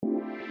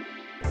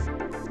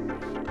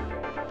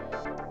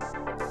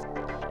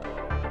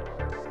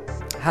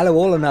Hello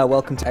all and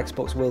welcome to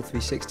Xbox World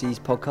 360's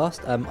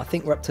podcast. I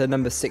think we're up to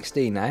number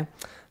 16 now.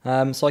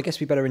 So I guess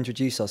we better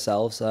introduce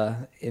ourselves.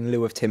 In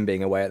lieu of Tim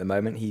being away at the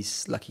moment,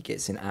 he's lucky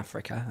gets in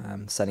Africa,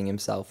 sunning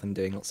himself and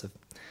doing lots of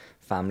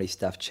family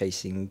stuff,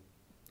 chasing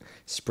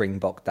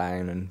springbok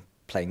down and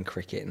playing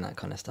cricket and that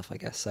kind of stuff, I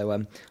guess. So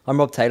I'm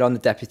Rob Taylor, I'm the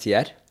deputy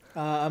ed.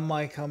 I'm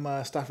Mike, I'm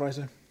a staff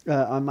writer.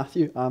 I'm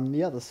Matthew, I'm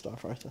the other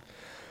staff writer.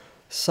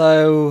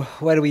 So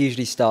where do we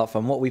usually start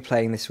from? What are we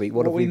playing this week?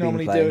 What have we been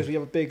normally playing? do is we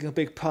have a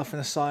big puff and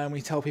a sigh and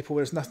we tell people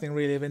there's nothing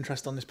really of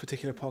interest on this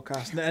particular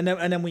podcast. And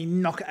then we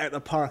knock it out of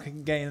the park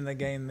again and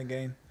again and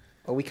again.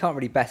 Well, we can't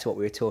really better what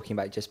we were talking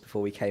about just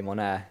before we came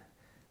on air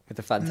with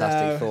the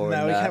Fantastic Four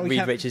and we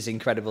Reed Richards'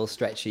 incredible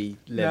stretchy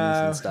limbs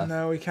and stuff.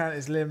 No, we can't.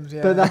 His limbs,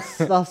 yeah. But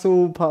that's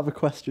all part of a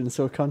question,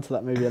 so we'll come to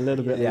that maybe a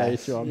little bit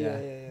later on.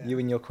 Yeah. You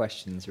and your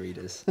questions,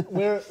 readers.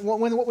 What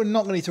we're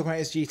not going to be talking about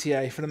is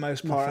GTA for the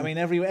most part. Nothing.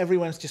 I mean,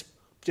 everyone's just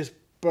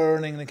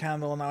burning the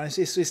candle now.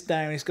 It's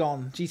down. It's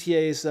gone.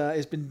 GTA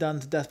has been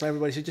done to death by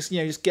everybody. So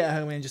just get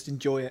home and just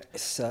enjoy it.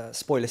 It's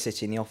spoiler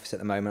city in the office at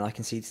the moment. I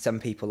can see some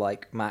people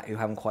like Matt who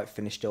haven't quite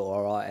finished it,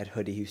 or Ed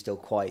Hoodie who's still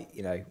quite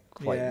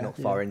not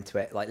far into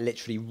it, like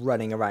literally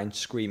running around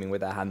screaming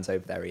with their hands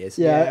over their ears.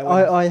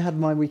 I had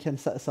my weekend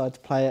set aside to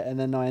play it, and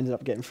then I ended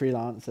up getting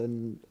freelance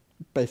and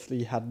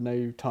basically had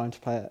no time to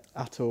play it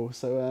at all.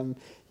 So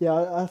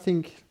I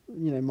think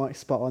Mike's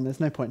spot on. There's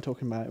no point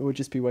talking about it. It would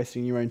just be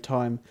wasting your own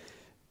time.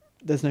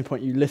 There's no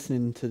point you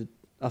listening to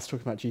us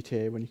talking about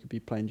GTA when you could be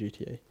playing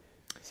GTA.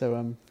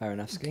 So fair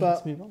enough.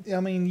 But I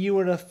mean, you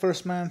were the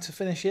first man to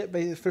finish it,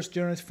 the first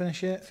journo to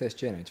finish it.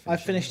 I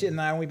finished it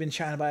now, and we've been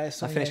chatting about it.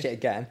 So, I finished it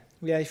again.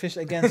 Yeah, you finished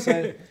it again.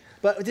 So,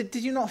 but did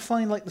you not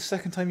find like the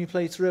second time you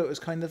played through it was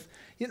kind of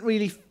you didn't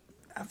really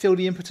feel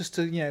the impetus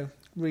to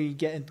really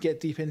get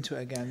deep into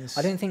it again?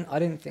 I don't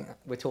think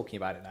we're talking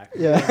about it now.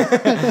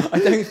 Yeah. I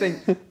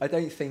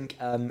don't think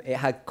it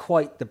had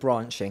quite the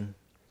branching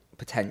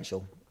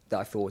potential that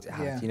I thought it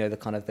had. Yeah. The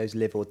kind of those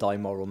live or die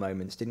moral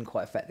moments didn't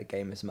quite affect the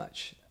game as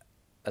much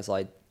as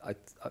I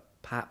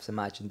perhaps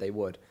imagined they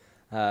would.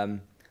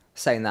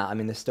 Saying that, I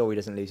mean, the story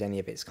doesn't lose any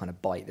of its kind of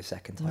bite the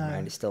second time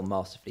around. It's still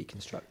masterfully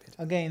constructed.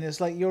 Again,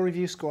 it's like your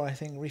review score, I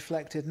think,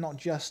 reflected not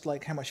just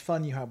like how much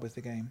fun you had with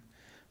the game,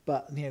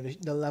 but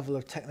the level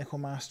of technical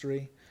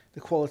mastery,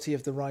 the quality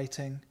of the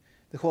writing,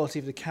 the quality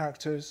of the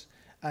characters,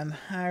 and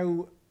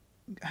how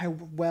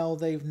well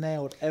they've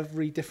nailed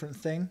every different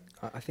thing.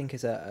 I think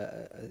is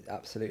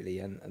absolutely,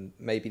 and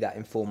maybe that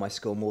informed my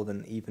score more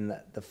than even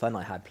the fun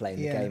I had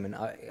playing the game. And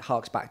it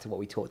harks back to what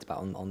we talked about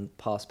on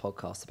past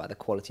podcasts about the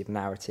quality of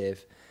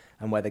narrative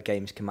and whether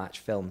games can match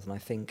films. And I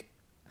think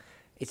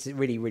it's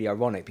really, really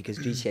ironic because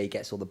GTA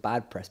gets all the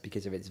bad press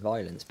because of its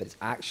violence, but it's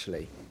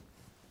actually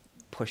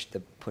pushed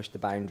the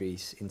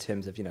boundaries in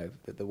terms of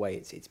the way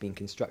it's been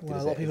constructed.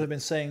 Well, a lot of people have been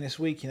saying this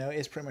week,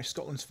 it's pretty much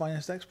Scotland's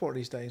finest export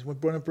these days. We're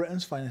one of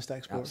Britain's finest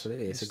exports.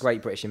 Absolutely, it's a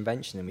great British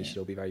invention, and we should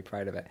all be very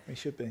proud of it. We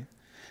should be.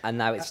 And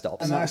now it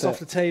stops. And now it's off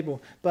the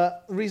table.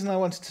 But the reason I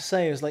wanted to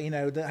say is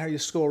that how your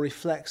score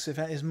reflects, if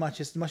as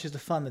much as the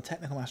fun, the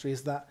technical mastery,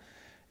 is that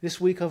this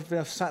week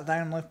I've sat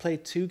down and I've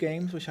played 2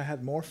 games which I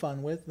had more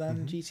fun with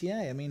than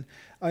GTA. I mean,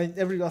 I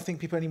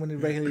think anyone who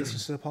regularly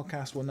listens to the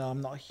podcast will know I'm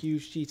not a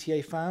huge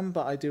GTA fan,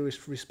 but I do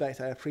respect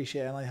it, I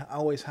appreciate it, and I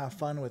always have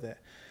fun with it.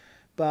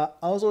 But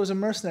I was always a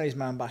Mercenaries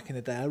man back in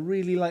the day. I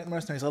really liked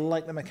Mercenaries. I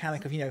like the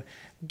mechanic of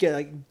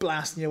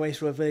blasting your way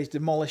through a village,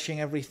 demolishing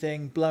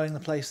everything, blowing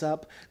the place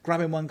up,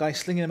 grabbing one guy,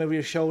 slinging him over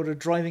your shoulder,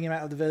 driving him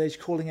out of the village,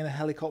 calling in a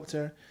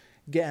helicopter,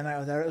 getting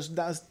out of there.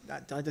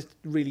 That just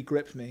really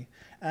gripped me.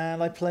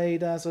 And I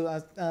played as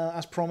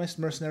promised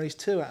Mercenaries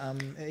 2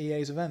 at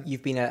EA's event.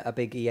 You've been at a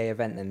big EA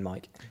event then,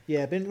 Mike?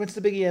 Yeah, went to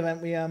the big EA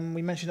event.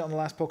 We mentioned it on the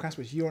last podcast,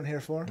 which you weren't here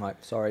for. Right,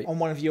 sorry. On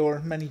one of your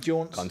many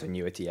jaunts.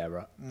 Continuity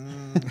error.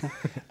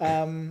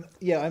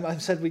 I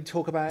said we'd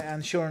talk about it,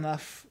 and sure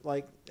enough,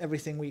 like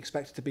everything we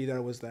expected to be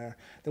there was there.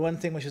 The one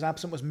thing which was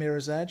absent was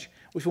Mirror's Edge,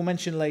 which we'll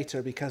mention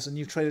later because a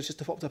new trailer's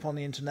just popped up on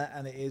the internet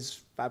and it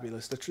is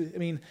fabulous.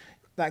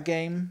 That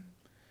game,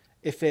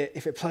 if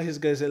it plays as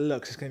good as it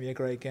looks, it's going to be a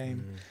great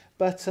game.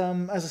 But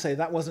as I say,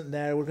 that wasn't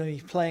there. We're going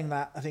to be playing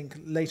that, I think,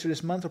 later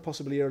this month or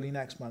possibly early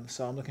next month.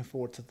 So I'm looking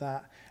forward to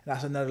that. And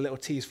that's another little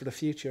tease for the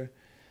future.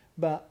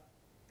 But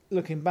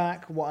looking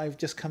back, what I've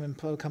just come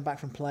back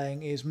from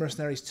playing is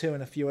Mercenaries 2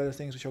 and a few other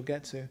things which I'll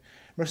get to.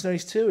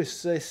 Mercenaries 2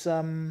 is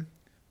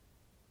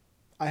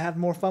I had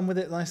more fun with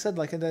it than I said,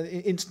 like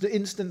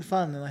instant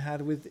fun than I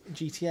had with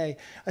GTA.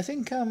 I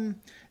think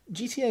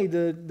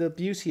GTA, the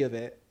beauty of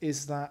it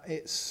is that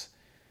it's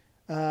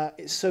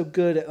so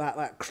good at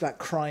that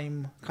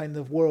crime kind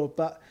of world,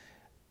 but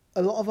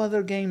a lot of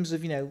other games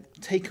have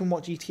taken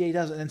what GTA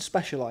does and then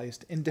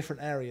specialized in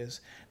different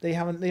areas. They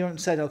haven't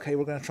said, okay,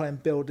 we're going to try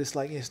and build this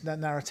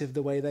narrative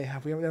the way they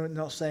have. They're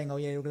not saying, oh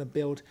yeah, we're going to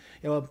build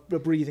a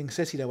breathing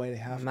city the way they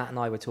have. Matt and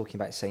I were talking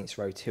about Saints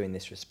Row 2 in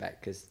this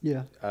respect because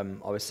I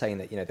was saying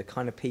that the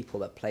kind of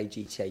people that play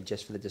GTA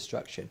just for the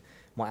destruction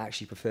might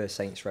actually prefer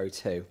Saints Row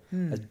 2,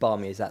 as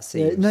balmy as that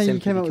seems. Yeah, no, you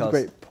came up with a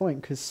great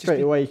point, because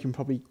straight away you can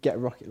probably get a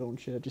rocket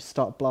launcher, just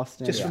start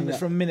blasting just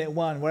from minute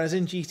one. Whereas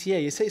in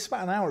GTA, it takes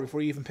about an hour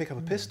before you even pick up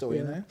a pistol.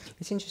 You know,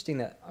 it's interesting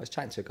that I was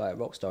chatting to a guy at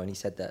Rockstar, and he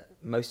said that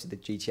most of the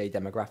GTA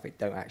demographic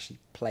don't actually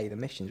play the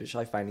missions, which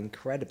I found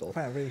incredible. I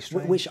found it really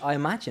strange. Which I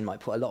imagine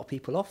might put a lot of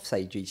people off,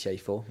 say GTA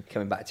 4,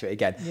 coming back to it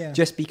again,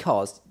 just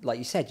because, like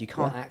you said, you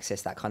can't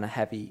access that kind of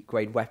heavy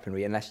grade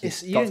weaponry unless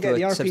you don't get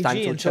the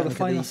RPG until the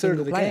final third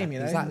of the game. You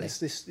know, exactly.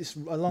 It's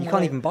a long you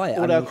can't even buy it.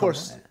 Although, of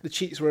course, the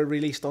cheats were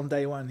released on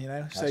day one, you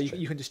know, so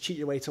you can just cheat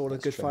your way to all the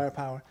good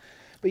firepower.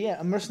 But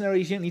yeah,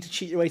 Mercenaries, you don't need to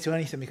cheat your way to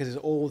anything because it's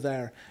all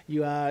there.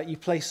 You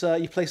place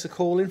a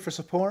call in for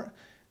support.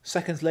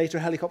 Seconds later,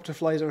 a helicopter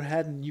flies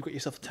overhead, and you got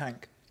yourself a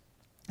tank,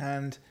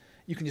 and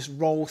you can just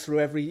roll through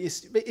every.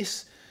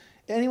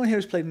 Anyone here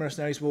who's played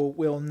Mercenaries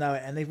will know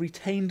it, and they've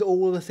retained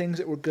all of the things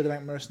that were good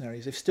about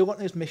Mercenaries. They've still got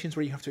those missions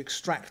where you have to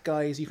extract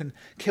guys. You can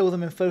kill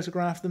them and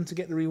photograph them to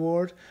get the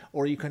reward,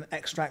 or you can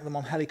extract them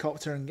on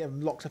helicopter and get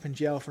them locked up in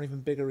jail for an even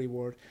bigger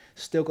reward.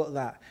 Still got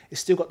that.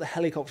 It's still got the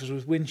helicopters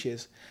with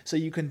winches, so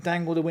you can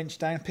dangle the winch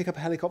down, pick up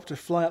a helicopter,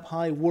 fly up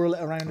high, whirl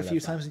it around a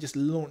few times, and just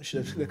launch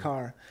the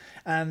car.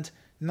 And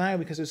now,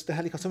 because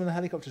some of the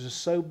helicopters are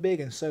so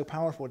big and so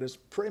powerful, there's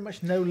pretty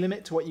much no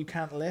limit to what you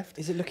can't lift.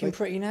 Is it looking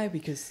pretty now?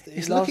 Because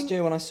last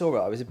year when I saw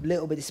it, I was a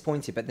little bit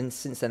disappointed, but then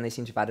since then they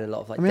seem to have added a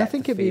lot of depth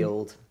of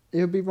field.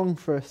 It would be wrong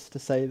for us to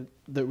say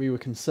that we were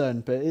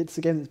concerned, but it's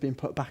a game that's been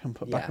put back and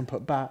put back and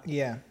put back.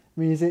 Yeah. I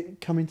mean, is it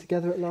coming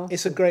together at last?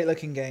 It's a great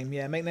looking game,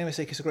 yeah. Make no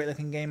mistake, it's a great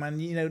looking game,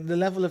 and you know the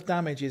level of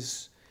damage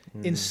is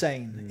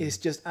insane. It's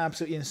just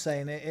absolutely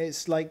insane.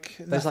 It's like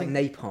those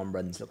napalm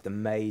runs looked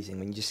amazing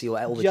when you just see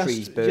all the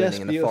trees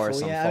burning and the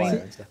forest on fire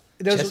and stuff.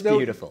 Just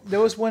beautiful.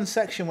 There was one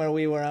section where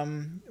we were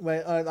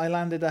where I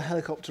landed a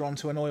helicopter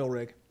onto an oil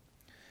rig,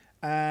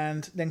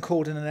 and then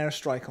called in an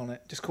airstrike on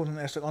it. Just called in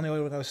an airstrike on the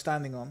oil rig I was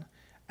standing on,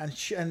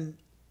 and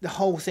the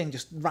whole thing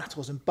just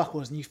rattles and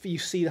buckles, and you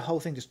see the whole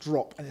thing just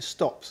drop and it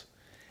stops.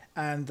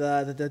 And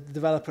the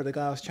developer, the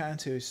guy I was chatting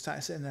to, was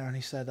sitting there, and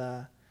he said,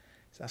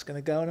 that's going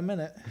to go in a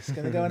minute. It's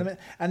going to go in a minute.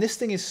 And this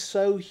thing is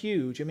so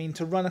huge. I mean,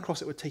 to run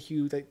across it would take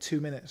you like 2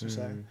 minutes or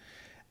so.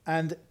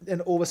 And then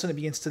all of a sudden it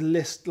begins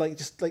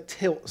to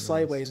tilt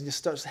sideways and just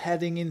starts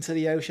heading into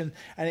the ocean,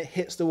 and it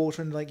hits the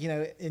water,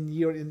 and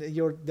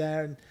you're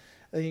there,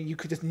 and you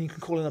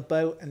can call in a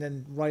boat and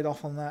then ride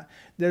off on that.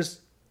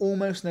 There's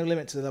almost no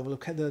limit to the level of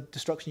the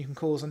destruction you can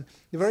cause. And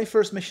the very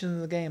first mission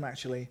in the game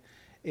actually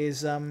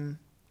is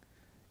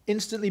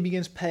instantly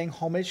begins paying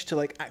homage to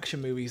like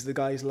action movies the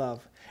guys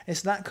love.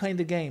 It's that kind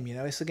of game, you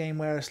know. It's a game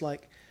where it's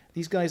like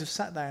these guys have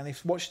sat down,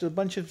 they've watched a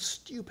bunch of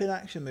stupid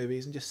action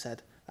movies and just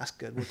said, "That's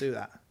good, we'll do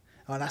that.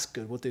 Oh, that's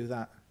good, we'll do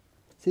that."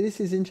 See, this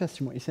is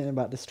interesting what you're saying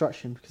about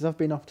destruction, because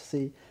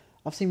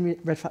I've seen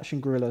Red Faction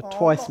Guerrilla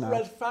twice now.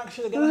 Red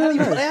Faction again.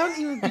 I haven't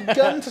even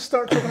begun to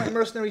start talking about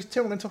Mercenaries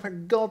 2. We're going to talk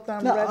about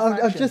goddamn Red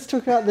Faction. I've just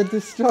talked about the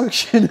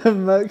destruction of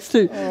Mercs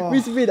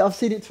 2. I've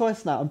seen it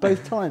twice now, and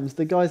both times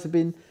the guys have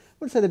been.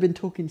 I wouldn't say they've been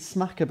talking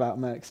smack about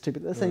Mercs 2,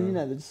 but they're saying,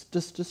 the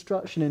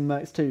destruction in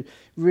Mercs 2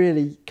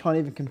 really can't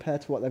even compare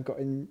to what they've got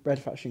in Red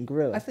Faction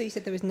Guerrilla. I thought you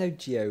said there was no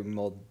geo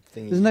mod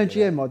thing. There's no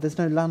geo mod, there's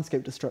no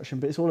landscape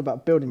destruction, but it's all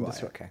about building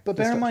destruction. Okay. But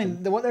bear in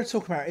mind, what they're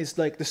talking about is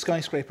like the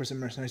skyscrapers in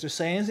Mercenaries. They're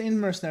saying in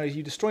Mercenaries,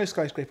 you destroy a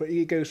skyscraper,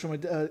 it goes from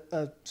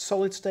a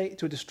solid state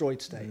to a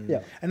destroyed state.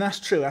 Yeah. And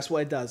that's true, that's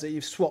what it does.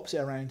 It swaps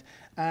it around.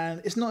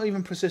 And it's not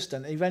even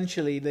persistent.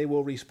 Eventually, they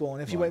will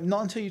respawn. If you wait,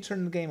 not until you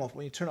turn the game off.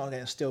 When you turn it on again,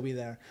 it'll still be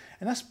there.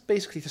 And that's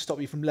basically to stop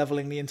you from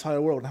leveling the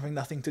entire world and having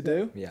nothing to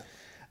do. Yeah.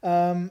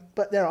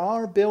 But there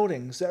are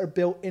buildings that are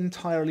built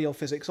entirely of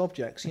physics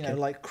objects. You know,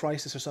 like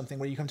Crysis or something,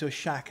 where you come to a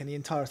shack and the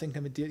entire thing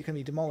can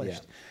be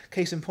demolished. Yeah.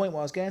 Case in point, what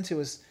I was getting to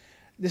was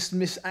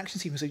this action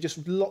sequence. They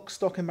just lock,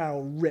 stock, and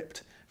barrel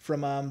ripped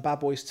from Bad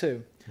Boys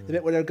 2. The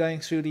bit where they're going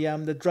through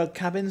the drug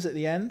cabins at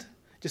the end.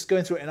 Just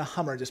going through it in a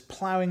Hummer, just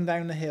ploughing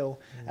down the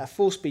hill at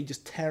full speed,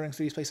 just tearing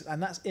through these places.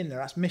 And that's in there.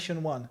 That's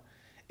mission 1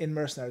 in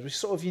Mercenaries, which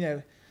sort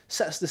of,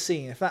 sets the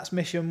scene. If that's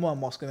mission 1,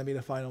 what's going to be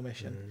the final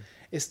mission?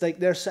 It's like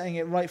they're setting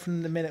it right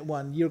from the minute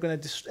 1. You're going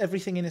to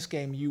everything in this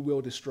game you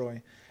will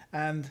destroy.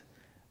 And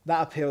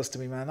that appeals to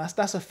me, man.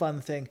 That's a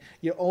fun thing.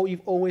 You've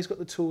always got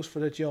the tools for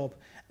the job.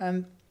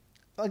 And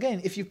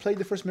again, if you've played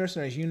the first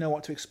Mercenaries, you know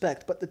what to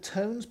expect. But the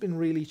tone's been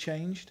really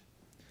changed.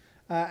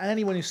 And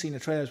anyone who's seen the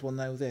trailers will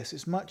know this.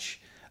 It's much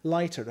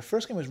lighter. The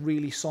first game was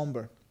really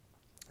somber,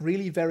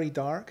 really very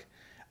dark.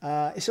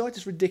 It's always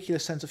this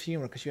ridiculous sense of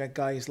humour because you had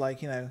guys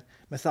like,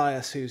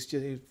 Matthias, who's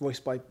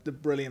voiced by the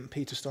brilliant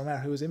Peter Stormare,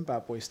 who was in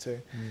Bad Boys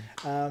 2.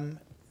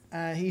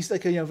 He's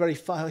like a very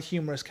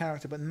humorous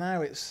character, but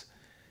now it's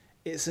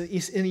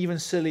an even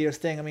sillier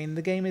thing. I mean,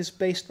 the game is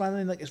based rather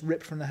than like it's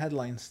ripped from the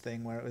headlines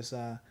thing, where it was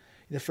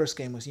the first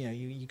game was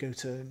you go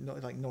to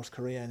like North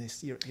Korea and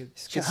you're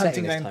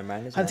hunting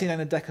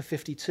down a deck of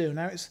 52.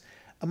 Now it's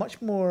a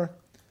much more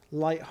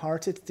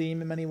light-hearted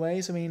theme in many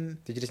ways. I mean,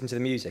 did you listen to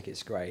the music?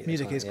 It's great.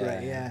 Music is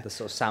great, yeah. The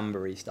sort of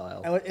samba-y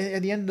style.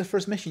 At the end of the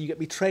first mission, you get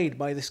betrayed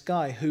by this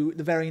guy who,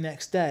 the very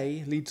next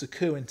day, leads a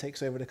coup and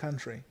takes over the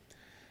country.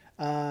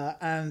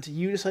 and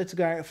you decide to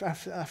go out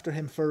after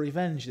him for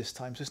revenge this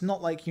time. So it's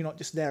not like you're not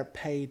just there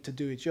paid to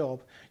do a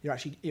job. You're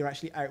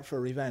actually out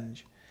for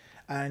revenge,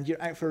 and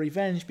you're out for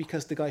revenge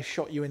because the guy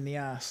shot you in the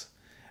ass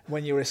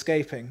when you were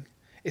escaping.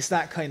 It's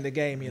that kind of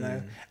game, you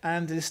know.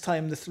 And this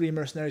time, the three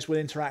mercenaries will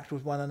interact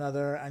with one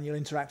another, and you'll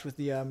interact with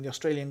the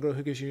Australian girl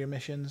who gives you your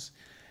missions.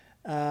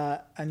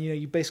 And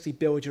you basically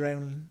build your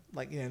own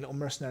little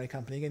mercenary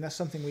company. Again, that's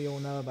something we all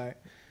know about.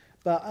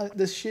 But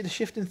the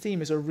shift in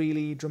theme is a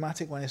really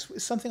dramatic one.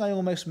 It's something I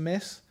almost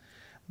miss,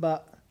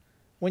 but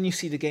when you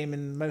see the game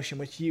in motion,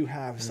 which you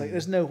have, it's like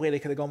there's no way they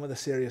could have gone with a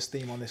serious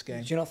theme on this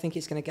game. Do you not think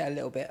it's going to get a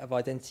little bit of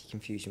identity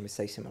confusion with,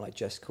 say, something like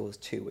Just Cause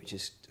 2, which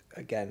is,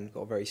 again,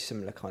 got a very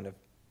similar kind of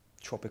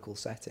tropical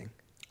setting?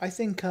 I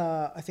think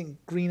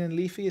Green and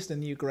Leafy is the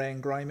new grey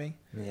and grimy.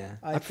 Yeah,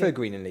 I prefer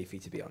Green and Leafy,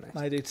 to be honest.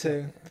 I do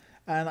too. Yeah.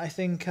 And I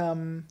think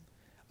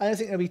I don't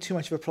think there'll be too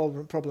much of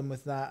a problem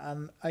with that.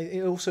 And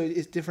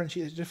it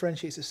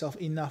differentiates itself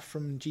enough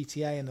from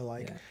GTA and the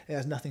like. Yeah. It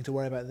has nothing to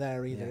worry about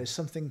there either. It's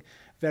something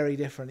very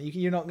different.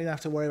 You're not going to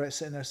have to worry about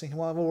sitting there thinking,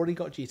 well, I've already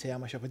got GTA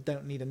on my shelf. I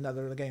don't need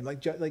another game.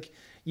 Like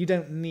you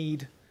don't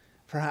need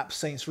perhaps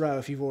Saints Row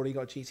if you've already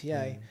got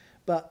GTA.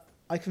 But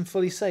I can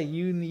fully say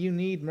you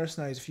need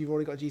Mercenaries if you've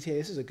already got GTA.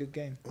 This is a good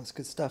game. That's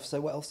good stuff.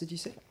 So what else did you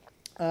see?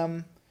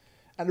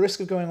 At the risk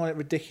of going on at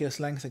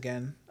ridiculous length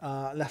again,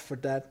 Left 4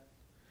 Dead,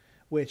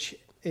 which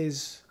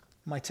is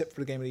my tip for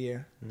the game of the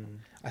year.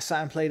 I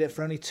sat and played it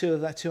for only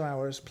 2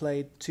 hours,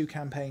 played 2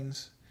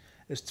 campaigns.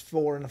 There's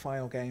 4 in the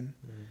final game.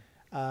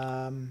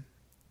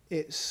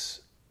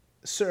 It's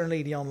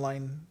certainly the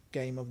online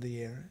game of the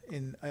year.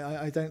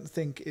 I don't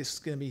think it's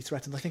going to be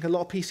threatened. I think a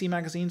lot of PC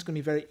magazines are going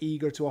to be very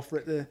eager to offer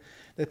it the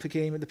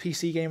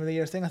PC game of the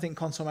year thing. I think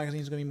console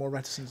magazines are going to be more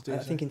reticent to do it.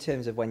 I think in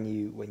terms of when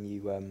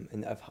you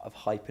of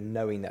hype and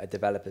knowing that a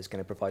developer is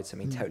going to provide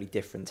something totally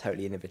different,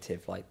 totally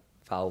innovative, like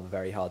Valve,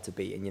 very hard to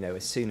beat. And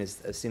as soon as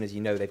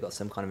they've got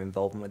some kind of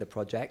involvement with the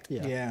project,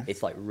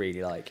 it's like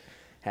really like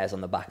hairs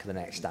on the back of the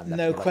neck stand up.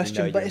 No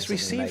question, but it's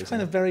received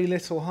kind of very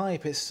little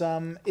hype. I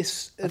think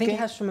it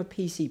has from a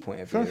PC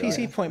point of view. From a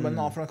PC point, but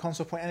not from a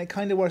console point. And it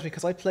kind of worries me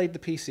because I played the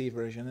PC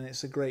version and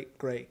it's a great,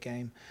 great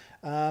game.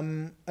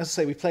 As I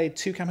say, we played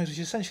 2 campaigns, which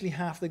is essentially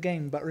half the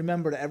game. But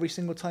remember that every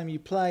single time you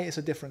play, it's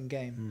a different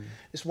game.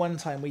 This one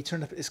time we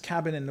turned up at this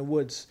cabin in the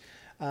woods,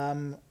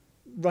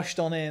 rushed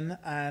on in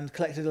and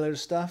collected a load of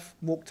stuff,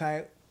 walked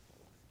out,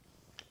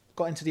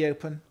 got into the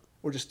open.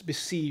 We're just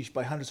besieged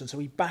by hundreds. And so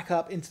we back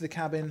up into the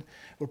cabin.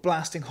 We're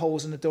blasting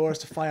holes in the doors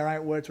to fire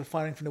outwards. We're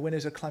firing from the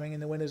windows. They're climbing in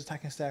the windows,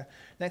 attacking us there.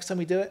 Next time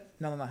we do it,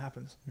 none of that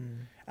happens.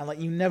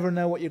 And you never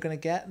know what you're going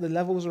to get. The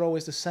levels are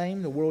always the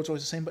same. The world's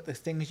always the same, but the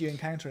things you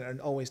encounter are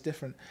always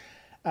different.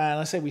 And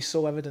I say we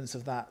saw evidence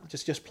of that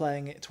just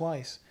playing it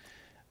twice.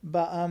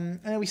 But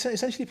we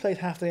essentially played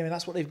half the game, and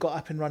that's what they've got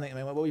up and running at the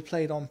moment. What we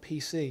played on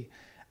PC,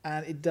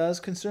 and it does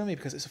concern me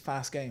because it's a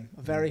fast game,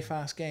 a very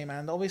fast game,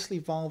 and obviously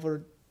Valve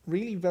are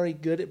really very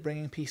good at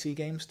bringing PC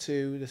games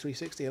to the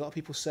 360. A lot of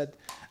people said,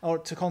 or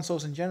to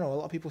consoles in general, a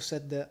lot of people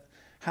said that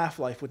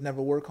Half-Life would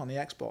never work on the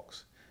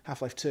Xbox,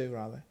 Half-Life 2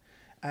 rather,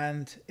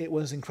 and it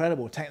was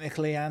incredible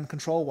technically and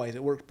control-wise.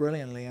 It worked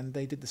brilliantly, and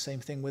they did the same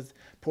thing with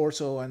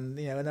Portal and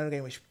another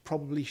game which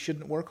probably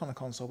shouldn't work on a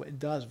console, but it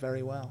does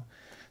very well.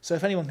 So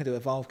if anyone can do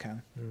it, Valve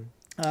can.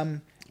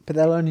 But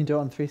they'll only do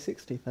it on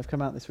 360. They've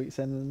come out this week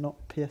saying they're not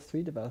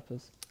PS3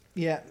 developers.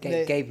 Yeah,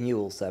 Gabe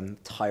Newell's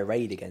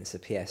tirade against the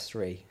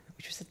PS3,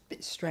 which was a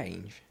bit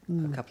strange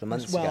a couple of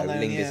months ago,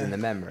 lingers in the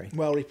memory.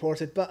 Well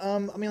reported. But I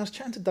was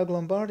chatting to Doug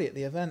Lombardi at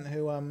the event,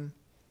 who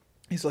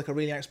he's like a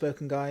really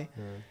outspoken guy.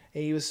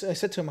 I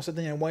said to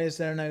him, why is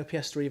there no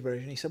PS3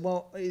 version? He said,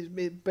 well,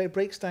 it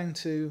breaks down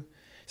to,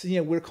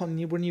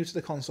 we're new to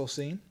the console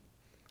scene,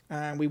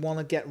 and we want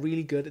to get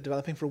really good at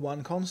developing for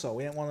one console.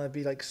 We don't want to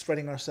be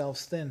spreading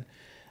ourselves thin.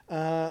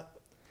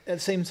 At the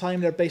same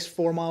time, they're based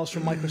 4 miles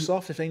from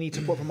Microsoft. If they need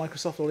support from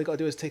Microsoft, all they got to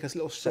do is take us a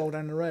little stroll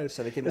down the road.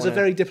 So it was a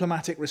very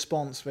diplomatic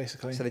response,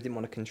 basically. So they didn't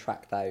want to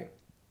contract out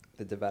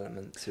the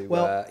development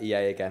to EA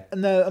again.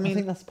 No, I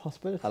think that's a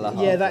possibility.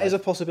 Yeah, that is a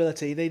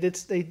possibility. They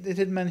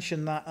did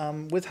mention that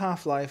with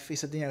Half-Life, he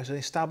said, it's an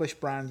established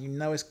brand,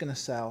 it's going to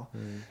sell.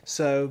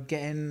 So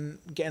getting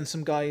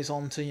some guys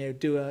on to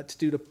do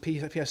the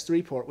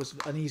PS3 port was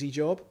an easy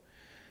job.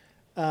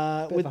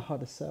 With a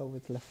harder sell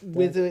with Left 4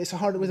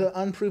 Dead. With an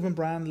unproven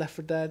brand, Left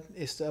 4 Dead,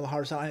 it's a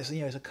harder sell, and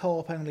it's a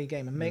co-op only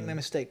game. And make no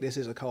mistake, this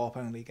is a co-op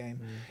only game.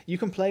 You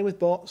can play with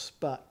bots,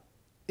 but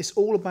it's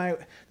all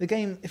about the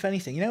game. If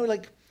anything,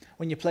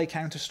 when you play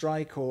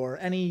Counter-Strike or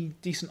any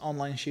decent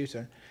online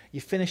shooter,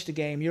 you finish the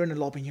game, you're in the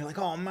lobby, and you're like,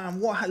 oh man,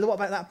 what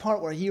about that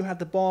part where you had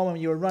the bomb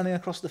and you were running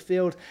across the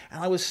field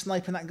and I was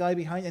sniping that guy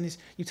behind, and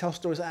you tell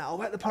stories like, oh,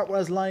 about the part where I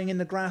was lying in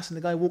the grass and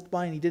the guy walked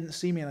by and he didn't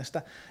see me, and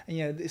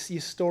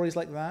it's stories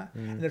like that,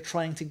 and they're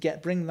trying to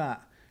bring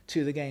that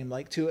to the game,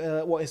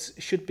 to what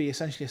should be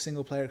essentially a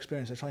single player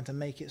experience. They're trying to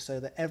make it so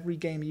that every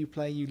game you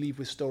play, you leave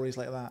with stories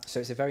like that. So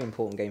it's a very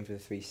important game for the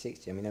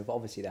 360.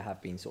 Obviously there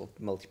have been sort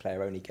of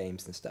multiplayer only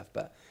games and stuff,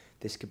 but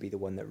this could be the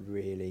one that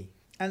really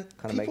And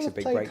kind of makes a big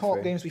people have played co-op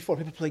breakthrough. games before.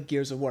 People played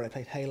Gears of War. They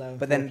played Halo.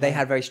 But then they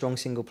had very strong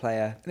single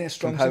player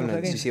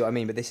components. You see what I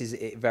mean? But this is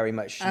it very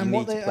much and you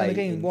what need they, to play and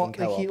again, in what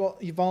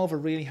co-op. Valve are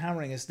really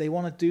hammering is they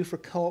want to do for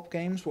co-op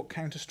games what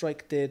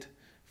Counter-Strike did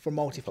for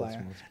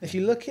multiplayer. If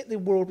you look at the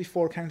world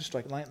before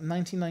Counter-Strike, like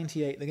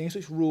 1998, the games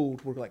which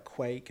ruled were like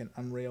Quake and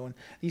Unreal, and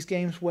these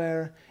games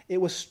where it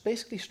was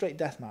basically straight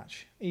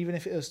deathmatch. Even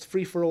if it was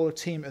free for all or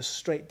team, it was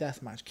straight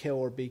deathmatch, kill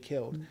or be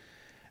killed.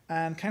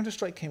 And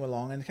Counter-Strike came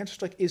along, and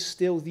Counter-Strike is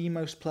still the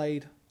most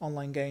played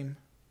online game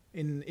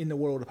in the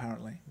world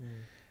apparently.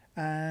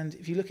 And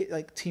if you look at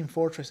like Team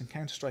Fortress and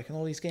Counter-Strike and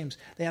all these games,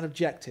 they had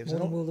objectives.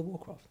 More than World of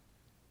Warcraft.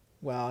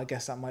 Well, I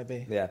guess that might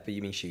be Yeah, but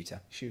you mean shooter?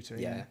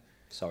 yeah.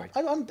 Sorry.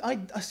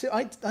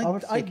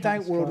 I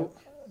doubt World.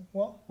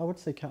 What? I would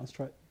say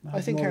Counter-Strike. I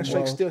think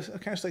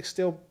Counter-Strike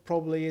still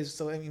probably is.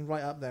 I mean,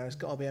 right up there. It's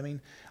got to be. I mean,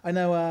 I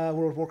know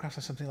World of Warcraft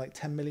has something like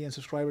 10 million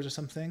subscribers or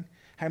something.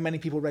 How many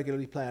people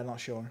regularly play? I'm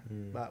not sure.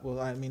 But well,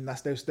 I mean,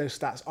 those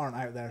stats aren't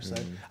out there, so I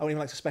wouldn't even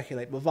like to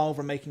speculate. But Valve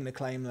are making the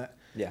claim that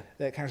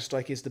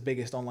Counter-Strike is the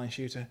biggest online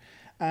shooter,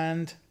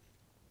 and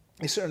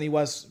it certainly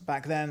was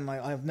back then.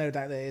 Like, I have no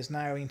doubt that it is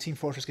now. I mean, Team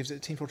Fortress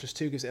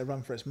 2 gives it a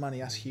run for its money.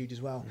 That's huge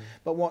as well.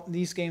 But what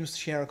these games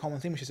share a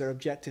common thing, which is they're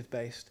objective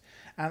based.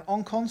 And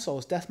on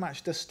consoles,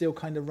 deathmatch does still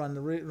kind of run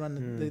the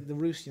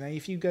roost. You know,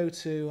 if you go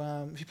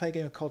to if you play a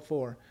game of COD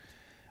 4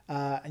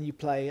 and you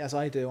play as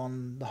I do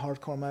on the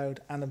hardcore mode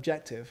and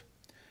objective,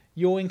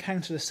 you'll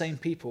encounter the same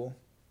people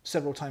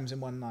several times in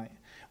one night,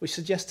 which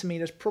suggests to me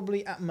there's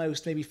probably at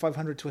most maybe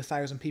 500 to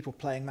 1,000 people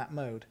playing that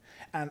mode.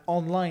 And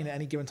online at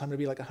any given time, there'll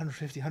be like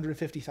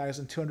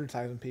 150,000,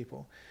 200,000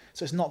 people.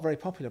 So it's not very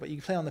popular. But you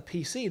can play on the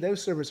PC,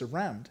 those servers are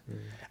rammed.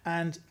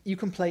 And you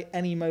can play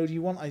any mode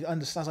you want,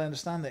 as I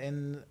understand it,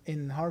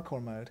 in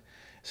hardcore mode.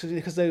 So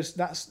because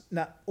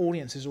that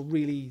audience is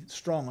really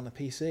strong on the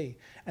PC.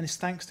 And it's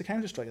thanks to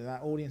Counter-Strike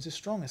that audience is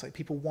strong. It's like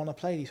people want to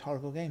play these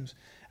hardcore games.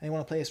 And they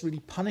want to play this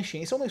really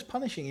punishing. It's almost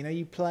punishing, you know,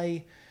 you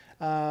play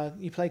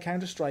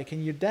Counter-Strike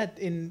and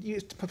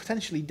you're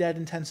potentially dead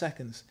in 10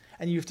 seconds,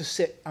 and you have to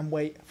sit and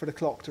wait for the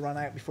clock to run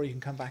out before you can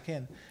come back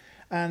in.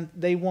 And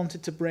they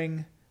wanted to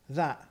bring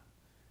that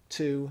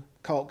to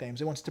co-op games.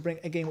 They wanted to bring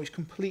a game which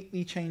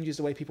completely changes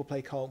the way people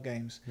play co-op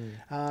games.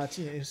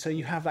 So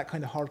you have that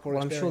kind of hardcore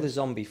experience. I'm sure the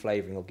zombie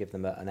flavouring will give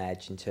them an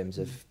edge in terms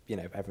of, you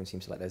know, everyone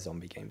seems to like their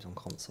zombie games on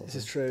consoles. This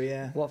is true,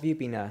 yeah. What have you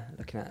been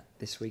looking at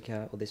this week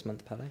or this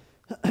month, Pele?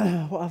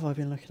 What have I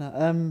been looking at?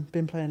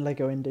 Been playing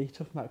Lego Indie,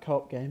 talking about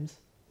co-op games.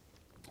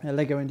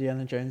 Lego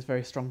Indiana Jones,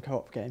 very strong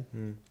co-op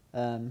game.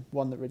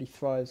 One that really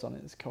thrives on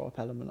its co-op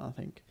element, I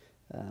think.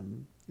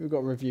 We've got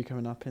a review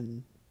coming up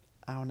in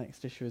our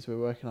next issue as we're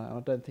working on it.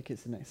 I don't think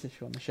it's the next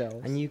issue on the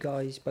shelves. And you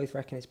guys both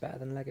reckon it's better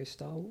than Lego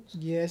Star Wars?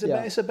 Yeah,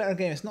 it's a better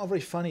game. It's not a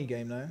very funny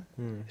game, though.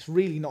 It's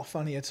really not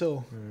funny at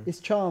all. It's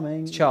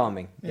charming. It's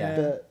charming, yeah.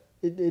 But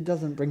it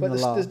doesn't bring the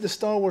laugh. The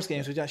Star Wars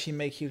games would actually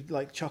make you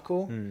like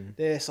chuckle.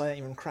 This, I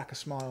didn't even crack a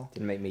smile.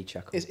 Didn't make me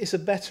chuckle. It's a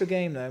better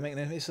game though.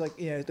 It's like,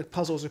 you know, the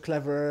puzzles are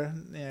clever.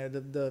 You know,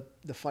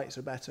 the fights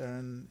are better,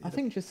 and I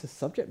think just the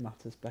subject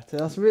matter's better.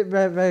 That's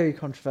very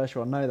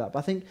controversial. I know that, but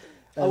I think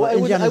I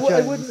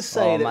wouldn't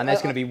say that. Man,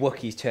 there's going to be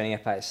Wookiees turning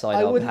up outside.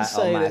 I wouldn't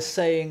say that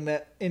saying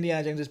that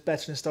Indiana Jones is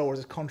better than Star Wars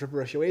is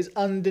controversial. It is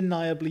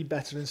undeniably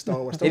better than Star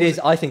Wars. It is.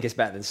 I think it's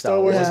better than Star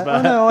Wars. Wars.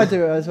 Yeah, no, I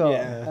do it as well.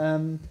 Yeah.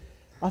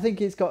 I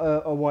think it's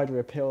got a wider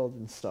appeal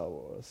than Star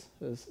Wars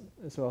as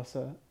well.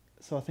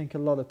 So I think a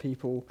lot of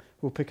people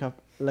will pick up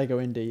Lego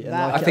Indie. And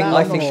I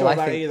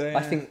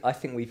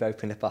think we've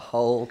opened up a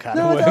whole can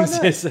of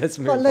worms. Let's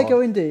move on.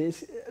 Lego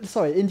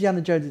Indie, Indiana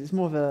Jones. It's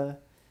more of a,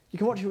 you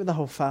can watch it with the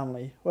whole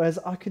family. Whereas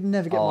I could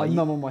never get my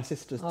mum or my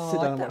sister to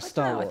sit down and watch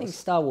Star Wars. I think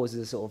Star Wars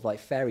is a sort of like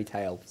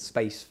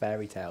space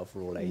fairy tale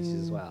for all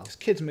ages as well. It's a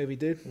kids' movie,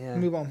 dude. Yeah.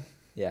 Move on.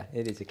 Yeah,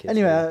 it is a kids'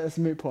 movie. Uh, Anyway, it's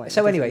a moot point.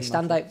 So anyway,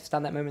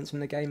 standout moments from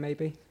the game,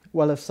 maybe.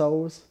 Well of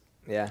Souls.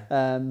 Yeah.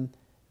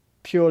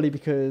 Purely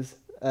because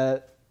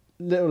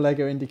little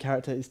Lego Indie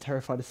character is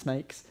terrified of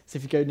snakes. So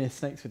if you go near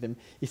snakes with him,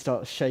 he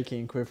starts shaking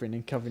and quivering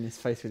and covering his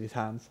face with his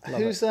hands.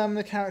 Who's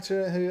the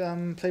character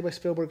who played by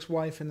Spielberg's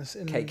wife in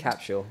Kate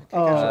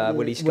Capshaw?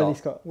 Willie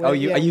Scott. Are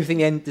you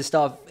thinking the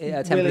star of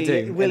Temple of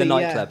Doom in the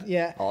nightclub?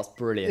 Yeah. Oh, it's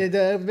brilliant.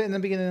 The bit in the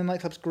beginning of the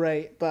nightclub's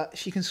great, but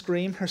she can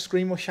scream. Her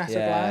scream will shatter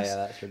glass. Yeah,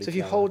 that's really so if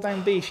you hold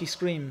down B, she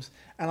screams,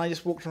 and I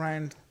just walked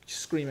around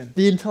screaming.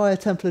 The entire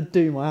Temple of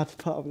Doom I had to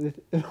put up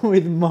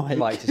with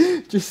Mike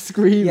just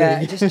screaming.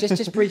 Yeah,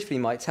 just briefly,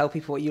 Mike, tell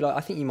people what you like.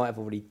 I think you might have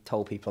already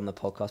told people on the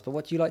podcast, but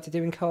what do you like to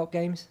do in co-op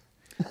games?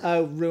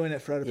 Oh, ruin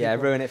it for other people. Yeah,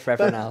 ruin it for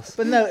everyone else.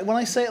 But no, when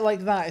I say it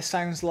like that, it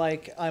sounds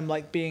like I'm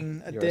like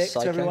being a dick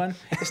to everyone.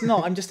 It's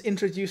not. I'm just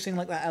introducing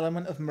like that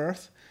element of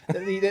mirth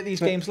that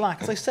these games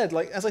lack. As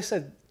I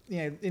said,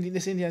 you know,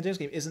 this Indiana Jones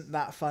game isn't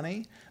that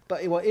funny.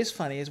 But what is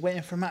funny is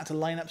waiting for Matt to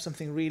line up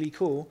something really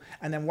cool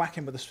and then whack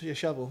him with a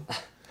shovel.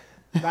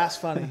 That's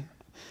funny.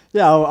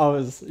 Yeah, I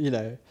was,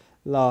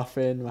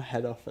 laughing my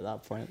head off at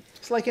that point.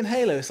 It's like in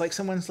Halo. It's like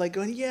someone's like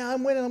going, "Yeah,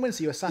 I'm winning."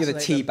 So you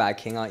assassinate You're the teabag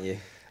king, aren't you?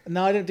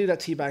 No, I don't do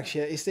that teabag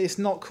shit. It's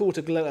not cool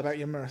to gloat about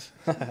your mirth.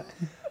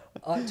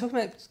 Talking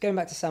about going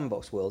back to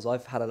Sandbox Worlds, I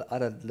had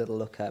a little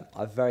look at.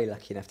 I'm very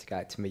lucky enough to go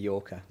out to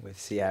Mallorca with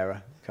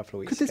Sierra a couple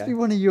of weeks Could ago. this be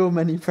one of your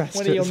many press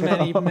One of your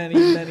trips?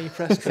 many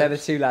press trips. They're the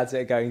two lads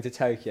that are going to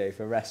Tokyo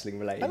for wrestling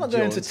related. I'm not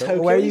going to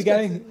Tokyo. Where are you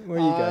going? Where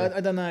are you going?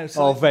 I don't know.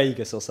 Oh,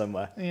 Vegas or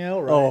somewhere. Yeah,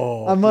 all right.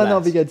 Oh, I might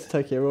not bless. be going to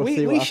Tokyo. We'll see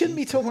what we happens. shouldn't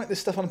be talking about this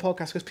stuff on a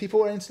podcast because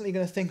people are instantly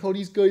going to think, oh,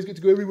 these guys get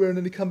to go everywhere and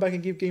then they come back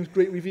and give games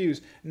great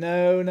reviews.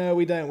 No,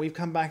 we don't. We've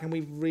come back and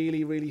we've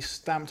really, really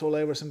stamped all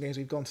over some games.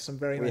 We've gone to some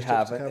very nice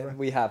trips to cover.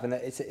 We have, and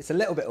it's a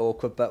little bit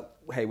awkward, but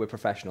hey, we're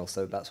professionals,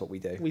 so that's what we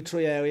do. We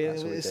try, yeah.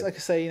 That's what we It's do. like I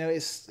say, it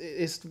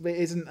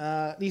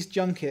isn't. These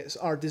junkets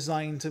are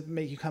designed to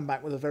make you come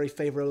back with a very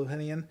favourable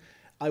opinion.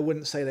 I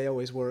wouldn't say they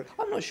always work.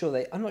 I'm not sure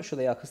they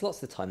are, because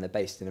lots of the time they're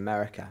based in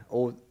America,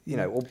 or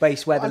or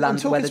based where the I'm land,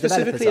 talking where the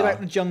developers specifically about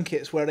are. the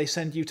junkets where they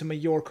send you to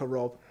Mallorca,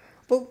 Rob,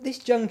 Well, this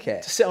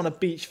junket. to sit on a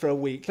beach for a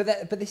week.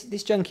 But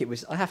this junket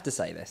was, I have to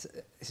say this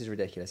is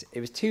ridiculous.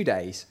 It was 2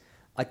 days.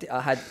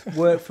 I had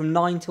work from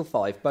 9 till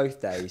 5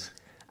 both days,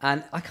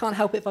 and I can't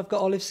help it if I've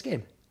got olive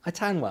skin. I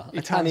tan well.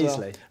 I tan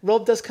easily.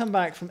 Rob does come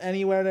back from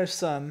anywhere there's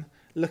sun,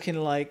 looking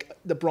like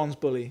the bronze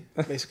bully,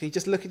 basically.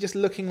 just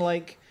looking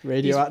like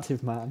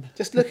Radioactive man.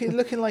 just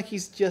looking like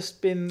he's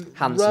just been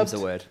Handsome's the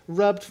word.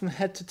 rubbed from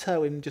head to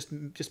toe in just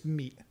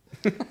meat.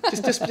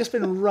 just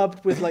been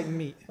rubbed with like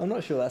meat. I'm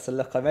not sure that's a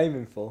look I'm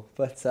aiming for,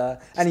 but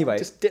anyway.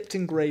 Just dipped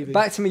in gravy.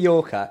 Back to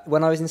Mallorca,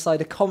 when I was inside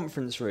a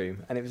conference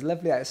room, and it was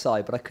lovely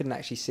outside, but I couldn't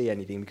actually see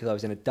anything because I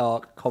was in a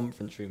dark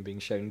conference room being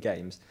shown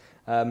games.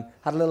 Had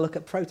a little look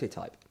at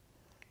Prototype,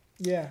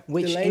 Yeah,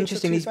 which delayed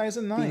interestingly to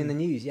 2009. been in the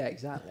news. Yeah,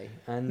 exactly.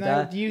 And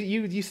Now,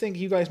 you think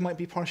you guys might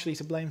be partially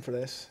to blame for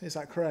this? Is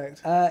that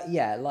correct?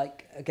 yeah,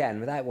 like again,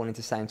 without wanting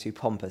to sound too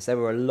pompous, there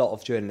were a lot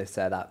of journalists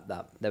there.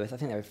 There was, I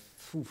think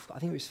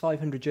it was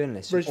 500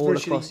 journalists from all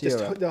Virtually across just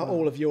Europe.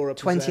 all of Europe.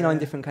 was 29 there.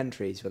 different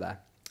countries were there,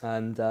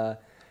 and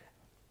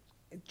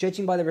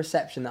judging by the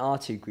reception that our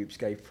two groups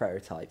gave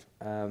Prototype,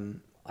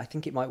 I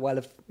think it might well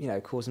have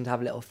caused them to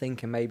have a little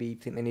think and maybe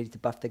think they needed to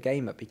buff the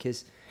game up,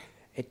 because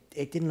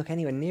it didn't look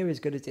anywhere near as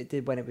good as it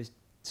did when it was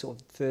sort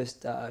of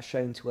first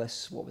shown to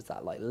us. What was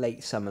that, like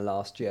late summer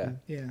last year?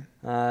 Yeah.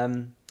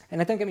 And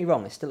don't get me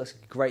wrong, it still looks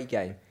like a great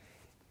game.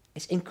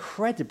 It's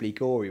incredibly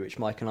gory, which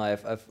Mike and I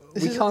have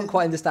we can't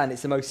quite understand.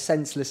 It's the most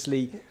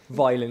senselessly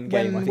violent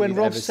game I think When we've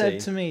Rob ever said seen.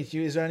 to me,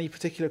 is there any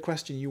particular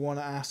question you want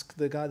to ask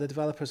the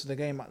developers of the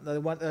game? The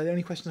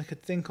only question I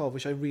could think of,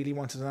 which I really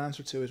wanted an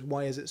answer to, is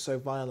why is it so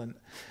violent?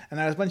 And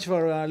now a bunch of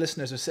our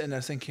listeners are sitting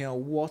there thinking, oh,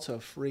 what a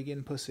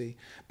friggin' pussy.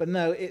 But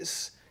no,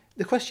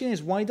 the question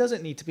is, why does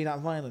it need to be that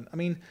violent? I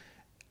mean,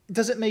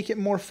 does it make it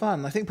more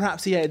fun? I think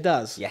perhaps, yeah, it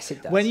does. Yes,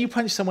 it does. When you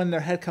punch someone, their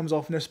head comes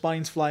off and their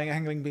spine's flying,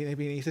 angling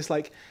beneath, it's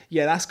like,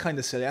 yeah, that's kind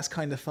of silly, that's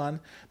kind of fun.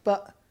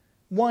 But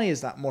why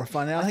is that more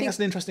fun? I think that's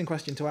an interesting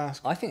question to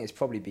ask. I think it's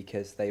probably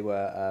because they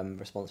were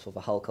responsible for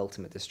Hulk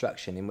Ultimate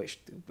Destruction, in which,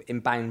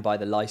 bound by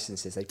the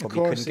licenses, they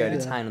probably couldn't go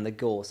to town on the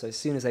gore. So as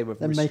soon as they were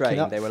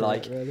restrained, they were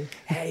like, really.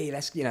 "Hey,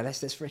 let's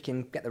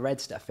freaking get the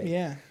red stuff in."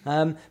 Yeah.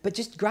 But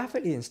just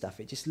graphically and stuff,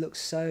 it just looks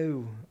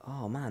so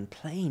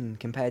plain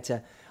compared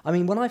to. I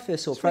mean, when I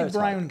first saw It's a very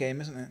Prototype, brown game,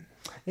 isn't it?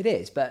 it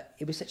is, but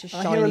it was such a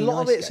shiny, I hear a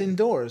lot of nice it's game.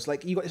 indoors.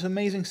 Like, you got this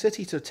amazing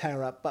city to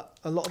tear up, but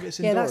a lot of it's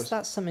indoors. Yeah,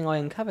 that's something I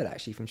uncovered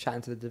actually from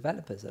chatting to the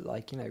developers, that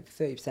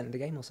 30% of the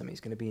game or something is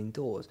going to be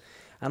indoors.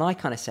 And I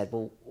kind of said,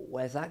 well,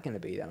 where's that going to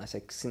be then? I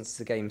said, since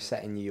the game's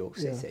set in New York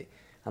City.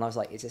 And I was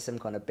like, is there some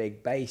kind of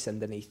big base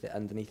underneath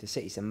the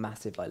city, some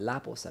massive like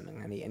lab or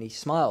something? And he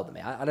smiled at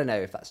me. I don't know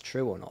if that's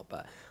true or not,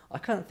 but I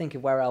can't think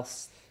of where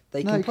else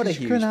they can put a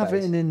huge you couldn't have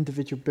base. it in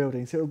individual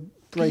buildings. It'll You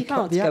break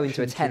can't up the go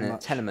into a action too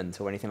much. tenement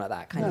or anything like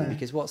that, can you?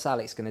 Because what's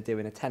Alex going to do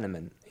in a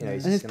tenement? He's And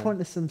just it's gonna-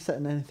 pointless them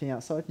setting anything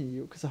outside New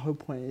York, because the whole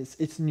point is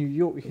it's New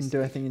York. You can do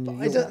anything in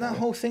New York. That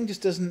whole thing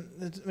just doesn't.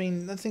 I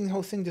mean, the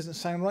whole thing doesn't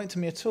sound right to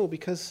me at all,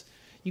 because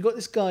you got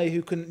this guy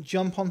who can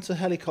jump onto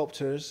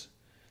helicopters,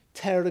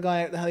 tear the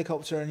guy out of the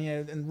helicopter,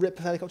 and rip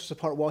the helicopters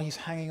apart while he's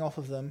hanging off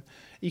of them.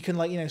 You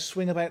can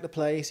swing about the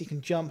place. He can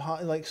jump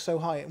high, so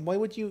high. Why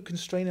would you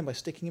constrain him by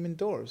sticking him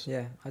indoors?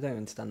 Yeah, I don't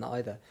understand that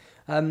either.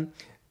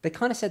 They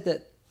kind of said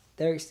that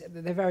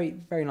they're very,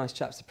 very nice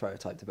chaps, the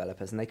Prototype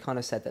developers, and they kind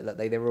of said that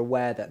they were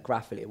aware that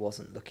graphically it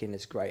wasn't looking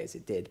as great as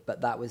it did, but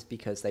that was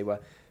because they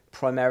were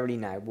primarily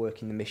now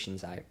working the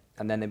missions out,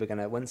 and then they were going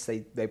to, once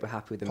they were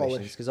happy with the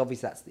missions, because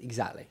obviously that's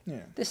exactly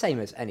the same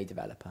as any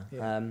developer.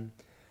 Yeah.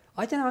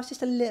 I don't know, I was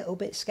just a little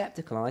bit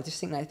sceptical, and I just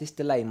think that this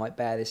delay might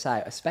bear this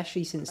out,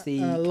 especially since the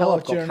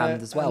co-op got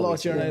canned as well. A lot of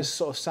recently. journalists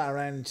sort of sat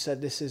around and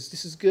said, this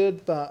is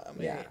good, but I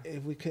mean,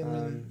 if we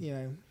can,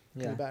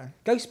 could be better.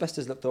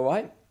 Ghostbusters looked all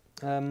right.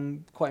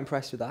 Quite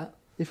impressed with that.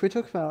 If we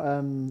talk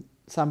about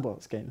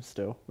sandbox games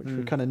still, which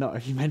we're kind of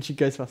not, you mentioned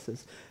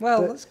Ghostbusters.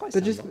 Well, but, that's quite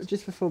But sandbox.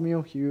 just before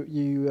Mallorca,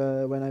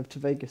 you went over to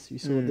Vegas. You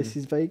saw This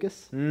Is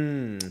Vegas.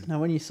 Now,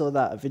 when you saw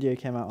that, a video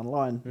came out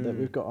online that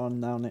we've got on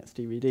Now Next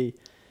DVD.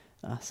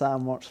 I sat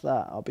and watched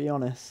that. I'll be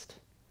honest,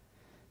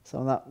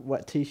 some of that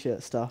wet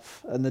t-shirt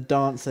stuff and the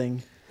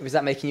dancing. Was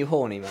that making you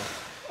horny, man?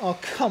 Oh,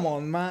 come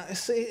on, Matt.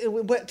 It's a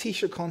wet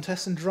t-shirt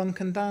contest and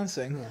drunken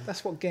dancing. Yeah.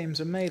 That's what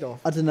games are made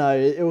of. I don't know.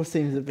 It all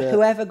seems a bit...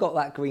 Whoever got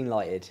that green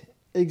lighted...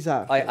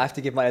 Exactly. I have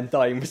to give my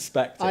undying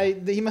respect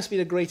to. He must be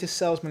the greatest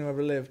salesman who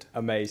ever lived.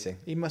 Amazing.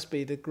 He must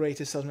be the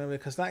greatest salesman ever,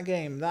 because that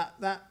game, that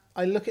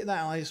I look at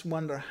that and I just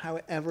wonder how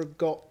it ever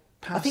got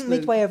past. I think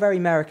Midway are a very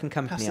American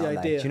company,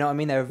 aren't they? Do you know what I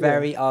mean? They're a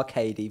very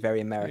arcadey,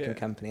 very American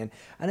company, and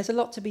there's a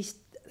lot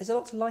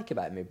to like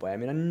about Midway. I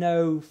mean, I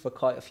know for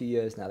quite a few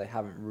years now they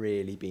haven't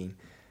really been.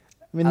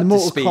 I mean, the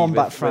Mortal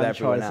Kombat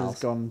franchise has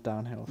gone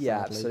downhill. Yeah,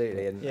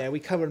 absolutely. And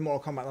we covered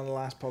Mortal Kombat on the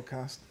last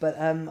podcast. But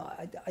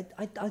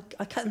I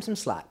cut them some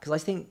slack because I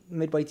think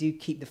Midway do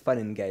keep the fun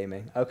in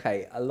gaming.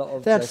 Okay, a lot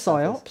of... They had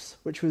PsyOps,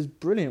 which was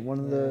brilliant, one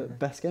of the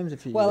best games a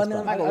few years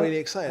back. I got really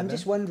excited. I'm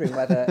just wondering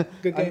whether...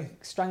 Good game.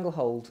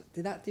 Stranglehold,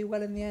 did that do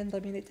well in the end? I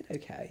mean, it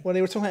did okay. Well,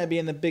 they were talking about it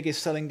being the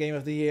biggest selling game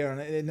of the year,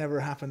 and it never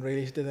happened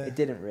really, did it? It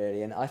didn't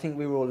really, and I think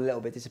we were all a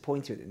little bit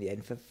disappointed in the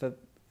end for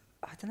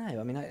I don't know,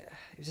 I mean, it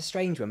was a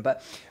strange one,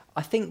 but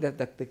I think that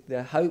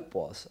the hope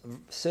was,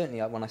 certainly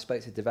when I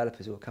spoke to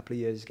developers a couple of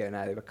years ago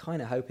now, they were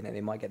kind of hoping that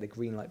they might get the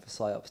green light for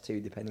PsyOps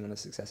 2, depending on the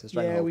success of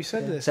Stranglehold. Yeah, we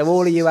said this. So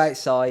all of you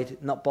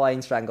outside, not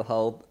buying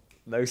Stranglehold,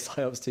 no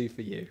PsyOps 2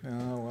 for you.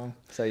 Oh, well.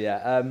 So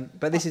yeah,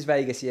 but this is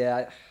Vegas,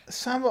 yeah.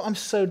 I'm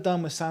so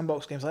done with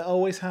sandbox games. I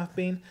always have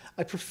been.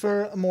 I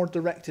prefer a more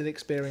directed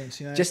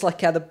experience, you know. Just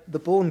like how the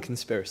Bourne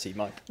Conspiracy,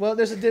 Mike. Well,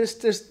 there's a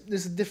difference.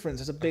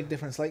 There's a big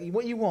difference. Like,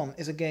 what you want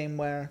is a game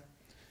where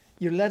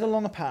you're led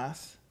along a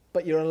path,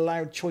 but you're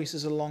allowed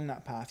choices along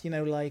that path. You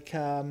know, like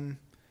Halo,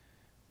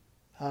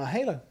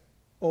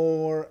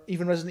 or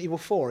even Resident Evil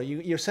 4.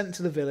 You're sent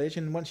to the village,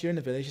 and once you're in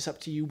the village, it's up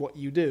to you what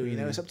you do. You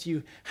know, it's up to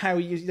you how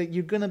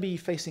you're going to be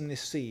facing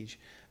this siege.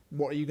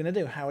 What are you going to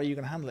do? How are you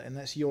going to handle it? And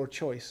that's your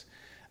choice.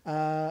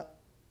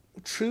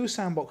 True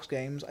sandbox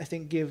games, I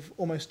think, give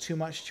almost too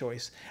much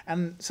choice.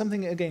 And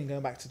something, again,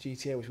 going back to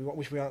GTA,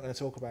 which we aren't going to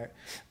talk about,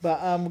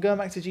 but going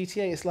back to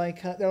GTA, it's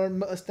like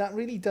that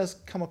really does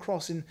come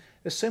across in.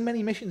 There's so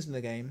many missions in the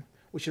game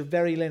which are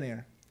very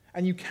linear,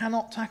 and you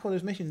cannot tackle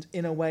those missions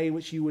in a way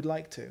which you would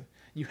like to.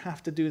 You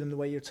have to do them the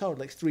way you're told.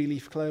 Like 3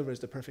 Leaf Clover is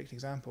the perfect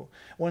example.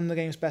 One of the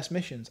game's best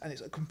missions, and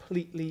it's a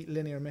completely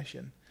linear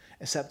mission,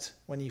 except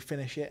when you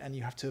finish it and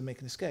you have to make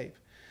an escape.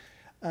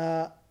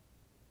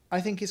 I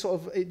think it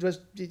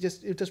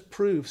just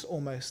proves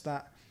almost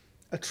that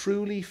a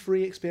truly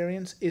free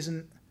experience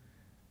isn't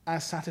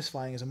as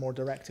satisfying as a more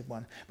directed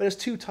one. But there's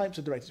 2 types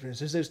of directed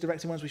experiences. There's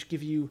directed ones which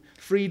give you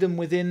freedom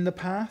within the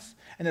path,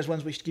 and there's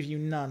ones which give you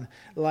none.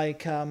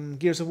 Like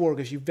Gears of War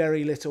gives you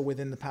very little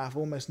within the path,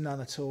 almost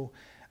none at all.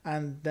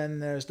 And then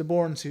there's the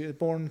Bourne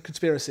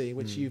Conspiracy,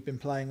 which you've been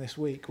playing this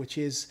week, which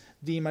is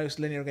the most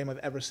linear game I've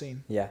ever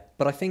seen. Yeah,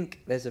 but I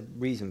think there's a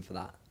reason for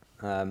that,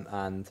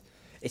 and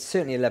it's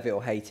certainly a love it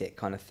or hate it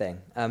kind of thing.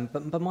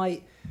 But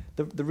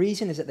the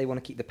reason is that they want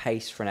to keep the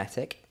pace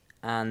frenetic,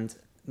 and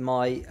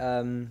my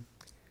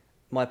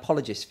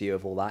apologist view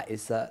of all that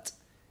is that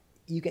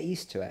you get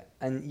used to it.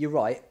 And you're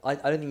right, I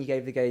don't think you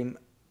gave the game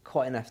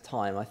quite enough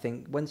time. I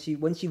think once you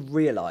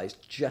realise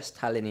just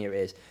how linear it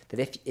is,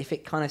 that if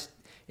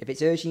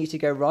it's urging you to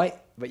go right,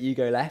 but you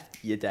go left,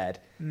 you're dead.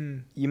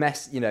 You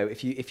mess, you know,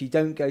 if you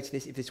don't go to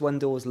this, if this one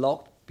door's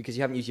locked because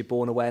you haven't used your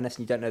Bourne awareness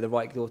and you don't know the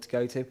right door to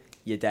go to,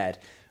 you're dead.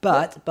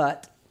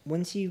 But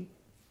once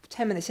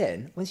 10 minutes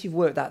in, once you've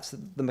worked out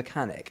the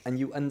mechanic and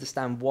you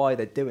understand why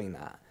they're doing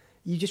that,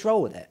 you just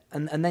roll with it,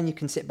 and then you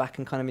can sit back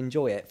and kind of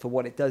enjoy it for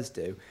what it does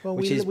do. Well,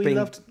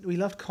 we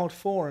loved COD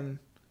 4, and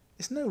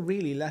it's no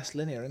really less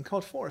linear. In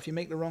COD 4, if you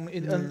make the wrong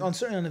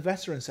certainly in a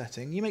veteran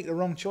setting, you make the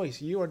wrong choice,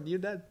 you're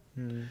dead.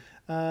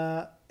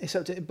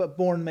 But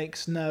Bourne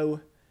makes no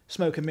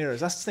smoke and mirrors.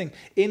 That's the thing.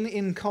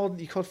 In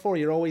COD 4,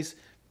 you always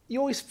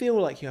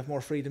feel like you have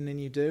more freedom than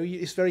you do.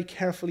 It's very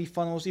carefully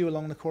funnels you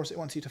along the course it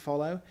wants you to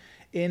follow.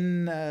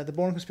 In the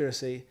Bourne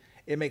Conspiracy,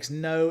 it makes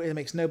no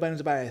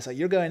bones about it. It's like,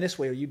 you're going this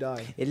way or you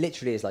die. It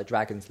literally is like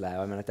Dragon's Lair.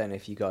 I mean, I don't know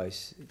if you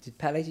guys did.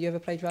 Pele, did you ever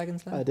play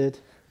Dragon's Lair? I did.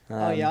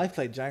 I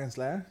played Dragon's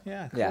Lair.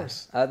 Yeah, of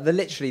course.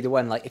 Literally the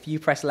one, like, if you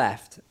press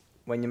left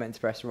when you're meant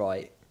to press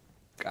right.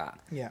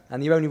 Yeah.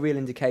 And the only real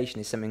indication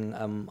is something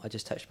I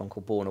just touched upon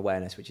called Bourne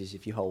awareness, which is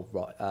if you hold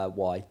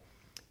Y,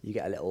 you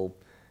get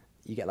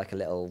like a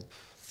little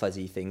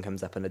fuzzy thing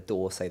comes up and a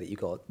door say that you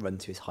got to run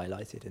to is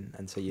highlighted,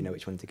 and so you know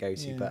which one to go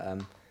to. Yeah.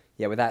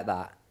 But without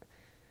that,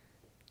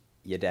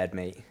 you're dead,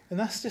 mate. And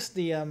that's just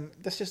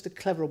a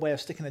clever way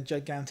of sticking a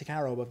gigantic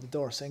arrow above the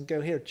door, saying,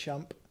 "Go here,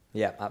 chump."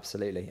 Yeah,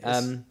 absolutely.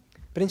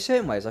 But in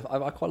certain ways, I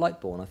quite like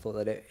Bourne. I thought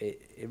that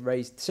it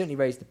certainly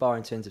raised the bar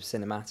in terms of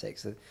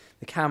cinematics.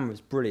 The camera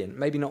was brilliant.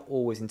 Maybe not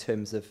always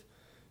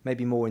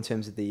maybe more in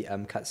terms of the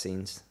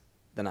cutscenes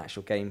than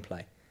actual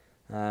gameplay.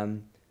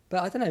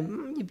 But I don't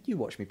know. You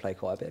watched me play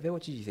quite a bit of it.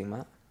 What did you think,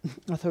 Matt?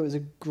 I thought it was a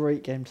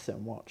great game to sit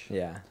and watch.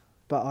 Yeah.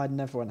 But I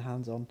never went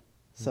hands on,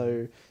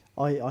 so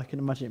I can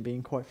imagine it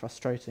being quite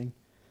frustrating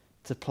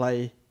to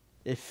play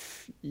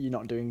if you're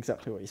not doing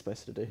exactly what you're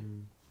supposed to do.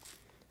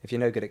 If you're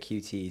no good at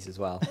QTs as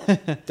well,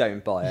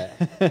 don't buy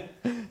it.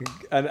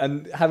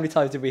 And how many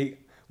times did we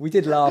We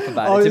did laugh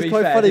about Oh, it, it to was be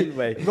quite fair, funny. didn't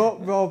we?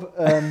 Rob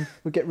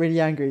would get really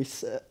angry,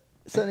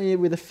 certainly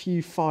with a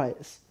few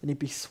fights, and he'd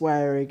be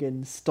swearing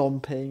and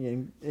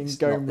stomping and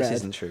going red. This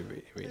isn't true,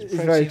 really. It's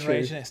very Protein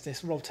rage, true. and it's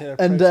this Rob Taylor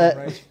And protein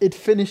rage. he'd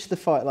finish the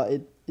fight,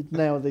 like he'd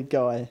nail the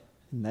guy,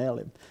 nail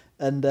him,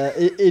 and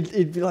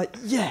he'd be like,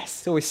 yes,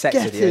 It's always sex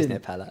get with you, isn't in,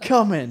 it, Pella?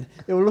 come in.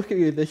 He'll look at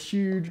you with a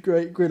huge,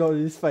 great grin on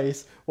his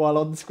face, while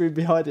on the screen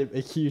behind him, a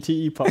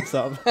QTE pops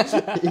up.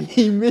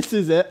 He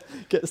misses it,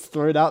 gets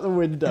thrown out the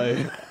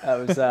window. That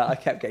was I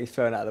kept getting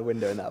thrown out of the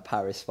window in that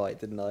Paris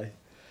fight, didn't I?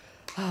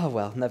 Oh,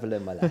 well, never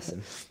learned my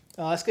lesson.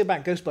 Let's get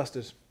back.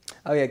 Ghostbusters.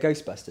 Oh, yeah,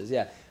 Ghostbusters,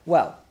 yeah.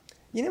 Well,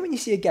 you know when you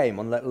see a game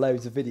on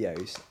loads of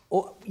videos,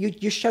 or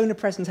you're shown a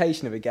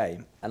presentation of a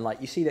game, and like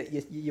you see that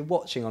you're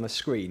watching on a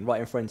screen right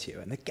in front of you,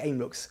 and the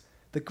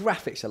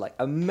graphics are like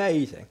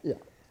amazing. Yeah.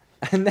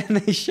 And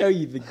then they show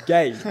you the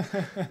game.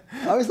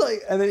 I was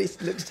like, and then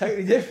it looks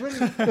totally different.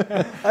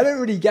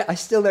 I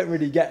still don't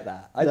really get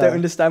that. I No. don't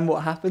understand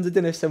what happens. I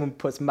don't know if someone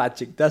puts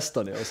magic dust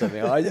on it or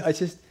something.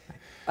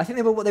 I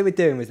think what they were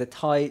doing was the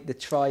tried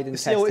and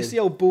tested. It's the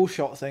old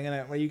bullshot thing, isn't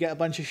it? Where you get a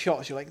bunch of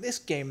shots, you're like, this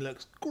game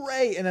looks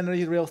great, and then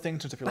there's real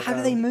things and stuff. But how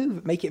do they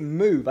make it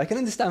move? I can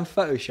understand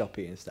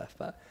photoshopping and stuff,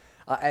 but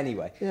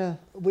anyway. Yeah.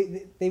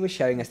 They were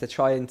showing us the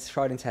tried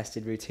and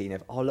tested routine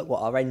of, oh, look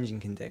what our engine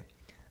can do.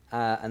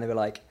 And they were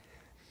like,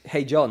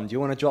 hey, John, do you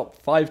want to drop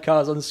 5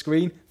 cars on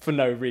screen? For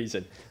no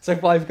reason. So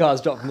 5 cars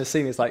drop from the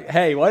scene. It's like,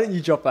 hey, why don't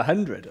you drop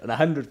 100? And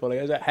 100 falling.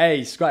 I was like,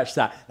 hey, scratch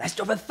that. Let's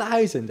drop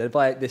 1,000. And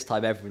by this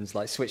time, everyone's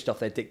like switched off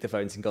their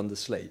dictaphones and gone to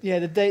sleep. Yeah,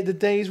 the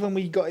days when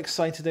we got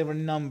excited over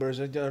numbers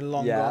are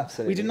long Yeah, gone.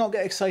 absolutely. We did not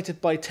get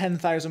excited by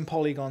 10,000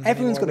 polygons.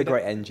 Everyone's anymore. got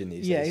a great engine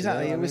these Yeah, days.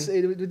 exactly. You know what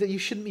I mean? You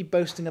shouldn't be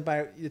boasting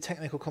about the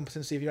technical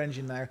competency of your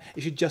engine now.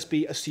 It should just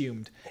be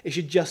assumed. It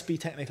should just be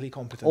technically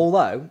competent.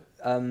 Although,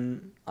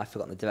 I've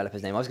forgotten the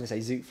developer's name. I was going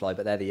to say Zootfly,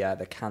 but they're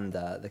the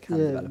Canda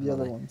developer. The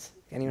other aren't they? ones.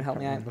 Can anyone help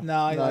me out? No,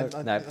 I No, off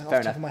fair the top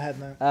enough. of my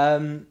head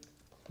now.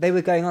 They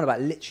were going on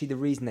about literally the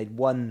reason they'd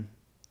won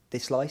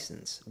this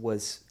license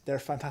was They're a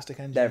fantastic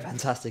engine. their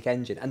fantastic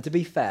engine. And to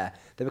be fair,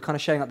 they were kind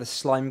of showing like the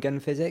slime gun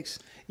physics.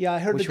 Yeah, I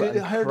heard which I were heard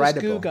this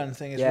incredible. goo gun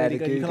thing is Yeah, really the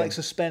good. You goo can gun. like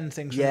suspend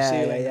things from the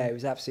ceiling. Yeah, it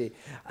was absolutely.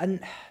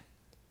 And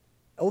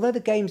although the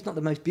game's not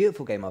the most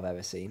beautiful game I've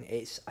ever seen,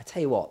 I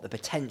tell you what, the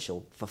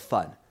potential for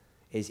fun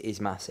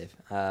is massive.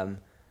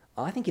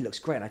 I think it looks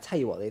great. And I tell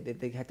you what,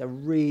 they had a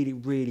really,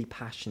 really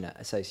passionate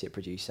associate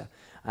producer.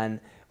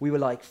 And we were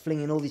like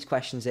flinging all these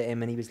questions at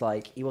him, and he was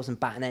like, he wasn't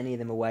batting any of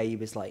them away. He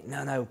was like,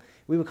 no.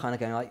 We were kind of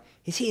going like,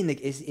 is he in the,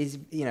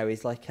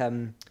 is like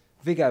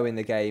Vigo in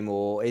the game,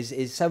 or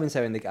is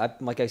so-and-so in the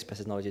my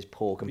Ghostbusters knowledge is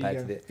poor compared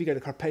to the Vigo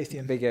the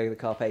Carpathian. Vigo the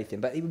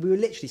Carpathian. But we were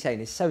literally saying,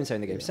 is so-and-so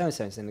in the game,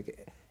 so-and-so's in the game.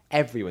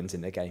 Everyone's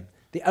in the game.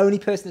 The only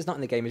person that's not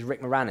in the game is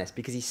Rick Moranis,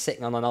 because he's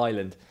sitting on an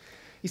island.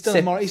 He's done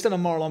a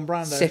Marlon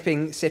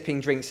Brando.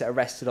 Sipping drinks that are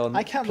rested on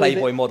I can't believe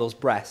Playboy it- model's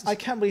breasts. I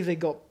can't believe they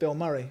got Bill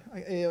Murray.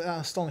 That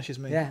astonishes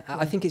me. Yeah,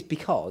 I think it's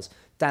because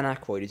Dan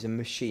Aykroyd is a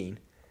machine.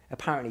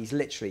 Apparently,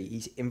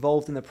 he's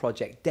involved in the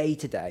project day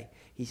to day.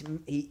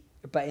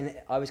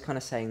 I was kind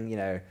of saying,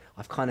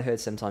 I've kind of heard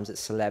sometimes that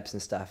celebs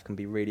and stuff can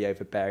be really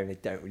overbearing. They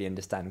don't really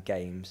understand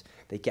games.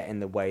 They get in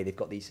the way. They've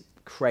got these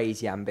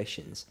crazy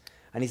ambitions.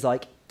 And he's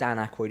like, Dan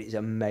Aykroyd is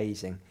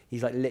amazing.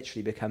 He's like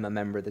literally become a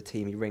member of the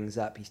team. He rings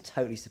up. He's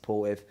totally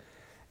supportive.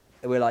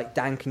 We're like,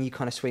 Dan, can you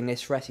kind of swing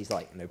this for us? He's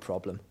like, no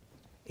problem.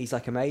 He's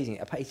like amazing.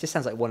 He just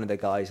sounds like one of the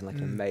guys and like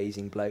an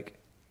amazing bloke.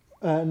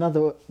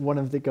 Another one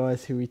of the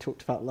guys who we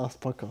talked about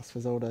last podcast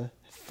was older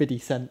 50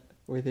 Cent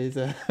with his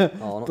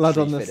not Blood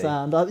Tree on the Fiddy.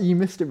 Sand. You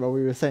missed it, Rob.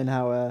 We were saying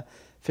how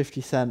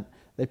 50 Cent,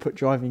 they put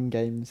driving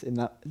missions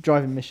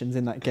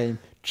in that game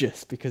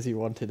just because he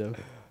wanted them.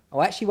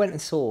 I actually went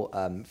and saw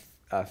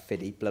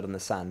Fiddy, Blood on the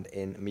Sand,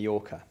 in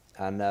Mallorca,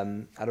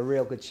 and had a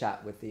real good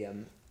chat with the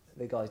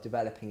guys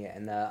developing it,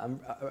 and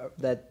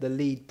the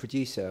lead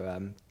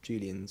producer,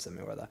 Julian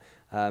something or other,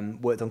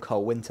 worked on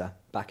Cold Winter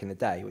back in the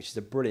day, which is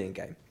a brilliant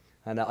game,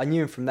 and I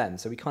knew him from then,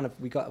 so we had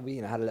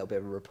a little bit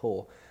of a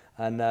rapport,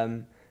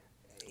 and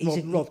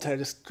Rob Taylor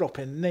just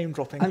name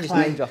dropping, I'm just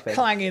name dropping.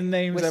 clanging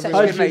names We're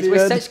everywhere. such good mates.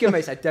 We're such good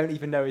mates. I don't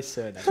even know his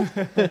surname.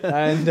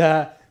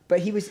 And but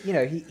he was,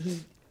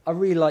 I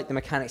really like the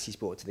mechanics he's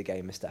brought to the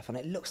game and stuff, and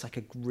it looks like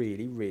a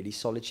really, really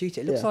solid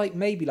shooter. It looks like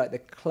maybe like the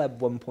Club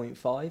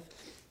 1.5.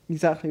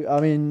 Exactly. I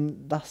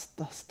mean, that's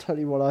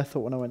totally what I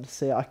thought when I went to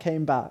see it. I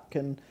came back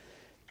and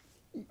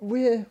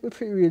we're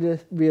pretty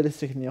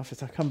realistic in the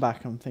office. I come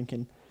back and I'm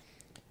thinking,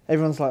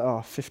 everyone's like,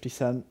 oh, 50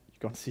 Cent. You've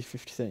gone to see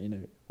 50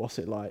 Cent. What's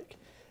it like?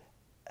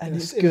 And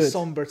it's in good. a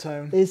somber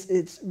tone.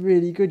 It's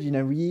really good.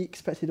 We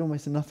expected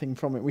almost nothing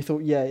from it. We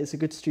thought, yeah, it's a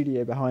good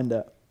studio behind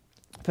it.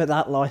 But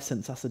that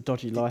license, that's a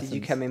dodgy license.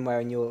 Did you come in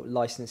wearing your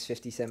licensed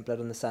 50 Cent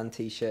Blood on the Sand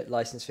t-shirt,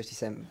 licensed 50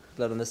 Cent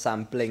Blood on the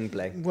Sand bling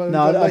bling? Well,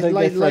 No, I don't get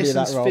Freddie that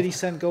licensed role. 50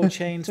 Cent gold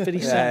chains,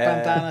 50 Cent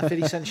Yeah. bandana,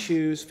 50 Cent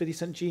shoes, 50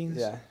 Cent jeans.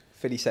 Yeah.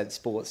 50 Cent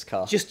sports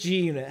car. Just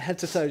G Unit, head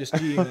to toe, just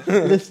G Unit.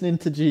 Listening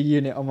to G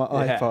Unit on my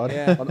iPod.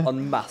 Yeah.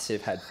 on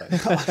massive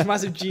headphones.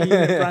 Massive G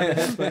Unit branded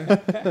headphone.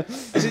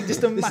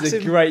 Just a massive. This is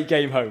a great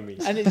game,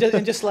 homies. And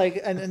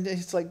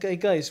it's like hey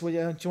guys, well,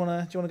 do you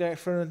wanna go out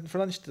for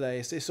lunch today?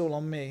 It's all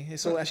on me.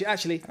 It's all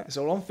actually it's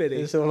all on Fiddy.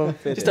 It's all on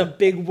Fiddy. Just a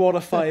big wad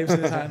of fives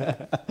in his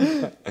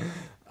hand.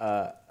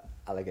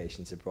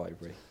 Allegations of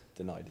bribery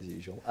denied as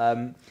usual.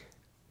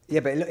 Yeah,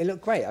 but it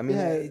looked great. I mean,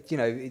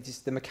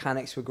 the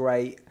mechanics were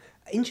great.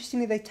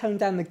 Interestingly, they toned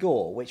down the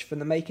gore, which from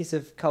the makers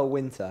of Cold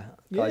Winter,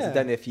 guys, I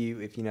don't know if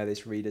you know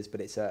this, readers,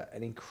 but it's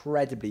an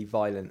incredibly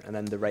violent and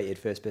underrated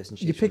first-person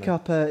shooter. You pick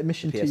up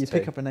mission 2, you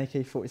pick up an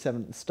AK-47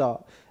 at the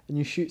start, and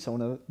you shoot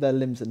someone, their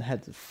limbs and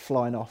heads are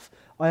flying off.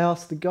 I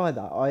asked the guy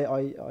that.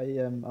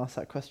 I asked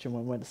that question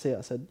when I went to see it.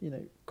 I said,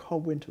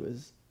 Cold Winter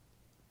was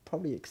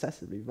probably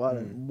excessively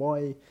violent.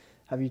 Why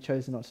have you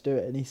chosen not to do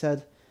it? And he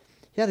said,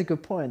 he had a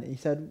good point. He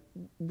said,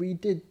 we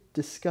did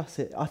discuss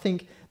it. I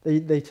think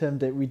they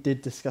termed it, we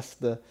did discuss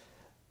the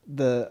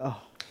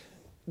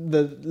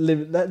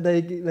limb.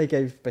 They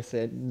gave basically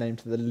a name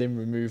to the limb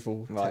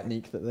removal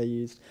technique that they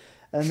used.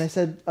 And they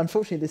said,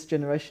 unfortunately, this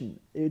generation,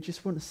 it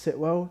just wouldn't sit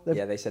well.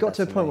 They said got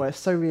to a point where it's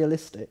so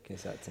realistic. He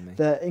said that to me.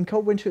 That in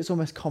Cold Winter, it's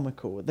almost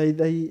comical.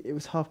 It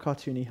was half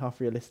cartoony, half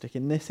realistic.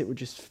 In this, it would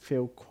just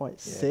feel quite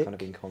sick. Kind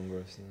of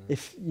incongruous. Yeah.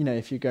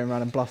 If you're going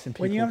around and blasting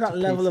people. When you have that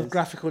level of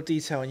graphical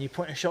detail and you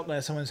point a shotgun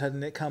at someone's head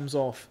and it comes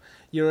off,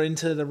 you're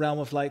into the realm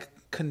of like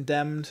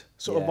Condemned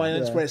sort of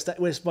violence, where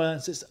it's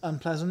violence, it's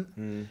unpleasant,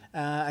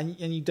 and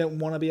you don't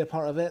want to be a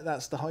part of it.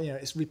 That's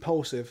it's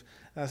repulsive,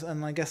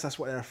 and I guess that's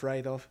what they're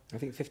afraid of. I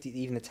think 50,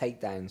 even the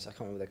takedowns, I can't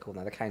remember what they're called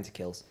now, the counter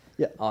kills,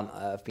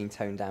 have been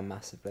toned down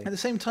massively. At the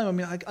same time, I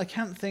mean, I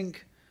can't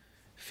think.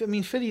 I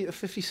mean,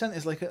 50 Cent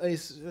is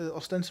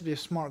ostensibly a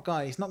smart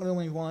guy. He's not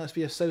going to want us to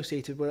be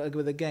associated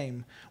with a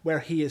game where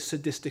he is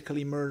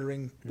sadistically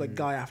murdering like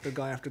guy after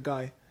guy after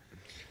guy.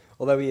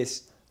 Although he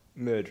is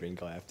murdering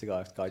guy after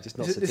guy after guy, just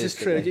not this is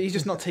true. He's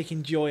just not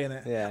taking joy in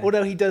it. Yeah.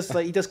 Although he does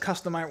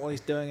cuss them out while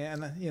he's doing it,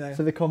 and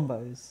for the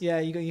combos. Yeah,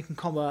 you can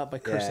combo out by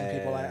cursing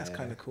people out. That's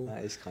kind of cool.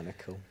 That is kind of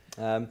cool.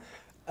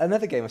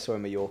 Another game I saw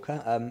in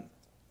Mallorca,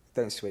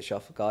 don't switch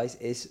off, guys,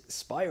 is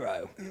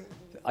Spyro.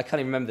 I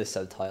can't even remember the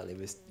subtitle.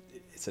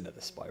 It's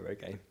another Spyro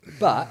game,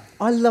 but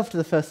I loved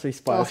the first 3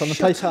 Spyros on the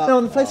PlayStation. No,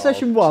 on the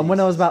PlayStation 1 when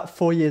I was about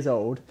 4 years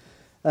old.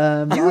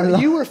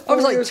 You were 4 I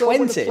was like years 20. old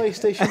when the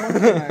PlayStation 1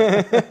 came out.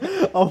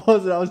 I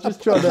wasn't. I was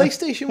just trying to.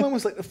 PlayStation 1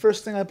 was like the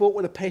first thing I bought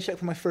with a paycheck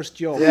for my first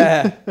job.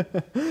 Yeah.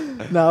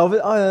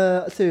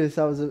 No,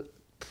 seriously, I was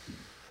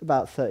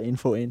about 13,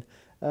 14.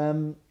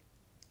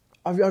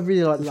 I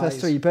really liked the first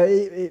 3, but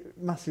it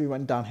massively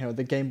went downhill.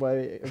 The Game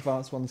Boy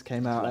Advance ones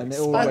came out, and it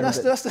all. And that's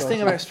the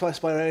thing about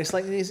Spyro. It's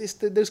like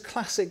those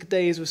classic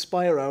days with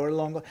Spyro are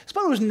long gone.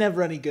 Spyro was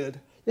never any good.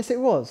 Yes,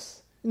 it was.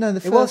 No,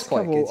 the it was first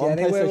quite couple good. Yeah, on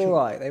they were PlayStation all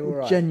right. They were all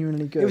right.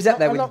 Genuinely good. It was up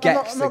there with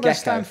Gex I'm the not going to Gecko.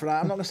 stand for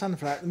that. I'm not going to stand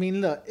for that. I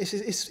mean, look,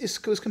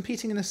 it was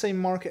competing in the same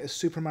market as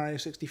Super Mario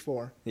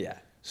 64. Yeah.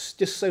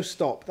 Just so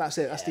stop. That's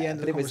it. That's the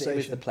end of the conversation. It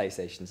was the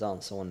PlayStation's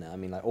answer, wasn't it? I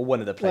mean, or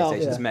one of the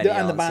PlayStation's many answers.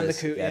 And the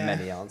Bandicoot,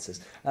 many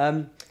answers.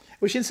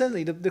 Which,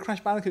 incidentally, the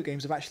Crash Bandicoot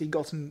games have actually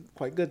gotten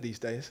quite good these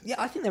days. Yeah,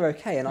 I think they're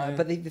okay.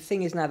 But the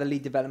thing is now the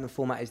lead development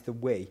format is the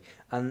Wii.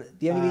 And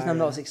the only reason I'm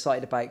not as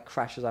excited about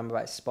Crash as I'm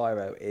about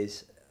Spyro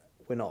is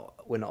we're not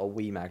a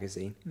Wii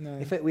magazine. No.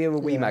 If we were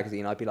a Wii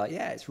magazine, I'd be like,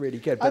 yeah, it's really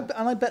good. But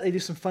and I bet they do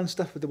some fun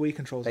stuff with the Wii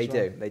controls as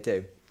well. They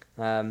do.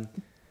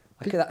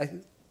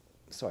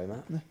 Sorry,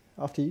 Matt. No,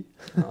 after you.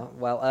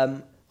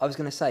 I was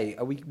going to say,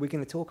 we're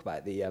going to talk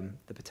about the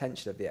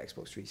potential of the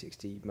Xbox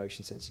 360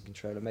 motion sensing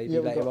controller maybe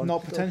later on.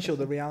 Not potential,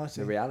 the reality.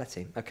 The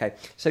reality. Okay,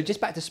 so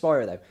just back to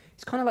Spyro though.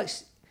 It's kind of like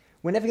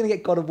we're never going to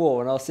get God of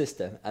War on our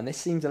system, and this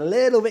seems a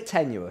little bit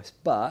tenuous,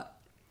 but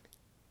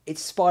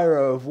it's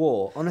Spyro of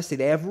War. Honestly,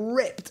 they have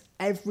ripped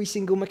every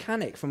single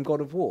mechanic from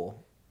God of War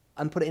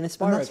and put it in a Spyro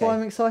game. And that's why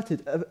I'm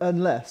excited,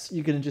 unless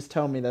you're going to just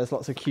tell me there's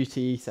lots of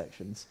QTE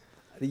sections.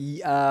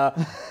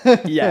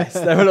 Yes,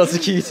 there are lots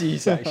of QTE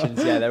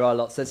sections. Yeah, there are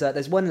lots.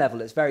 There's one level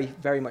that's very,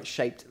 very much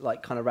shaped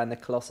like kind of around the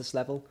Colossus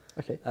level.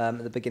 Okay.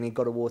 At the beginning of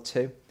God of War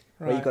 2,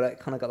 where you've got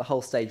the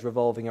whole stage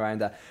revolving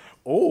around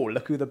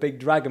look who the big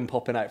dragon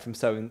popping out from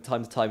time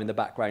to time in the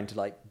background to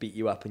like beat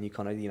you up, and you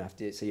kind of you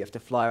have to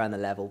fly around the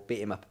level, beat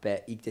him up a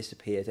bit. He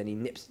disappears, and he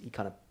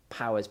kind of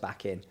powers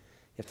back in.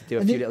 You have to do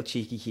a few little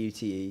cheeky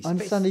QTEs. I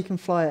understand he can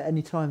fly at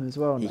any time as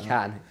well. He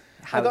can.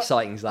 How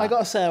exciting is that? I got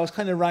to say, I was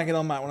kind of ragging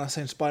on Matt when I was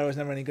saying Spyro was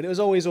never any good. It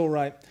was always all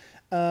right.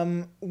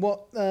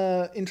 What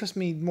interests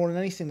me more than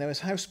anything, though,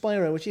 is how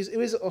Spyro, let's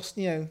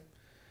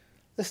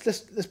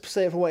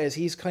say it for what it is.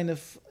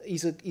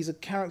 He's a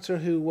character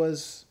who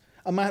was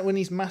one of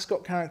these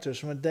mascot characters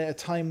from a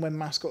time when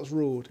mascots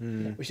ruled,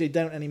 which they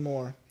don't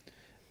anymore.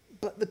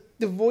 But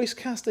the voice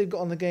cast they've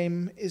got on the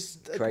game is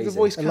crazy. The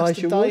voice cast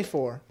Elijah to die Wood?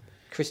 for.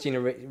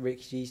 Christina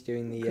Ricci's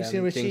doing the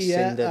Christina doing Ricci,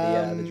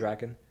 Cinder, the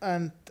dragon.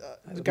 And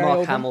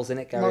Mark Hamill's in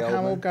it. Gary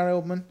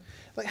Oldman.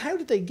 Like, how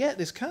did they get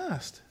this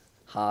cast?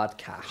 Hard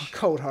cash.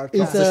 Cold hard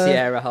Is, cash.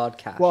 Sierra hard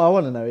cash. What I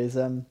want to know is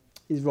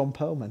Ron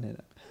Perlman in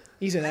it?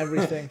 He's in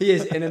everything. He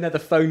is in another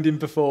phoned-in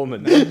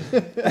performance.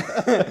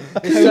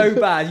 It's so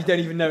bad you don't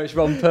even know it's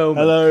Ron Perlman.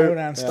 Hello,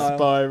 Conan style.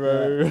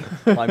 Spyro.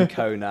 Yeah. I'm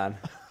Conan,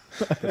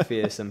 the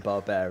fearsome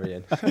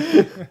barbarian.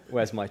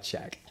 Where's my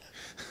check?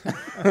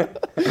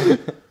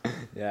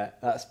 Yeah,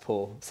 that's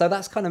Paul. So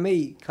that's kind of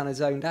me, kind of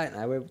zoned out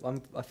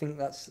now. I think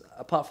that's,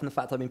 apart from the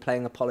fact I've been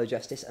playing Apollo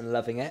Justice and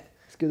loving it,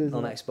 It's good, isn't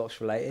non it? Xbox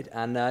related,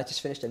 and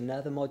just finished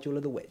another module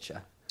of The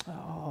Witcher.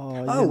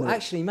 Oh,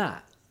 Actually,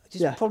 Matt,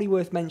 just probably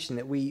worth mentioning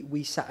that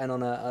we sat in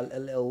on a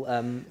little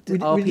we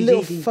did a RPG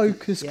little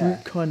focus group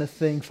yeah. kind of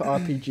thing for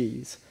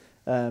RPGs.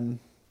 I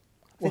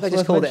think I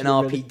just called it an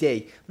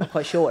RPD. I'm not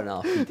quite sure what an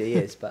RPD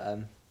is, but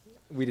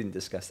we didn't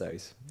discuss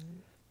those.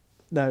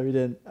 No, we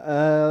didn't.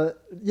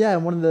 Yeah,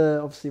 and one of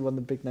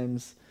the big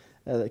names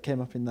that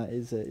came up in that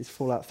is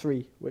Fallout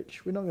 3,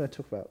 which we're not going to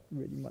talk about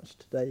really much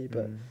today,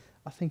 but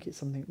I think it's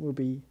something we'll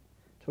be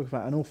talking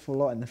about an awful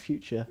lot in the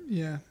future.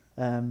 Yeah.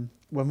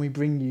 When we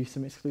bring you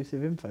some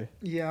exclusive info.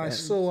 Yeah, I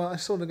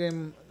saw the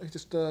game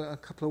just a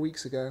couple of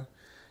weeks ago.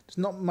 There's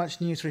not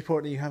much news to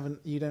report that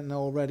you don't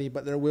know already,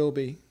 but there will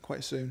be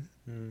quite soon.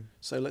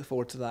 So look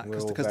forward to that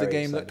because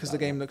the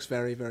game looks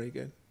very, very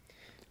good.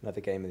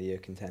 Another Game of the Year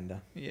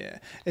contender. Yeah,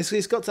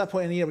 it's got to that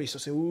point in the year where you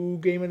sort of say, "Ooh,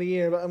 Game of the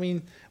Year," but I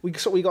mean, we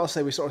got to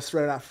say we sort of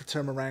throw that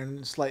term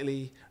around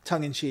slightly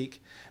tongue in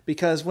cheek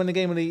because when the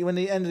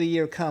end of the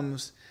year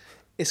comes,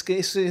 it's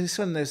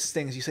one of those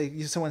things you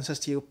say. Someone says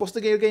to you, "What's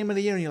the Game of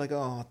the Year?" and you're like,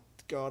 "Oh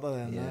God, I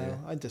don't know.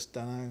 I just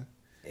don't know."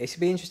 It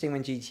should be interesting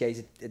when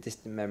GTA's a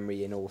distant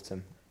memory in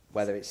autumn,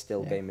 whether it's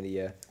still Game of the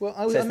Year. Well,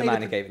 Says the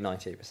man who gave it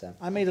 98%.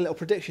 I made a little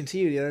prediction to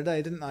you the other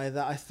day, didn't I?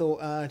 That I thought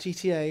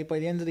GTA by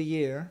the end of the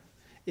year,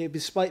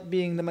 despite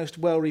being the most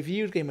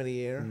well-reviewed Game of the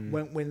Year,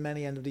 won't win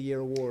many end of the year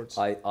awards.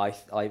 Me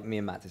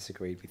and Matt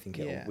disagreed. We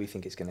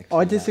think it's going to.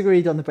 I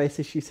disagreed on the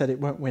basis you said it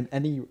won't win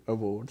any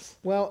awards.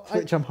 Well,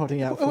 which I'm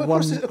holding out for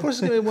one. Of course,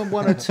 it's going to win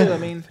one or two. I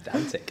mean,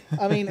 pedantic.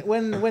 I mean,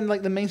 when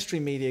like the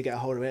mainstream media get a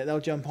hold of it,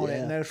 they'll jump on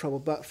it, no trouble.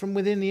 But from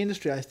within the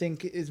industry, I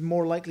think it's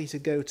more likely to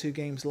go to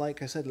games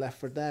like I said, Left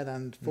 4 Dead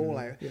and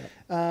Fallout.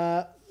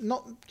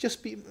 Not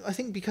just I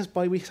think because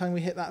by the time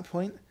we hit that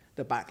point,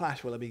 the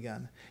backlash will have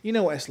begun. You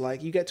know what it's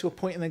like. You get to a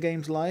point in the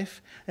game's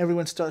life,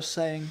 everyone starts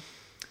saying,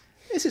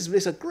 "It's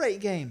a great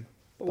game.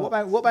 But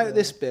what about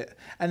this bit?"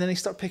 And then they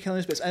start picking on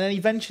those bits, and then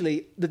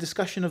eventually the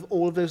discussion of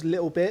all of those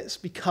little bits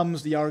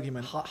becomes the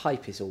argument.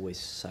 Hype is always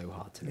so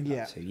hard to live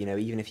up to. You know,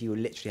 even if you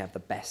literally have the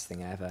best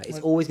thing ever, it's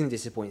always going to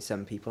disappoint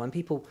some people. And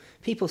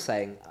people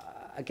saying,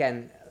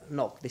 again,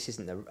 this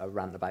isn't a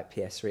rant about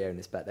PS3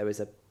 owners, but there was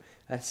a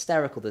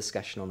hysterical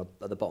discussion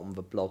at the bottom of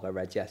a blog I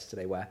read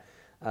yesterday where.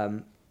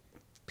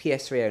 A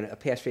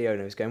PS3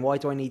 owner was going, "Why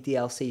do I need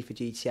DLC for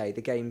GTA?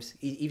 The game's..."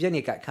 He was only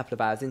a couple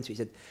of hours into it. He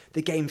said,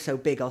 "The game's so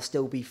big, I'll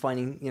still be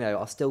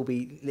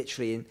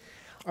literally in..."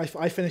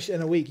 I finished it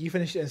in a week. You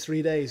finished it in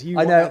 3 days.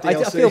 I know.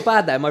 I feel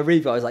bad there. In my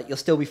review, I was like, "You'll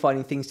still be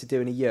finding things to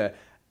do in a year."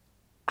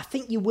 I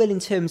think you will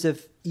in terms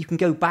of you can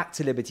go back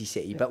to Liberty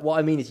City, but what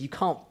I mean is you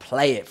can't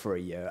play it for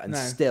a year and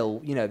still,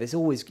 there's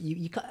always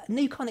you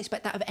can't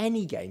expect that of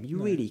any game.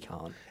 You really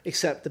can't.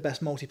 Except the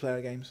best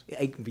multiplayer games.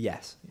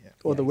 Yes. Yeah.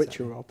 Or The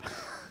Witcher, Rob.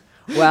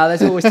 Well,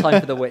 there's always time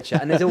for The Witcher,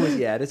 and there's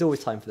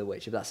always time for The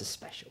Witcher, but that's a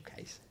special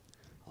case.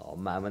 Oh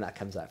man, when that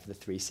comes out for the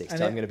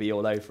 360, I'm going to be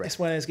all over it. It's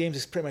one of those games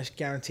that's pretty much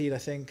guaranteed, I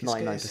think.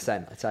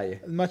 99%, I tell you.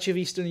 Much of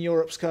Eastern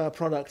Europe's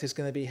product is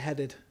going to be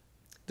headed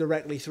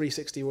directly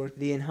 360 word.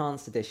 The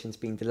enhanced edition's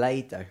been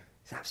delayed though.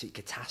 It's an absolute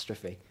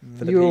catastrophe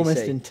for the You were PC.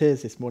 almost in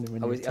tears this morning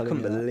when I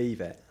couldn't believe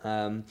it.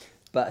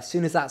 But as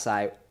soon as that's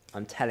out,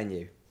 I'm telling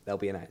you, they'll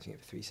be announcing it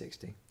for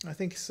 360. I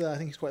think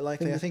it's quite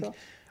likely.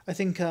 I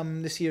think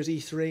this year's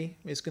E3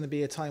 is going to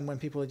be a time when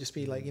people will just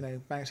be like,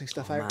 bouncing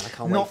stuff out. Man, I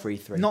can't wait for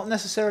E3. Not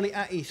necessarily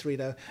at E3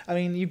 though. I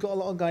mean, you've got a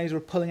lot of guys who are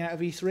pulling out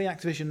of E3.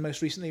 Activision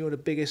most recently were the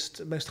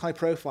biggest, most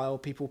high-profile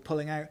people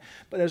pulling out,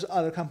 but there's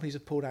other companies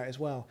have pulled out as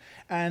well.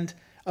 And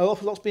a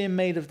lot's being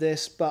made of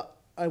this, but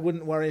I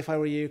wouldn't worry if I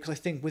were you, because I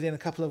think within a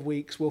couple of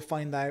weeks we'll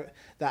find out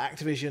that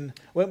Activision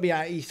won't be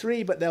at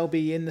E3, but they'll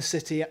be in the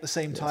city at the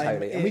same time.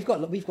 Totally. And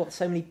we've got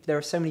so many. There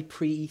are so many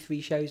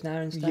pre-E3 shows now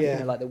and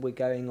stuff. Like that we're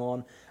going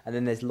on, and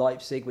then there's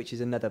Leipzig, which is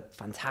another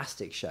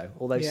fantastic show.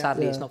 Although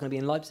sadly it's not going to be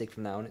in Leipzig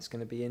from now on. It's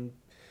going to be in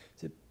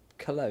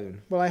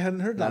Cologne. Well, I hadn't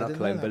heard that. No, not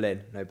Cologne.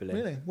 Berlin. No, Berlin.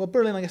 Really? Well,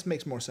 Berlin, I guess,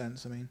 makes more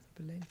sense. I mean,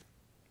 Berlin,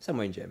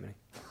 somewhere in Germany.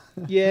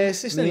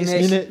 Yes,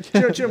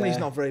 Germany's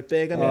not very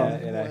big. I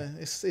mean,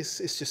 it's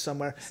just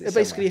somewhere.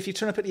 Basically, if you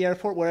turn up at the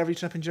airport, wherever you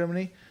turn up in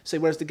Germany, say,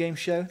 "Where's the game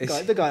show?"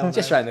 The guy on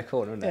just round the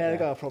corner, isn't it? Yeah, the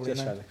guy will probably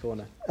just know. round the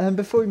corner.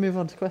 Before we move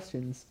on to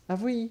questions,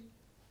 have we?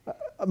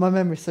 My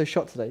memory's so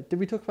shot today. Did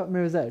we talk about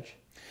Mirror's Edge?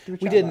 We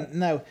didn't,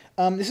 no.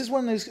 This is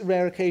one of those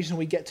rare occasions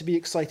we get to be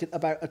excited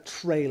about a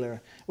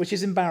trailer, which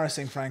is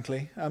embarrassing,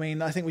 frankly. I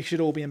mean, I think we should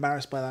all be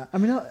embarrassed by that. I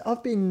mean,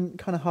 I've been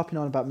kind of harping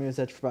on about Mirror's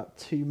Edge for about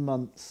 2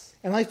 months.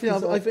 And I've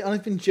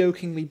been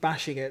jokingly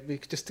bashing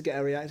it just to get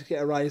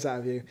a rise out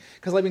of you,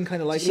 because I've been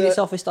kind of like. Do you see this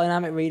Office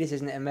Dynamic readers?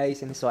 Isn't it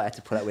amazing? So I had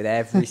to put up with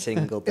every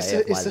single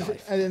day of my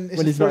life.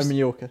 When he's not in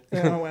Mallorca.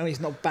 When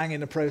he's not banging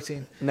the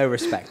protein. No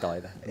respect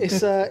either.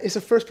 It's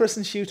a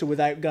first-person shooter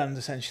without guns,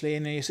 essentially,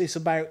 and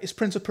it's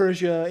Prince of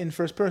Persia in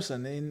first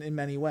person in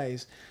many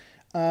ways.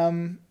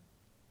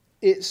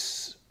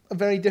 It's a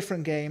very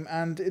different game,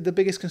 and the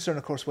biggest concern,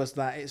 of course, was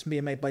that it's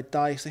being made by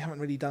DICE. They haven't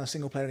really done a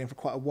single-player game for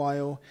quite a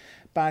while.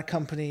 Bad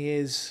Company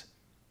is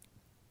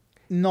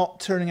not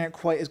turning out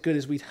quite as good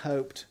as we'd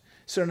hoped.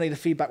 Certainly the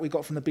feedback we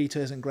got from the beta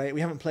isn't great. We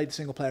haven't played the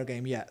single-player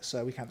game yet,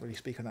 so we can't really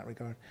speak in that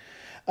regard.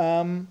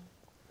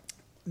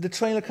 The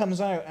trailer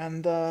comes out,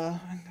 and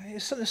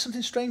there's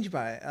something strange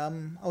about it.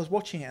 I was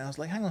watching it, and I was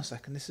like, hang on a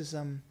second, this is...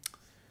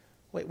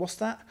 Wait, what's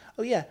that?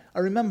 Oh, yeah, I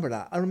remember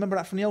that. I remember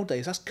that from the old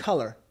days. That's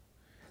colour.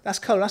 That's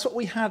colour. That's what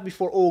we had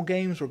before all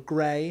games were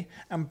grey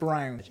and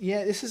brown.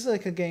 Yeah, this is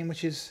like a game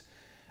which is...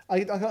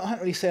 I can't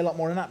really say a lot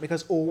more than that,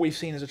 because all we've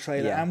seen is a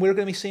trailer, and we're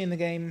going to be seeing the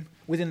game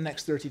within the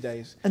next 30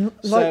 days. And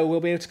so we'll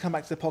be able to come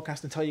back to the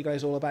podcast and tell you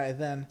guys all about it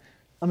then.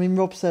 I mean,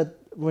 Rob said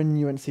when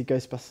you went to see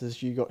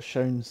Ghostbusters, you got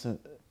shown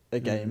a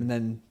game, and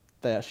then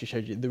they actually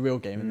showed you the real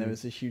game, and there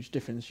was a huge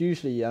difference.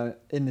 Usually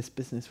in this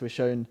business, we're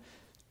shown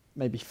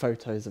maybe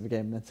photos of a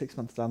game, and then 6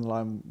 months down the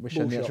line, we're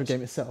shown the actual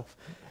game itself.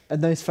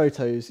 And those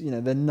photos,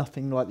 they're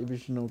nothing like the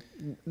original,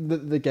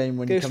 the game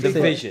when you come to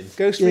see it.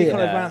 Ghost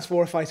Recon Advanced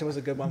Warfighter was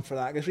a good one for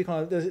that. Ghost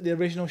Recon, the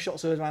original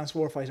shots of Advanced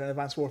Warfighter and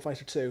Advanced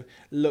Warfighter 2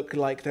 look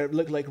like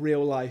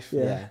real life.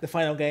 Yeah. The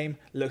final game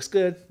looks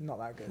good, not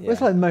that good. Well,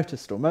 it's like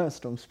Motorstorm.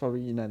 Motorstorm's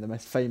probably the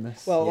most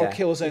famous. Well, or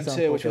Killzone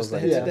 2, which was the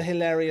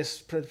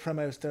hilarious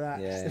promos to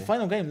that. Yeah. The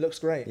final game looks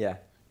great. Yeah,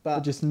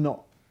 but just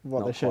not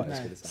what they should.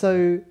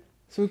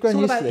 So we've grown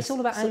used to this. It's all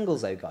about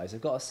angles, though, guys.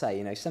 I've got to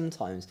say,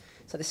 sometimes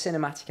it's like the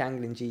cinematic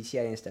angle in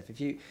GTA and stuff. If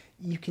you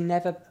can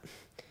never.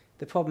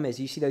 The problem is,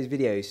 you see those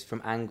videos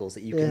from angles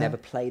that you can never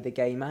play the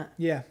game at.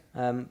 Yeah.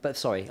 But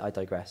sorry, I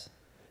digress.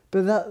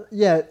 But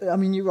I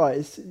mean, you're right.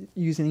 It's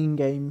using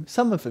in-game.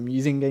 Some of them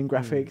use in-game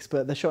graphics,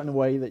 but they're shot in a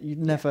way that you'd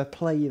never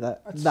play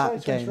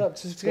that game.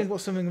 To get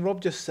something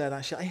Rob just said,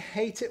 actually, I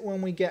hate it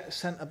when we get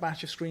sent a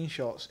batch of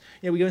screenshots.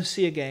 We go and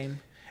see a game.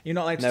 You're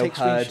not allowed to take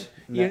screenshots.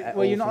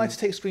 You're not allowed to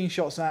take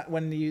screenshots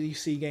when you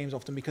see games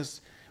often,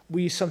 because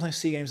we sometimes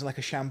see games in like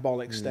a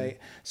shambolic state.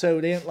 So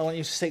they don't want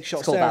you to take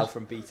shots. It's called out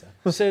from beta.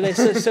 So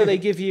they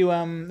give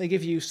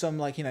you some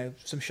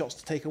some shots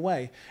to take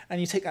away,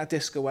 and you take that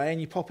disc away and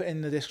you pop it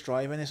in the disc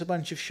drive, and there's a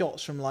bunch of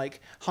shots from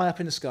like high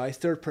up in the sky,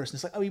 third person.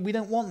 It's like, we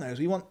don't want those.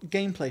 We want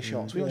gameplay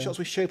shots. We want shots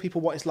which show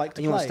people what it's like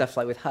to play. You want stuff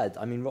like with HUD.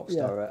 I mean,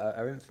 Rockstar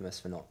are infamous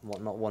for not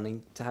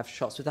wanting to have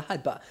shots with a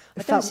HUD, but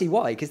I don't see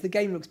why, because the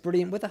game looks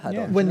brilliant with a HUD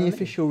on. When the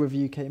official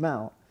review came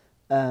out,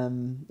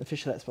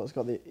 official Xbox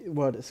got the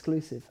word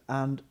exclusive,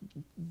 and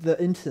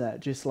the internet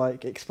just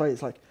like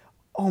explodes, like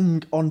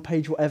on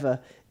page whatever,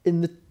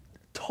 in the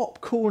top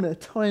corner,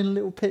 tiny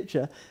little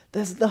picture,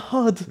 there's the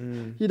HUD,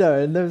 and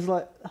there's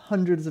like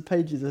hundreds of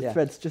pages of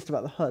threads just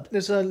about the HUD.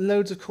 There's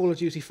loads of Call of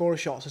Duty 4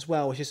 shots as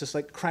well, which is just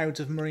like crowds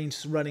of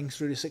Marines running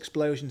through these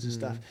explosions and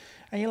stuff,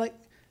 and you're like,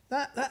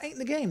 that ain't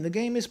the game. The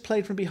game is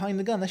played from behind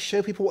the gun. Let's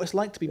show people what it's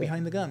like to be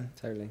behind the gun.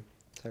 Totally.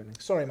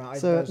 Sorry,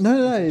 Matt.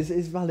 It's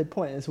a valid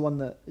point. It's one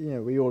that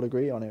we all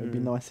agree on. It would be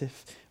nice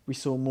if we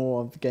saw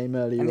more of the game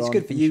earlier. And it's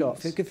good for you.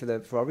 It's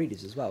good for our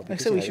readers as well. Like I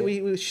said,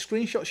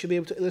 screenshots should be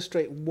able to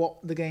illustrate what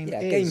the game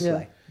is.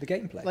 Gameplay. Yeah. The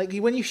gameplay. Like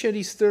when you show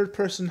these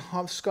third-person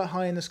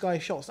high in the sky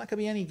shots, that could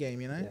be any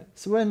game, Yeah.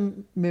 So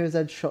when Mirror's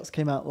Edge shots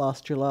came out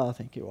last July, I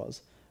think it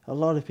was, a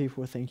lot of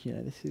people were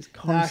thinking, this is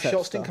concept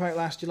shots stuff. Didn't come out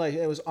last July.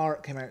 It was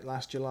Art came out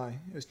last July.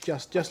 It was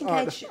just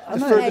Art.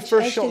 The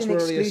first shots were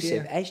earlier this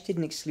year. Edge did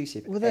an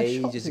exclusive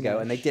ages ago,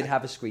 and they did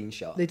have a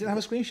screenshot. They didn't have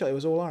a screenshot. It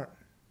was all Art.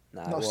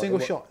 Not a single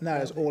shot. No,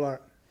 it was all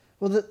Art.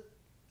 Well, the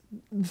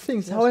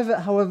things,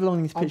 however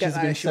long these pictures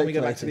have been circulated, when we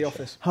go back to the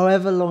office.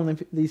 However long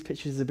these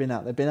pictures have been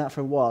out, they've been out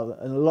for a while,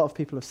 and a lot of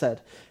people have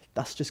said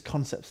that's just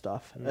concept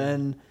stuff.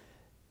 And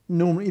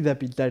normally they'd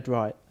be dead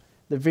right.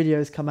 The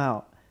videos come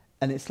out,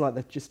 and it's like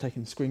they've just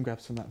taken screen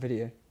grabs from that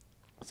video.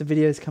 So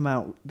videos come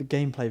out, the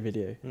gameplay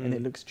video, and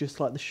it looks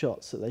just like the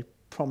shots that they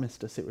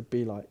promised us it would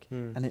be like,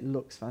 and it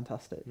looks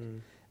fantastic.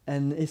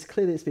 And it's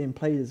clear that it's being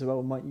played as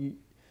well. Mike,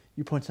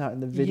 you pointed out in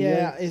the video.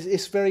 Yeah,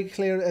 it's very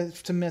clear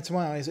to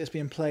my eyes it's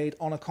being played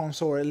on a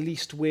console, or at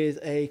least with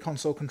a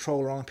console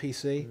controller on a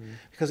PC,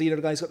 because either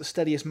the guy's got the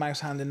steadiest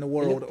mouse hand in the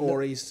world,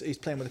 or he's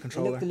playing with a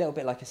controller. It looked a little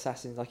bit like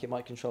Assassin's, like it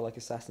might control like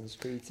Assassin's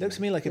Creed. It looks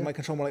to me like it might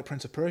control more like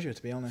Prince of Persia,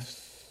 to be honest.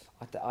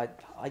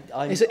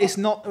 It's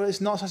not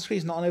Assassin's Creed.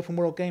 It's not an open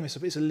world game. It's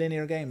a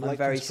linear game. I'm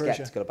very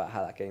sceptical about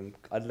how that game.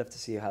 I'd love to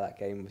see how that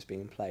game was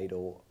being played,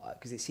 or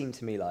because it seemed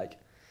to me like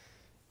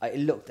it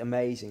looked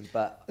amazing,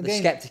 but the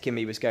skeptic in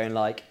me was going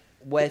like,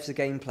 "Where's the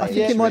gameplay?" I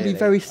think it might be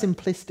very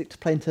simplistic to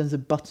play in terms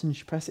of buttons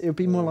you press. It would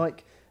be more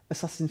like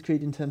Assassin's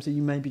Creed in terms of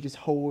you maybe just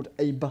hold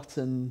a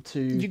button to.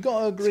 You got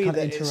to agree kind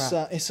of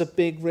that it's a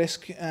big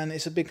risk and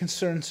it's a big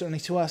concern certainly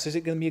to us. Is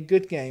it going to be a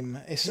good game?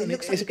 It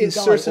looks like you can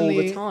die all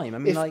the time. I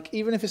mean,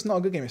 even if it's not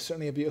a good game, it's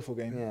certainly a beautiful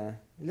game. Yeah,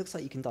 it looks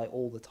like you can die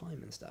all the time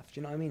and stuff. Do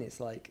you know what I mean? It's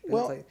like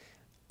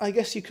I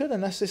guess you could,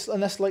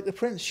 unless like the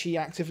prince, she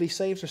actively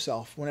saves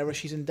herself whenever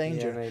she's in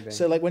danger. Yeah, maybe.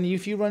 So like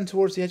if you run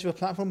towards the edge of a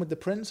platform with the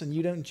prince and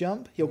you don't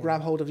jump, he'll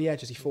grab hold of the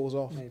edge as he falls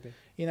off. Maybe.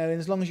 You know, and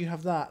as long as you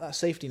have that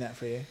safety net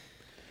for you.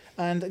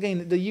 And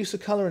again, the use of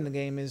colour in the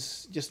game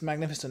is just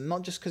magnificent.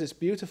 Not just because it's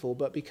beautiful,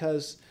 but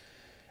because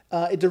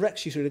it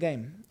directs you through the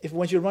game.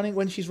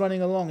 When she's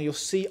running along, you'll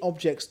see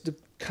objects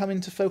come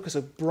into focus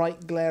of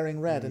bright glaring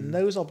red, and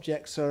those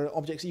objects are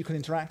objects that you can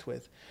interact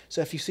with. So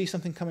if you see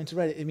something come into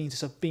red, it means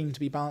it's a beam to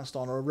be balanced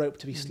on or a rope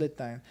to be slid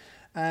down.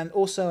 And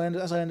also, and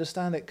as I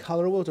understand it,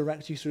 colour will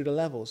direct you through the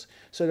levels.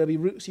 So there'll be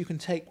routes you can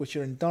take which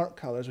are in dark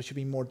colours, which will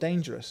be more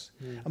dangerous,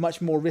 a much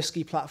more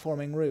risky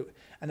platforming route.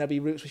 And there'll be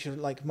routes which are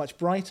like much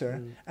brighter,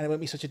 and it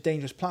won't be such a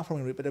dangerous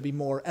platforming route, but there'll be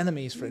more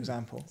enemies, for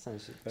exsample.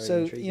 Sounds very so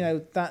intriguing. you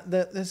know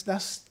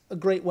that's a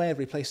great way of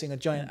replacing a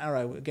giant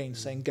arrow again,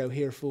 saying "Go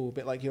here, fool," a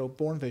bit like your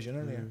Born Vision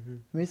earlier. I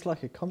mean, it's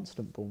like a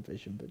constant Born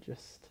Vision, but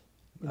just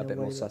a bit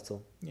more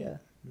subtle. Yeah.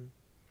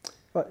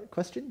 Right,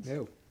 questions?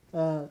 No.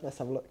 Let's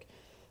have a look.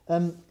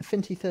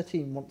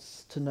 Finty13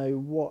 wants to know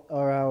what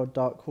are our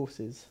dark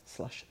horses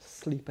 /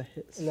 sleeper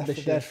hits. Left this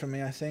 4 year? Dead for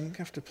me, I think.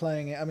 After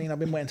playing it, I mean, I've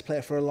been waiting to play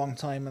it for a long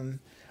time, and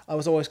I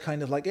was always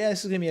kind of like, yeah,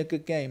 this is gonna be a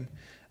good game.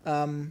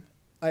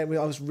 I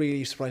was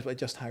really surprised by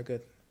just how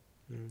good.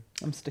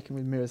 I'm sticking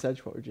with Mirror's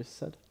Edge. What we just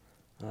said.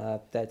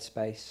 Dead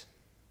Space.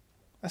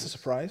 That's a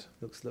surprise.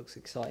 Looks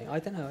exciting. I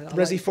don't know.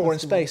 Resi 4 in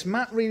space.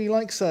 Matt really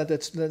likes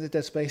Dead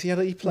Space.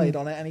 He played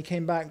on it and he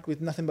came back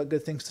with nothing but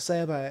good things to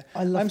say about it.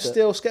 I'm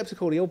still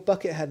sceptical. The old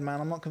Buckethead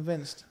man. I'm not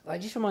convinced. It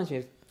just reminds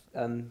me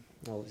of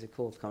what was it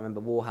called? I can't remember.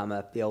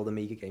 Warhammer, the old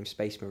Amiga game,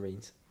 Space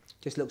Marines.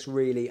 Just looks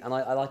really, and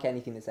I like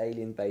anything that's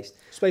alien based.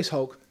 Space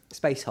Hulk.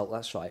 Space Hulk.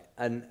 That's right.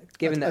 And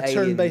given that a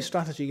turn-based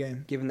strategy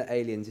game. Given that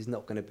Aliens is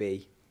not going to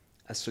be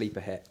a sleeper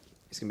hit,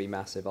 it's going to be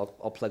massive. I'll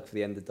plug for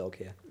the underdog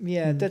here.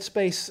 Yeah, Dead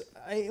Space.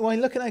 When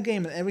I look at that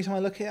game, and every time I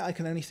look at it, I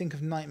can only think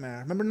of Nightmare.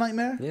 Remember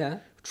Nightmare? Yeah.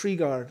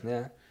 Treeguard.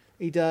 Yeah.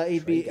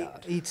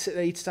 He'd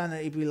stand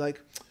there. He'd be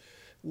like,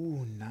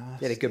 "Ooh, nasty."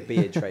 He had a good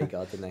beard,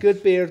 Treeguard, didn't he?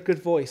 Good beard,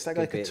 good voice. That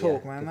guy could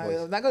talk, yeah,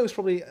 man. That guy was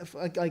probably,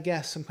 I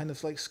guess, some kind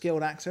of like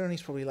skilled actor, and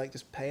he's probably like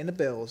just paying the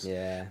bills.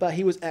 Yeah. But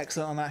he was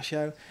excellent on that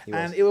show.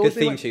 And it was good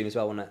theme tune as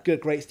well, wasn't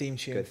it? Great theme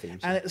tune. Good theme tune.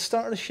 And at the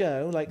start of the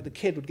show, like the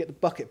kid would get the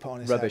bucket put on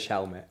his rubbish head.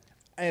 helmet.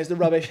 And it's the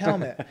rubbish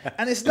helmet,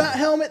 and it's that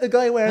helmet the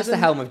guy wears. That's the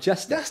helm of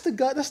justice.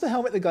 That's the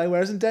helmet the guy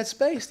wears in Dead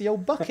Space. The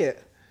old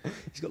bucket.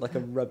 He's got like a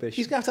rubbish.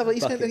 He's gonna have to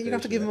have. You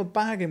have to give him a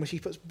bag in which he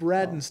puts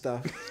bread and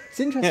stuff. It's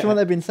interesting what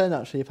they've been saying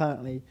actually.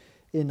 Apparently,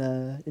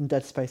 in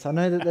Dead Space, I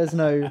know that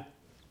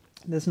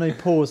there's no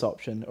pause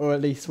option, or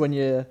at least when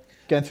you're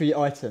going through your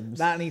items.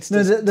 That needs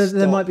to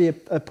there might be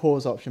a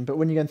pause option, but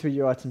when you're going through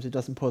your items, it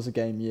doesn't pause the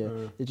game.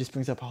 It just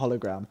brings up a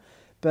hologram.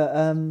 But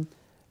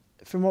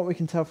from what we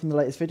can tell from the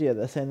latest video,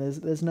 they're saying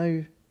there's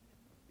no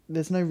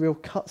real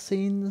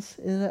cutscenes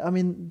in it. I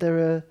mean, there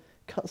are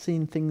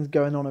cutscene things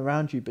going on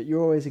around you, but you're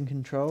always in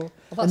control,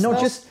 and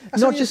not just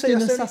in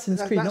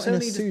Assassin's Creed, not in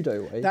a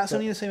pseudo way. That's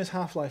only the same as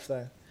Half-Life,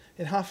 though.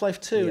 In Half-Life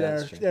 2,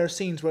 there are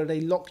scenes where they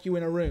lock you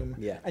in a room,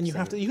 and you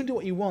can do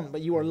what you want,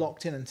 but you are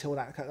locked in until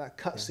that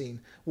cutscene.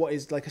 What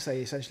is, like I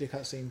say, essentially a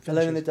cutscene.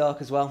 Alone in the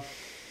Dark as well.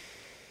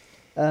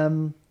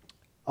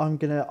 I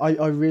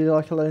really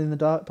like Alone in the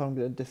Dark, but I'm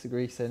gonna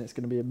disagree, saying it's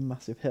gonna be a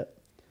massive hit.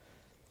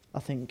 I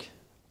think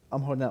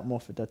I'm holding out more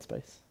for Dead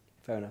Space.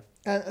 Fair enough.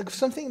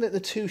 Something that the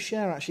two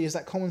share actually is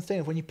that common thing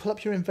of when you pull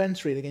up your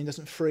inventory, the game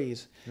doesn't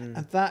freeze,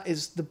 and that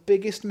is the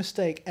biggest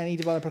mistake any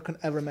developer can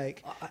ever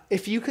make.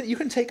 If you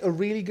can take a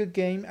really good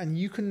game and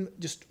you can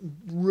just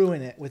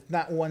ruin it with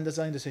that one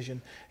design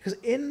decision, because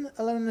in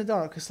Alone in the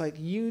Dark, it's like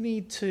you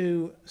need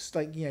to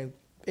be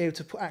able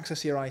to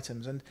access your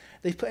items, and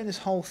they've put in this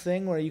whole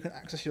thing where you can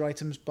access your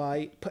items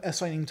by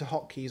assigning to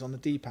hotkeys on the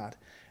D-pad.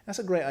 That's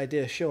a great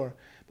idea, sure.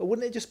 But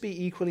wouldn't it just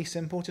be equally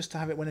simple just to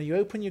have it when you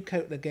open your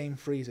coat, the game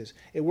freezes?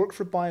 It worked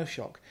for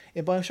Bioshock.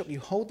 In Bioshock, you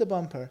hold the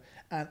bumper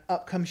and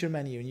up comes your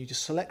menu, and you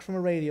just select from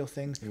a radio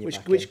thing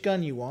which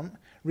gun you want,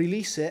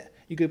 release it,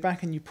 you go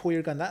back and you pull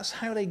your gun. That's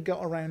how they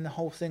got around the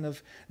whole thing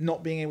of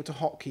not being able to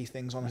hotkey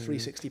things on a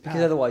 360 pad.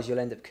 Because otherwise you'll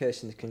end up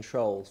cursing the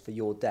controls for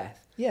your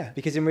death. Yeah.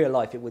 Because in real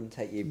life it wouldn't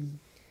take you...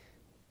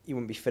 You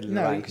wouldn't be fiddling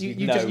around.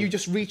 You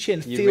just reach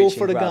in, feel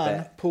for the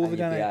gun, pull the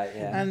gun out.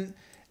 Yeah. And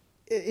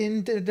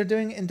they're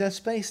doing it in Dead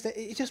Space.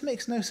 It just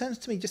makes no sense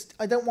to me.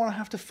 I don't want to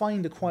have to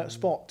find a quiet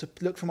spot to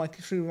look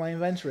through my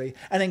inventory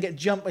and then get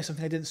jumped by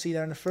something I didn't see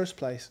there in the first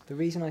place. The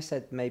reason I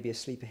said maybe a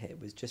sleeper hit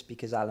was just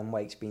because Alan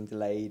Wake's been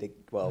delayed.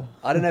 Well,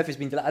 I don't know if it's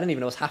been delayed. I don't even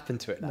know what's happened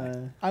to it now.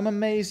 No. I'm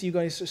amazed you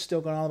guys are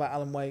still going on about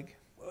Alan Wake.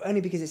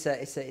 Only because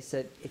it's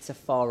a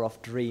far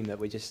off dream that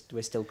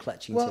we're still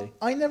clutching to. Well,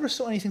 I never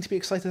saw anything to be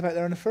excited about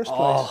there in the first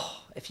place.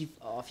 Oh, if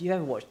you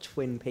ever watched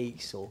Twin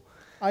Peaks or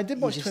I did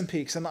watch Twin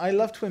Peaks and I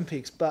love Twin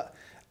Peaks, but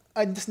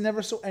I just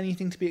never saw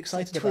anything to be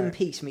excited Twin about.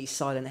 Peaks meets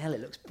Silent Hill.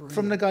 It looks brilliant.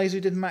 From the guys who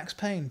did Max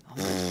Payne.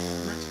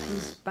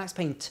 Max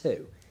Payne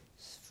 2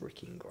 is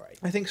freaking great.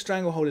 I think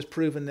Stranglehold has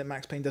proven that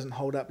Max Payne doesn't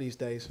hold up these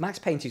days. Max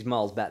Payne 2 is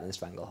miles better than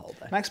Stranglehold,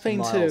 though. Max Payne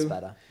miles 2.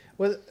 better.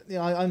 Well, you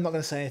know, I'm not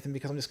going to say anything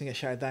because I'm just going to get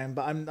shouted down.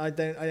 But I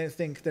don't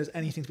think there's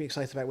anything to be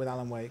excited about with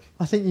Alan Wake.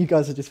 I think you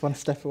guys are just one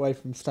step away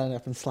from standing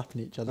up and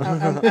slapping each other.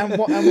 and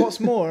what's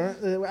more,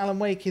 Alan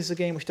Wake is a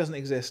game which doesn't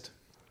exist.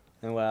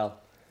 Oh, well,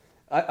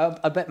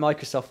 I bet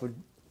Microsoft would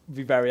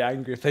be very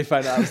angry if they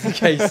found out that was the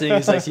case, seeing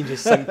as they seem to have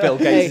sunk Bill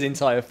Gates'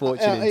 entire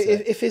fortune into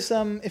it. If it's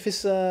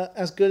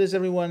as good as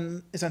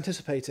everyone is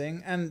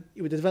anticipating, and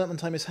with the development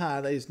time it's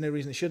had, there's no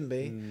reason it shouldn't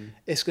be.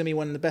 It's going to be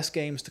one of the best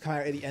games to come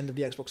out at the end of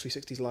the Xbox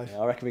 360's life. Yeah,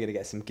 I reckon we're going to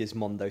get some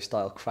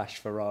Gizmondo-style Crash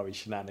Ferrari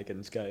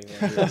shenanigans going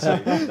on real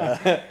soon.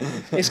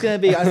 It's going to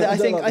be.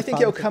 I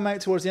think it'll come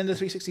out towards the end of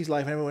 360's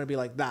life, and everyone will be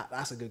like,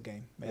 "That's a good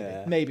game."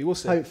 Maybe we'll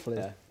see. Hopefully.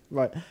 Yeah.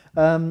 Right.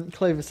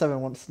 Clover7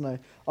 wants to know.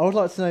 I would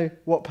like to know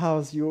what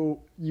powers you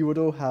would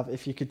all have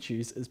if you could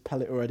choose, as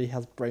Pellet already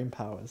has brain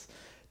powers.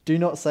 Do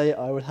not say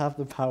I would have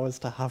the powers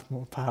to have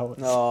more powers.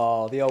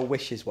 Oh, the old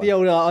wishes one. The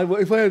old,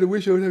 if I had a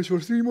wish, I would have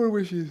 3 more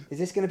wishes. Is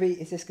this going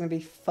to be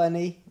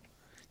funny?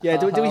 Yeah.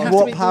 Do we have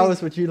what to be,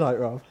 powers would you like,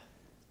 Rob?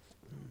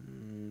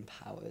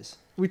 Powers.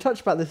 We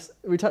touched on this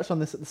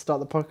at the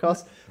start of the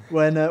podcast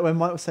when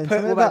Mike was saying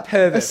something what about about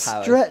pervert a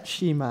powers?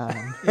 stretchy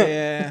man.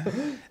 Yeah,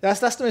 that's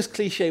the most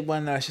cliched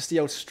one there. It's just the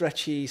old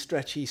stretchy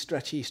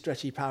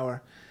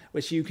power,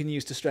 which you can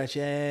use to stretch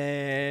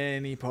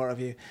any part of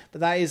you.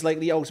 But that is like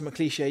the ultimate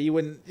cliche. You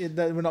wouldn't.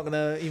 We're not going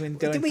to even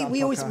go into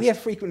that We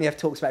frequently have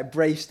talks about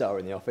Brave Star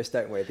in the office,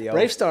 don't we? The old,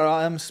 Brave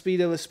Star.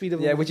 Speed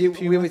of. Yeah.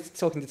 We were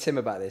talking to Tim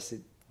about this,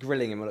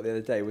 grilling him on it the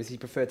other day. Was he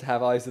preferred to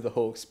have eyes of the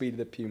hawk, speed of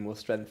the puma, or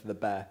strength of the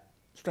bear?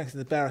 Strength of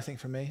the bear, I think,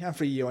 for me, and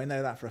for you. I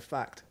know that for a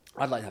fact.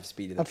 I'd like to have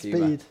speed of the Have puma.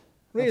 speed.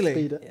 Really? Have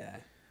speed. Yeah.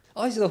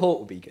 Eyes of the hawk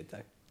would be good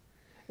though.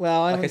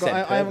 Well, I Like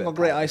haven't got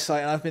great powers.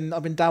 eyesight, and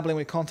I've been dabbling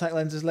with contact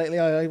lenses lately.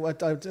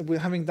 We're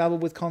having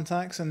dabbled with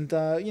contacts, and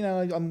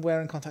I'm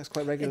wearing contacts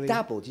quite regularly.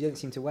 Dabbled. You don't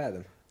seem to wear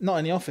them. Not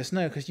in the office,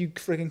 no, because you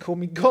frigging called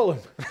me Gollum.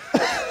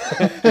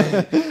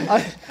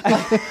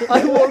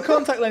 I wore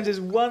contact lenses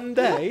one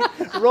day.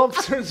 Rob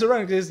turns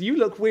around and says, "You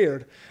look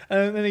weird,"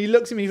 and then he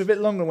looked at me for a bit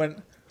longer and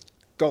went,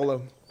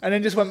 "Gollum," and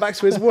then just went back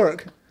to his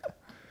work.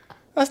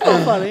 That's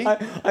not funny.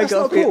 I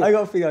got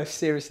a feeling I've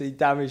seriously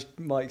damaged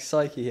Mike's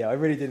psyche here. I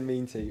really didn't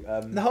mean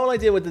to. The whole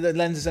idea with the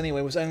lenses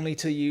anyway was only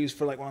to use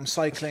for like when I'm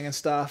cycling and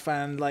stuff,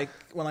 and like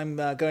when I'm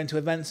going to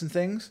events and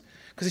things,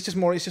 because it's just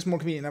more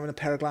convenient having a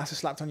pair of glasses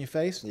slapped on your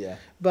face. Yeah.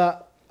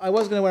 But I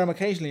was going to wear them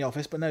occasionally in the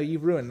office, but no,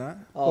 you've ruined that.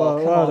 Oh, Well,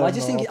 come on. well I done,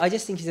 just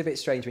think it's a bit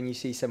strange when you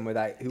see someone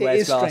who It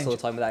wears is glasses strange. all the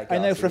time without I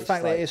glasses. know for a It's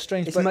fact that like- it is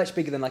strange, It's but much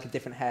bigger than like a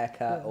different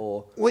haircut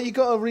or. what you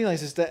got to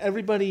realise is that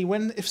everybody,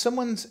 if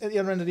someone's at the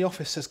other end of the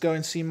office says, "Go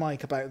and see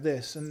Mike about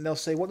this," and they'll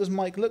say, "What does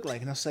Mike look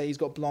like?" and I'll say, "He's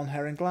got blonde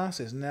hair and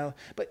glasses."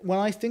 But when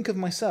I think of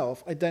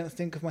myself, I don't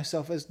think of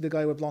myself as the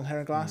guy with blonde hair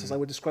and glasses. I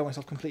would describe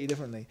myself completely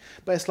differently.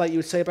 But it's like you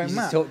would say about You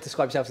Matt. just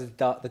describe yourself as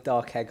the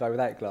dark haired guy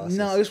without glasses.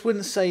 No, I just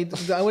wouldn't say.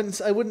 I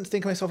wouldn't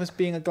think of myself as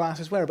being a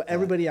glasses wearer, but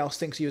everybody else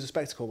thinks you as a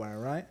spectacle wearer,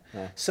 right?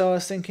 Yeah. So I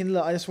was thinking,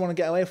 look, I just want to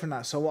get away from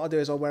that. So what I'll do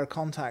is I'll wear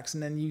contacts,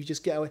 and then you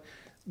just get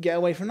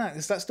away from that,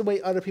 because that's the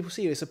way other people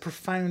see you. It's a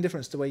profound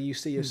difference the way you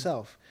see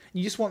yourself.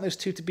 You just want those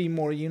two to be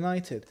more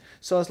united.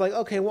 So I was like,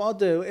 okay, what I'll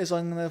do is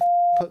I'm gonna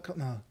put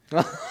no.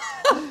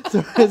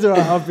 It's alright,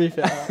 I'll brief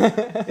it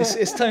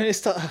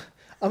out.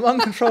 I'm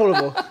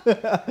uncontrollable.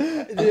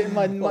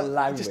 What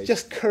language?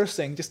 just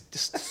cursing,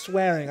 just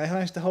swearing. I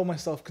managed to hold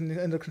myself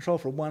under control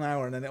for 1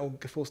 hour, and then it all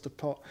falls to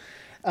pot.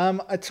 I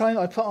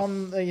put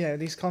on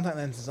these contact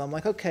lenses. I'm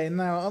like, okay,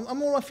 now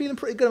I'm feeling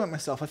pretty good about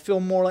myself. I feel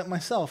more like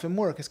myself in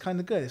work. It's kind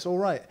of good. It's all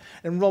right.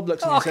 And Rob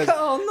looks at me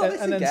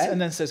and says,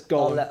 and then says,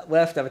 "Go." We'll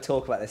have to have a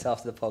talk about this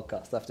after the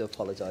podcast. I'll have to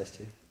apologise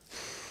to you.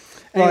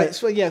 Anyway, Right.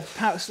 so yeah,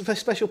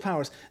 special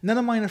powers. None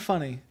of mine are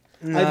funny.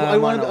 No, I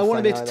want mine to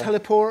aren't be able funny to either.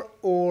 teleport,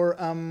 or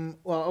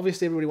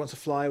obviously everybody wants to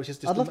fly, which is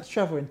just I'd love to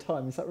travel in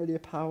time. Is that really a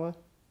power?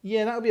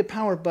 yeah, that would be a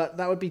power, but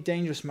that would be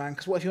dangerous, man.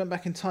 Because what if you went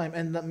back in time,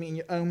 ended up meeting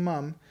your own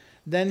mum,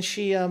 then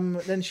she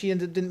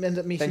didn't end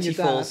up meeting Then she your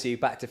dad. falls you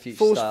Back to Future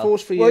style.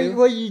 Falls for you.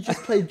 Well, you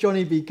just played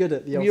Johnny B. Good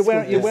at the old You're school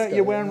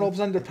wearing disco, Rob's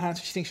underpants,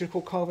 which she thinks you're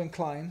called Calvin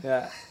Klein.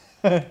 Yeah.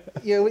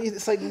 Yeah,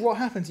 it's like what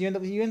happens? You end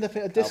up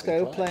at a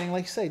disco Klein. playing,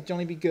 like you say,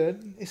 Johnny Be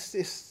Good.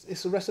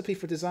 It's a recipe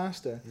for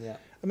disaster. Yeah.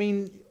 I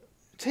mean,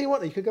 tell you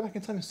what, you could go back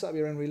in time and set up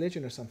your own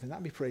religion or something.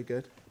 That'd be pretty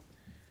good.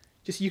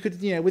 Just you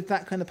could, with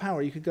that kind of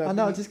power, you could go. I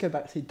know, I'd just go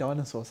back to see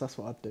dinosaurs. That's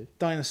what I'd do.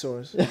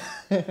 Dinosaurs.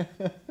 What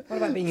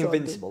about being So-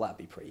 invincible? That'd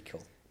be pretty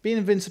cool. Being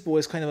invincible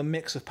is kind of a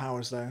mix of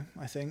powers, though.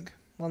 I think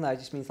Well, no, it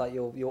just means like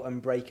you're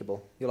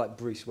unbreakable. You're like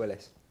Bruce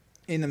Willis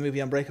in the movie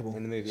Unbreakable.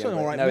 in the movie. It's an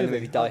alright in the movie.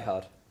 movie Die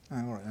Hard. Oh,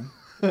 all right then.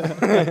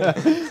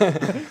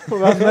 What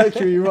about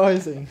Mercury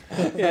Rising?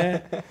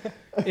 Yeah,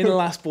 in the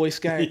Last Boy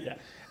Scout. Yeah.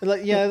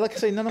 Like I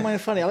say, none of mine are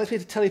funny. I like to be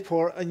able to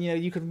teleport, and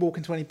you could walk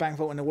into any bank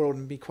vault in the world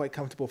and be quite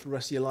comfortable for the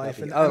rest of your life.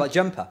 Like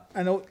Jumper.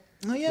 and oh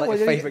yeah, Like well,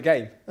 your favourite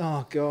game.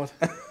 Oh god,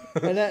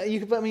 And you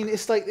could, I mean,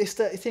 it's the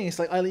thing. It's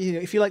like,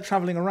 if you like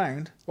traveling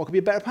around, what could be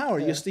a better power?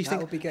 Yeah, you that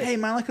think, would be good. hey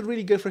man, I could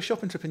really go for a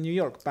shopping trip in New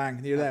York. Bang,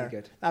 you're there. That'd be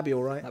good. That'd be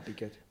all right. That'd be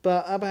good.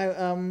 But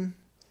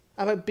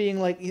about being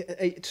like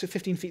 8 to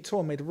 15 feet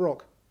tall, made of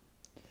rock.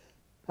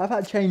 How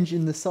about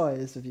changing the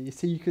size of you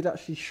so you could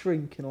actually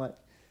shrink and like?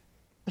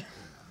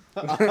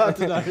 I don't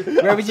know.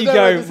 Where would you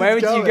go? Where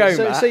would you go,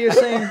 So, Matt? so you're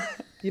saying,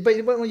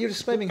 when you're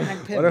describing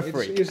Hank Pym, What a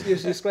freak. you're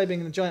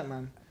describing the giant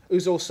man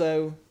who's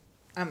also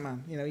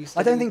Ant-Man. You know,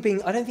 I don't think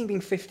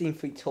being 15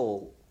 feet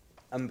tall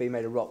and being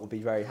made of rock would be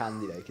very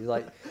handy though, because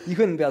like you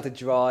couldn't be able to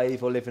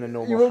drive or live in a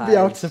normal You wouldn't be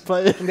able house. to play.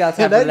 You wouldn't be able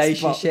to have an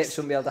relationships. Xbox.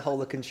 Wouldn't be able to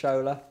hold a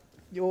controller.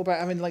 you're all about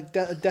having like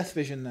death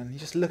vision. Then you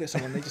just look at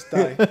someone, they just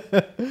die.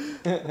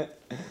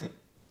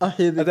 I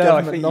hear the I don't know.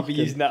 I government think you'd knocking.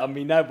 be using that on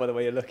me now by the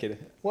way you're looking.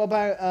 What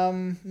about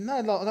no,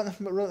 I got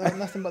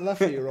nothing but love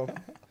for you, Rob.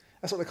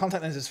 That's what the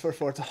contact lens is for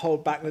to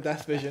hold back the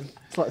death vision.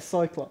 It's like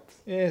Cyclops.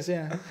 Yes,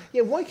 yeah.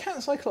 Why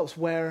can't Cyclops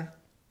wear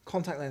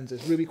contact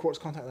lenses, ruby quartz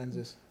contact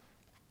lenses?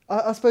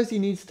 I suppose he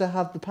needs to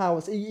have the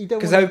powers. You don't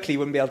Because wanna- Oakley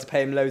wouldn't be able to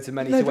pay him loads of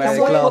money No, to but wear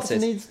the Cyclops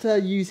glasses. needs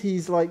to use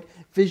his like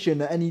vision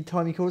at any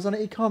time he calls on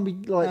it. He can't be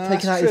like taking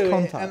That's out true. his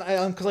contact.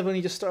 And because I've only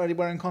just started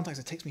wearing contacts,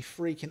 it takes me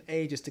freaking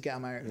ages to get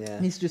them out. Yeah.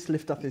 He needs to just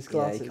lift up his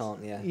glasses. Yeah, he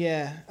can't.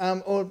 Yeah.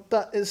 Yeah.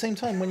 But at the same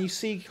time, when you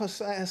see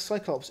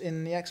Cyclops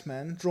in the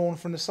X-Men drawn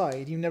from the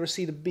side, you never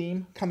see the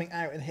beam coming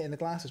out and hitting the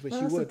glasses, which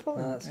Well, you that's the would. point.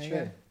 No, that's There you true.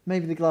 go.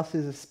 Maybe the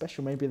glasses are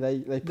special. Maybe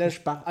they push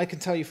back. I can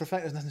tell you for a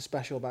fact there's nothing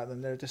special about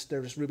them. They're just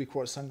ruby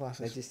quartz They're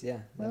sunglasses. just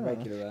they're Oh.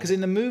 regular. Because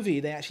in the movie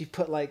they actually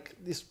put like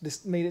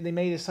they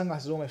made his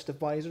sunglasses almost a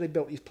visor. They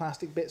built these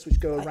plastic bits which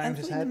go around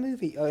his head. In the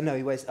movie. Oh no,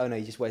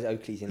 he just wears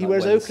Oakleys in. He like,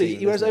 wears one Oakley. scene,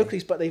 He wears doesn't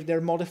Oakleys, but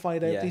they're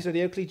modified Oakleys. Yeah. They're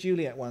the Oakley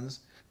Juliet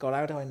ones. God,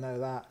 how do I know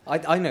that?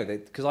 I know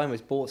that because I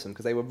almost bought some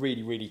because they were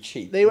really really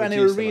cheap. They were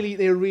Reduced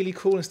them. really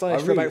cool and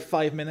stylish I for really- about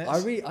 5 minutes.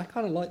 I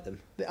kind of like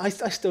them. I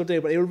still do,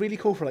 but they were really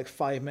cool for like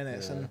 5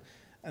 minutes, Yeah.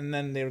 and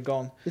then they were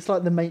gone. It's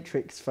like the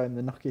Matrix phone,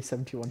 the Nokia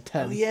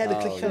 7110. Oh yeah, the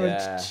Oh, click camera.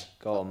 yeah.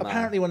 Go on, man.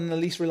 Apparently one of the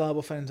least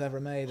reliable phones ever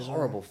made. As well.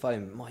 Horrible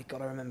phone. My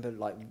God, I remember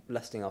like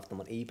lusting after them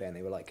on eBay, and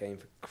they were like going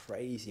for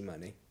crazy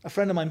money. A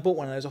friend of mine bought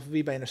one of those off of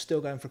eBay, and they're still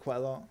going for quite a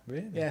lot.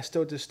 Really? Yeah,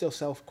 still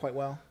sell quite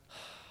well.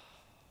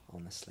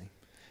 Honestly.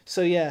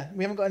 So yeah,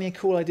 we haven't got any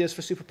cool ideas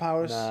for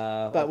superpowers,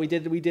 No. but we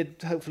did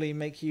hopefully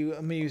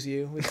amuse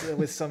you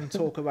with some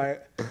talk about,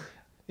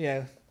 you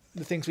know,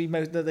 the things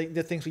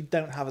the things we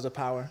don't have as a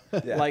power,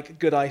 Yeah. like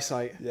good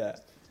eyesight. Yeah.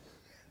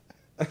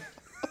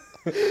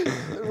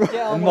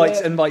 Yeah,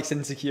 and Mike's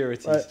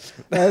insecurities.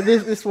 Right.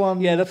 This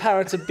one. Yeah, the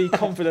power to be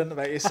confident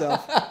about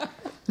yourself.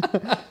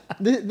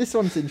 This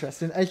one's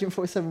interesting. Agent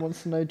 47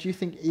 wants to know: do you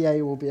think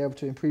EA will be able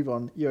to improve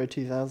on Euro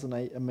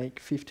 2008 and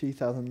make FIFA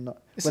 2009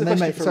 This is a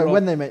question for Rob.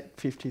 when they make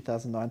FIFA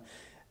 2009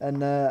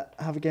 and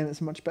have a game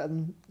that's much better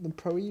than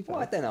Pro Evo? Well,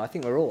 I don't know. I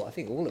think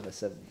all of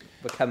us have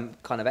become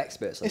kind of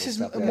experts on This this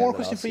is stuff. more a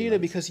question for you though,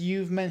 because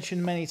you've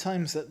mentioned many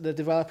times that the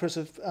developers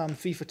of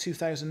FIFA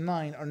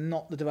 2009 are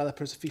not the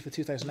developers of FIFA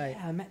 2008.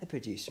 Yeah, I met the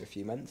producer a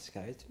few months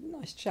ago. It's a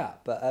nice chat,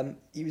 but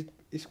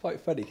it's quite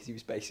funny because he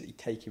was basically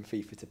taking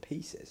FIFA to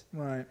pieces.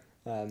 Right.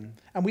 Um,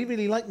 And we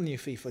really like the new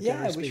FIFA. Yeah,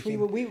 generally which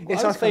speaking. we It's I our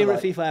was kinda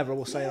favourite like- FIFA ever.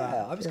 We'll say that.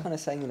 I was kind of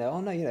saying,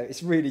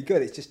 it's really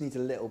good. It just needs a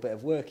little bit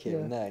of work here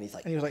Yeah. and there. And he's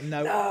like, And he was like,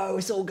 no. no,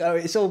 it's all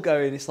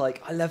going. It's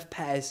like, I love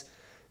PES.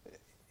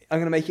 I'm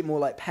going to make it more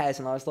like PES.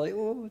 And I was like,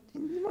 well,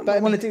 you might But I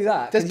want mean, to do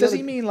that. Does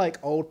he mean like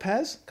old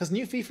PES? Because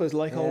new FIFA is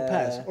like old Yeah,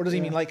 PES, or does he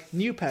yeah. mean like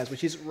new PES,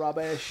 which is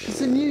rubbish?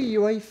 It's a new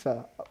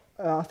UEFA.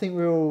 I think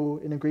we're all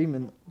in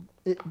agreement.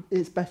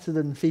 It's better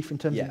than FIFA in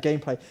terms Yeah. of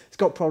gameplay. It's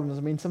got problems.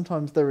 I mean,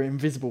 sometimes there are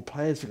invisible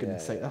players, for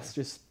goodness Yeah, sake. yeah. That's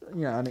just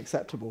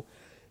unacceptable.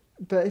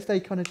 But if they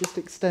kind of just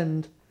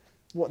extend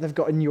what they've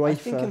got in UEFA, I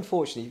think,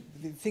 unfortunately,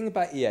 the thing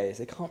about EA is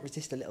they can't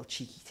resist a little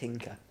cheeky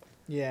tinker.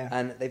 Yeah.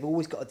 And they've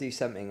always got to do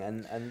something.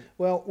 And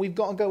Well, we've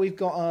got to go. We've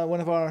got one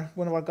of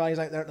our guys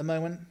out there at the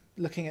moment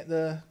looking at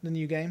the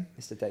new game.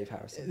 Mr. Dave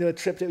Harrison. The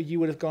trip that you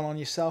would have gone on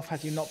yourself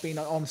had you not been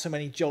on so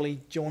many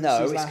jolly jaunts.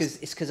 No,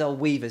 it's because old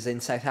Weaver's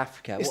in South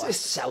Africa. What a it's-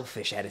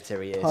 selfish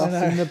editor he is.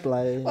 passing the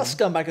blame. What a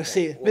scumbag to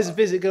see it.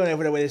 Visit going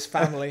over there with his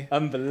family.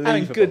 Unbelievable.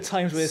 Having good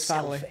times with his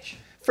family. Selfish.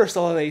 First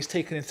holiday he's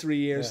taken in 3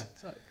 years.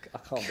 I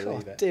can't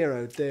believe it. Dear,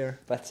 oh dear.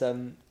 But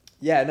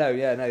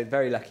no,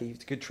 very lucky.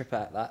 It's a good trip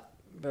out that.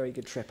 Very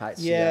good trip out.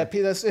 Yeah,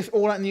 that's if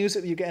all that news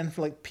that you're getting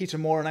for like Peter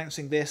Moore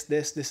announcing this,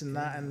 and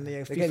that, and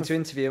They're getting to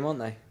interview him, aren't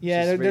they?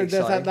 yeah, Which is really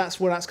exciting. that's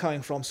where that's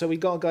coming from. So we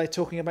got a guy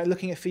talking about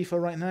looking at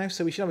FIFA right now.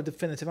 So we should have a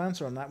definitive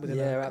answer on that within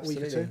Yeah, a week or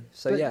absolutely. two.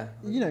 So But,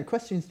 yeah,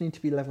 questions need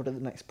to be levelled at the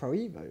next Pro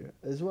Evo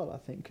as well, I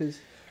think, because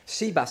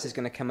Seabass is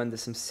going to come under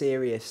some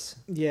serious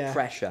Yeah,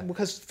 pressure.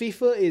 because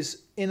FIFA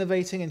is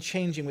innovating and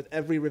changing with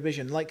every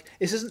revision. Like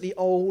this isn't the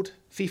old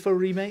FIFA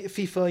remake,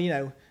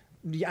 FIFA,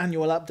 the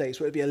annual updates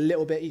where it'd be a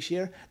little bit each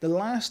year. The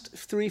last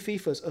 3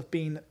 FIFAs have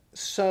been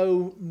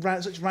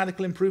such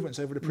radical improvements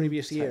over the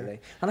previous year. Totally.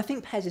 And I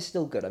think PES is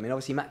still good. I mean,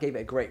 obviously Matt gave it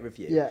a great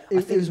review. Yeah,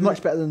 it was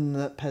much better than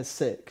the PES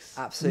 6.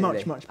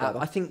 Absolutely. Much better.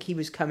 I think he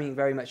was coming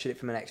very much at it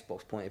from an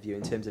Xbox point of view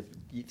in terms of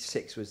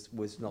 6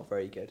 was not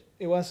very good.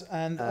 It was,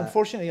 and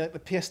unfortunately, like the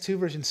PS2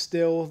 version's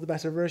still the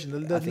better version.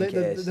 I think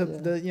it is.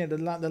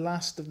 The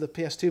last of the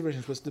PS2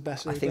 versions was the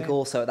best. I think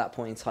also at that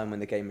point in time when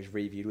the game was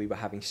reviewed, we were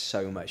having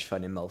so much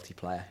fun in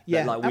multiplayer.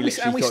 Yeah, like, we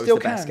literally we thought still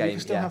it was the best game. We can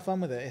still have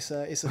fun with it. It's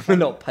a We're fun...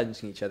 not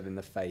punching each other in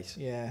the face.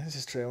 Yeah, this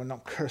is true. We're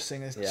not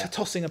cursing. It's Yeah.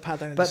 tossing a pad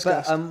down in But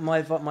disgust.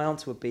 my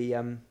answer would be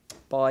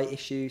buy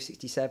issue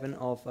 67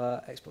 of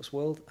Xbox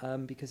World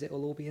because it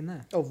will all be in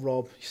there. Oh,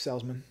 Rob, you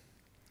salesman.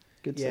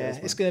 Good Yeah,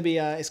 salesman.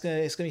 it's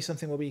gonna be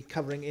something we'll be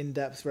covering in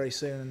depth very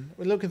soon.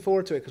 We're looking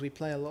forward to it because we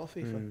play a lot of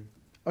FIFA.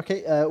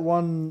 Okay,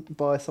 one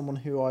by someone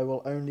who I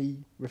will only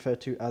refer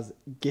to as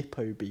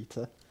Gippo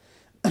Beta.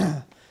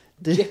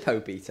 Gippo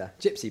Beta,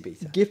 Gypsy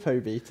Beta.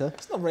 Gippo Beta.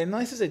 It's not very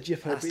nice, is it,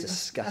 Gippo? That's That's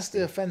disgusting.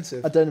 the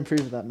offensive. I don't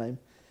approve of that name.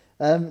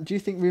 Do you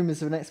think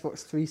rumours of an Xbox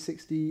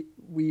 360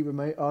 Wii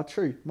remote are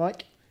true,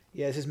 Mike?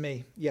 Yeah, this is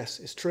me. Yes,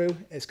 it's true.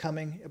 It's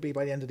coming. It'll be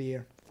by the end of the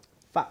year.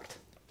 Fact.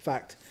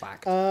 Fact.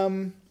 Fact.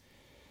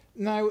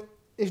 Now,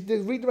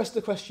 read the rest of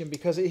the question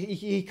because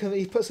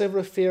he puts over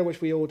a fear which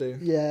we all do.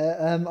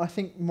 Yeah, I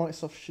think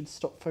Microsoft should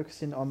stop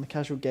focusing on the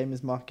casual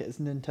gamers market as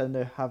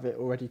Nintendo have it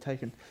already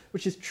taken,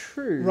 which is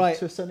true Right.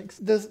 to a certain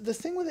extent. The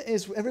thing with it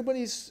is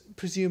everybody's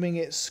presuming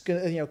it's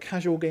gonna,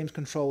 casual games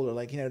controller,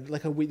 like the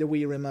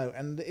Wii remote,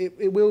 and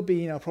it will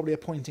be probably a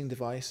pointing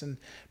device and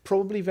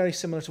probably very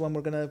similar to one we're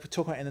going to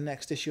talk about in the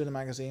next issue of the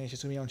magazine, which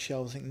is going to be on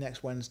shelves I think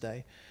next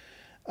Wednesday.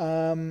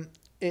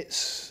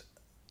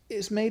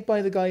 It's made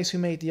by the guys who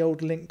made the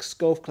old Lynx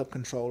Golf Club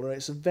controller.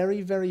 It's a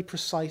very, very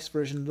precise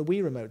version of the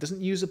Wii remote. It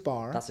doesn't use a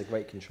bar. That's a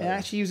great It controller.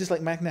 actually uses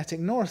like magnetic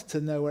north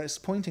to know where it's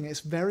pointing. It's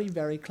very,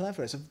 very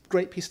clever. It's a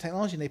great piece of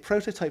technology. And they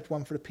prototyped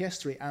one for the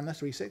PS3 and the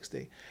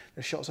 360.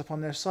 There's shots up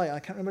on their site. I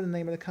can't remember the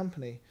name of the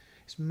company.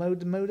 It's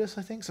Modus,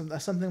 I think,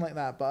 something like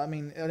that. But I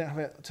mean, I don't have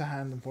it to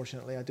hand,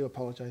 unfortunately. I do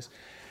apologise.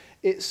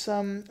 It's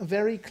a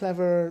very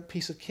clever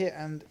piece of kit,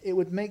 and it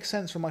would make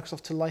sense for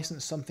Microsoft to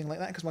license something like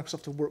that because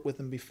Microsoft have worked with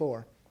them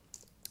before.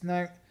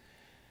 Now,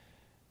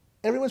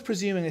 everyone's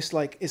presuming it's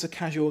a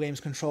casual games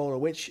controller,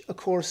 which of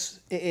course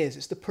it is.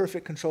 It's the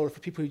perfect controller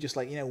for people who just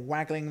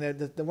waggling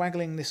the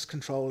waggling this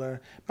controller,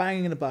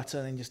 banging a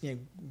button, and just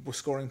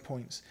scoring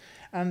points.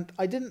 And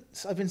I've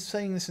been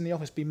saying this in the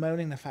office,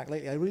 bemoaning the fact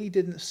lately I really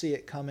didn't see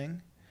it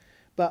coming.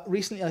 But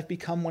recently I've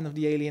become one of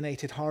the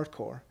alienated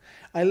hardcore.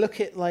 I look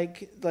at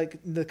like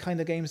the kind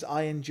of games that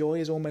I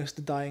enjoy as almost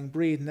the dying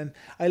breed, and then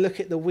I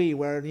look at the Wii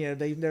where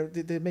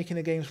they're making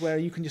the games where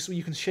you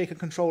can shake a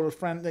controller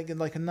like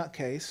a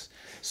nutcase,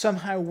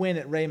 somehow win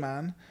at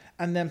Rayman,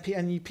 and then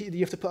you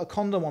have to put a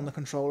condom on the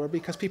controller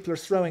because people are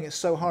throwing it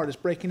so hard it's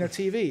breaking their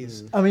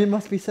TVs. I mean, it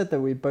must be said that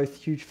we're both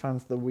huge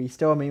fans of the Wii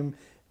still. I mean,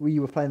 we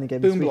were playing the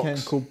game this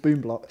weekend called Boom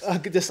Blocks.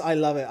 I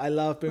love it. I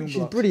love Boom Blocks.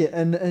 Which is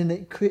brilliant, and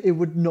it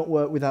would not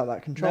work without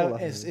that controller.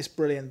 No, it's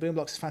brilliant. Boom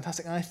Blocks is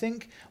fantastic, and I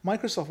think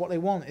Microsoft, what they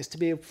want is to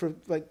be able for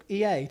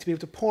EA to be able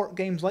to port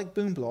games like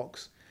Boom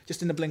Blocks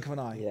just in the blink of an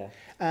eye. Yeah.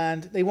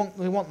 And they want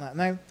that.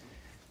 Now,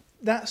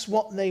 that's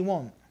what they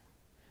want.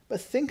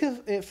 But think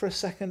of it for a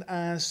second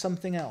as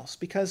something else,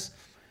 because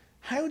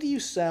how do you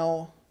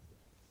sell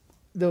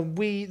the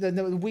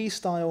Wii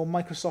style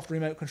Microsoft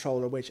remote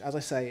controller, which, as I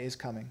say, is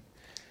coming,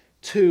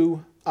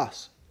 to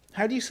us?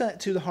 How do you sell it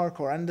to the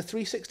hardcore? And the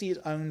 360 is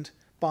owned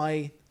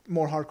by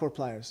more hardcore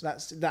players.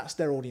 That's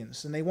their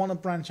audience, and they want to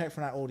branch out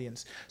from that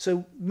audience.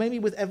 So maybe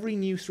with every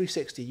new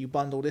 360, you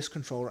bundle this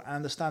controller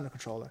and the standard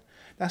controller.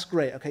 That's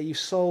great. Okay, you've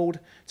sold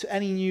to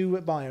any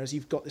new buyers.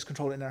 You've got this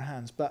controller in their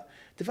hands. But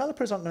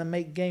developers aren't going to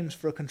make games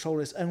for a controller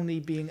that's only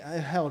being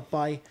held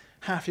by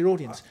half your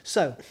audience.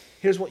 So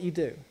here's what you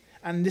do,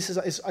 and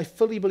I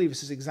fully believe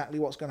this is exactly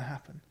what's going to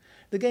happen.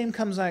 The game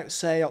comes out,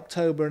 say,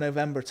 October,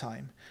 November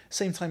time,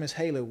 same time as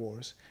Halo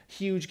Wars.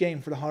 Huge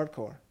game for the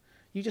hardcore.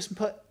 You just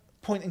put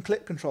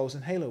point-and-click controls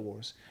in Halo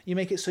Wars. You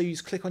make it so you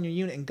just click on your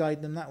unit and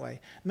guide them that way.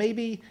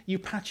 Maybe you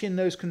patch in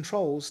those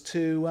controls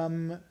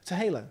to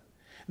Halo.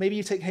 Maybe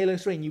you take Halo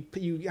 3 and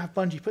you have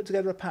Bungie put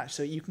together a patch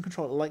so you can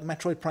control it like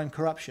Metroid Prime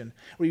Corruption,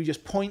 where you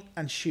just point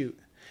and shoot,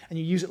 and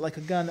you use it like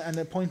a gun and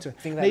a pointer.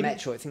 The thing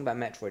about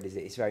Metroid is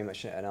it's very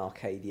much an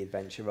arcadey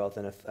adventure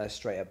rather than a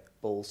straight-up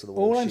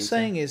balls-to-the-wall All shooter. I'm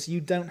saying is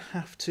you don't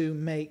have to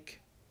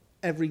make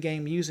every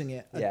game using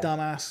it a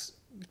dumbass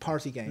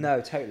party game.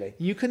 No, totally.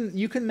 You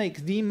can make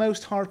the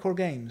most hardcore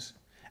games,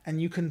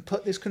 and you can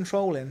put this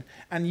control in,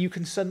 and you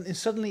can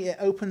suddenly it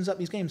opens up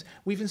these games.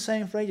 We've been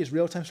saying for ages,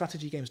 real-time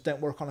strategy games don't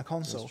work on a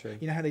console. That's true.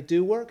 You know how they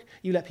do work?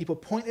 You let people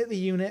point at the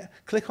unit,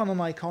 click on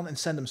an icon, and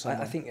send them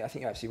somewhere. I think you're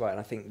absolutely right, and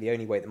I think the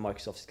only way that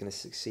Microsoft is going to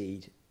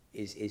succeed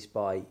is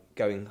by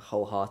going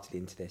wholeheartedly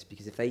into this,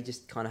 because if they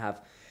just kind of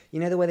have you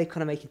know the way they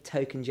kind of make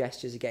token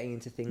gestures of getting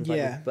into things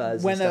like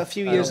Buzz. When and a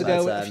few years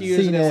ago,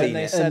 when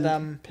they said,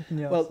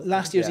 well,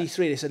 last year's E3,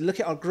 they said, look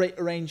at our great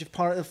range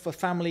for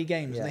family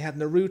games, and they had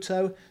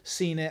Naruto,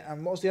 Seen It,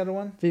 and what was the other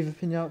one? Viva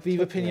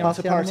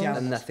Pinata, Party Animals.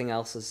 And nothing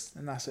else has.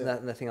 And that's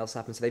it. Nothing else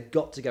happens. So they've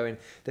got to go in.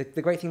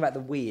 The great thing about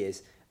the Wii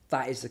is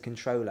that is the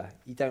controller.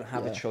 You don't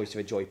have a choice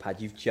of a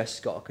joypad. You've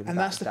just got to. And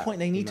that's the point.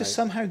 They need to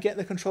somehow get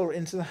the controller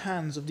into the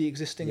hands of the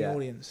existing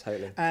audience.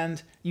 Totally.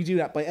 And you do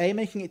that by A,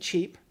 making it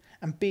cheap,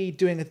 and B,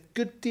 doing a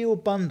good deal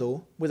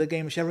bundle with a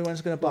game which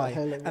everyone's going to buy.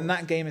 And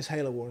that game is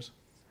Halo Wars.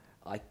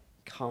 I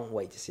can't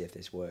wait to see if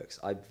this works.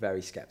 I'm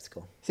very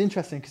sceptical. It's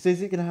interesting because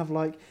is it going to have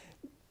like,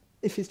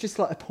 if it's just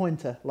like a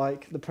pointer,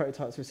 like the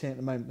prototypes we're seeing at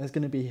the moment, there's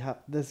going to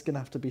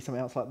have to be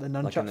something else like the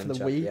nunchuck for the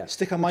Wii. Yeah.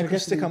 Stick a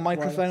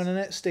microphone in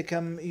it. The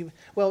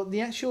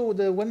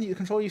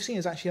controller you've seen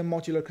is actually a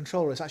modular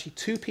controller. It's actually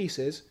two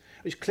pieces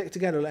which click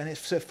together, and it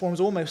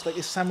forms almost like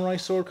this samurai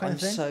sword kind of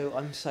thing.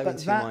 I'm so in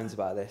two minds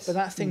about this. But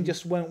that thing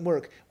just won't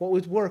work. What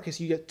would work is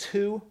you get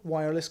two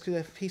wireless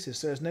pieces,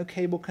 so there's no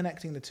cable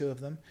connecting the two of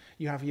them.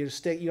 You have a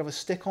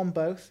stick on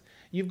both.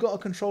 You've got a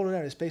controller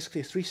there. It's basically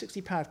a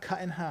 360 pad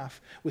cut in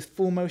half with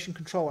full motion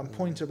control and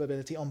pointer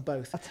ability on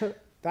both.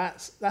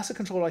 That's a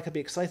controller I could be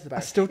excited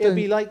about. It'd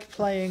be like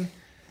playing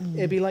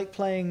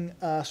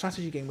a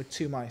strategy game with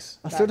two mice.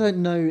 I still don't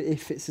know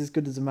if it's as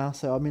good as a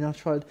mouse. I mean, I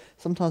tried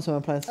sometimes when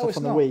I'm playing stuff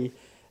on the Wii,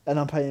 and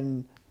I'm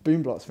playing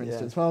Boom Blocks, for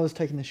instance. When I was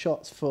taking the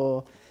shots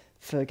for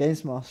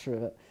Games Master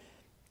of it,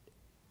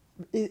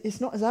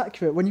 it's not as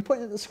accurate. When you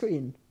point at the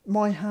screen,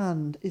 my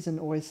hand isn't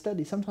always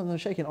steady. Sometimes I'm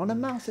shaking. On a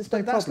mouse, it's no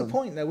problem. That's the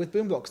point, though. With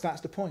Boom Blocks,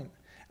 that's the point.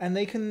 And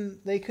they can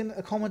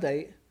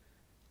accommodate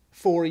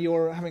for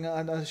your having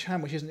a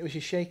hand which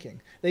is shaking.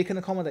 They can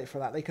accommodate for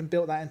that. They can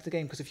build that into the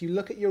game, because if you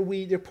look at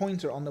your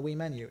pointer on the Wii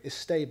menu is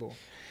stable.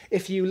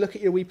 If you look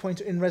at your Wii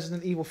pointer in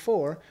Resident Evil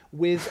 4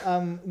 with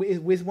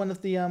one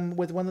of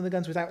the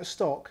guns without a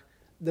stock,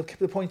 the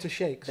pointer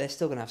shakes. They're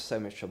still going to have so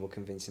much trouble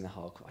convincing the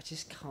hardcore. I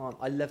just can't.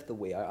 I love the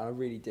Wii, I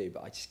really do,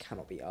 but I just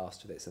cannot be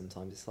arsed with it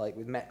sometimes. It's like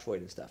with Metroid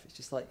and stuff. It's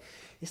just like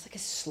it's like a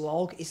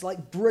slog. It's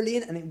like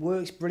brilliant and it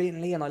works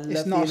brilliantly, and I love the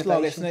innovation. It's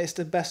not a slog. It's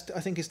the best. I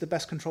think it's the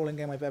best controlling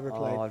game I've ever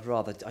played. I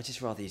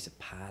just rather use a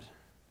pad.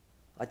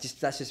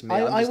 That's just me.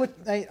 I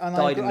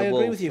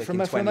agree with you. For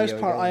the most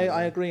part,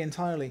 I agree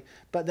entirely.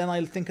 But then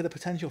I think of the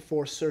potential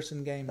for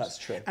certain games. That's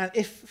true. And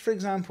if, for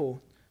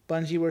example,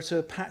 Bungie were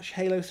to patch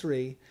Halo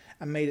 3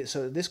 and made it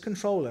so that this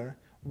controller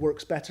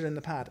works better in the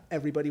pad,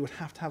 everybody would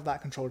have to have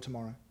that controller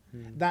tomorrow.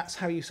 That's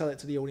how you sell it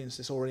to the audience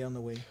that's already on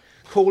the Wii.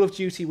 Call of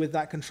Duty with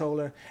that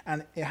controller,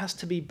 and it has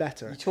to be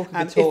better. You talk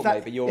a good talk,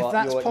 mate, but you're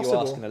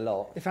asking a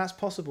lot. If that's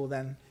possible,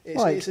 then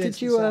it's did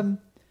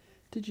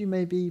you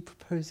maybe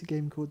propose a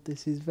game called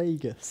This Is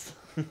Vegas?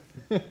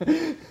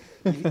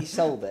 He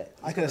sold it.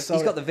 He's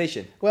got the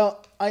vision.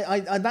 Well,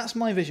 I that's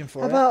my vision for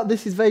it. How about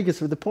This Is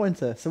Vegas with the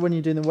pointer? So when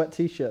you're doing the wet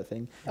t-shirt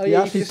thing, you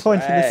actually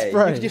point in the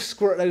spray. You can just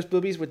squirt those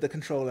boobies with the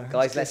controller.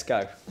 Guys, let's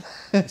go.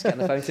 Let's get on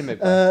the phone to mid.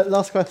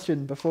 Last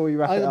question before we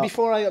wrap it up.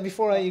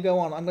 Before you go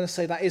on, I'm going to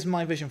say that is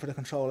my vision for the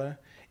controller.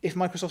 If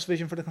Microsoft's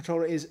vision for the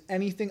controller is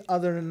anything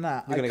other than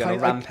that, you're going to go on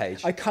a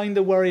rampage. I kind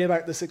of worry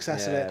about the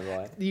success of it.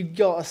 Right. You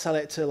got to sell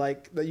it to the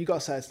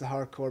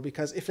hardcore,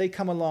 because if they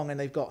come along and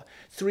they've got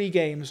 3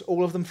 games,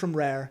 all of them from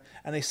Rare,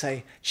 and they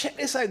say, "Check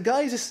this out,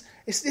 guys!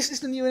 This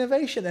is the new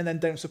innovation," and then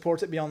don't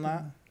support it beyond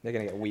that, they're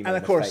going to get Wiimote. And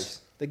of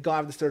course, they got to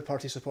have the third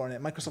party supporting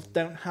it. Microsoft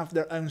don't have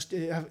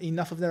have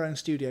enough of their own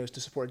studios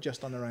to support it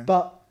just on their own.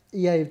 But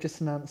EA have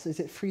just announced,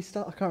 is it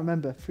Freestyle? I can't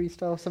remember.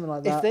 Freestyle, something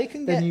like that. If they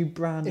can new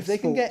brand. If they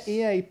can get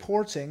EA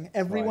porting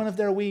every one of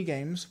their Wii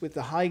games with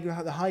the high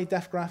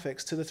def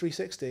graphics to the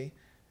 360,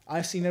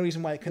 I see no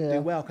reason why it couldn't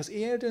do well, because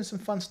EA are doing some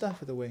fun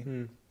stuff with the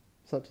Wii.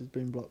 Such as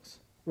Boom Blocks.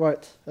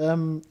 Right.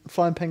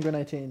 Flying Penguin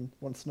 18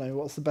 wants to know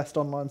what's the best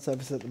online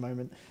service at the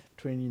moment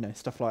between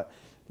stuff like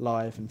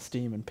Live and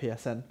Steam and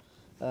PSN.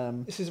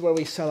 This is where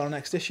we sell our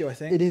next issue, I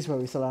think. It is where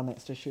we sell our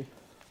next issue.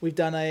 We've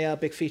done a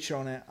big feature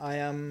on it.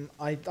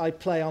 I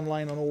play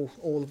online on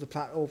all of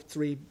the all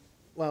 3,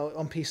 well,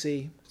 on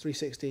PC,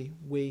 360,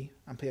 Wii,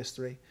 and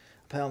PS3. I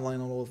play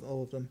online on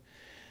all of them,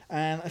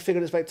 and I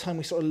figured it's about time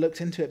we sort of looked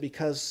into it,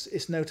 because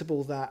it's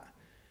notable that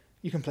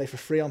you can play for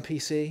free on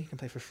PC, you can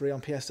play for free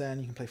on PSN,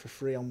 you can play for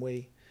free on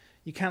Wii.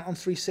 You can't on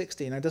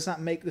 360. Now, does that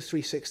make the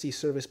 360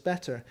 service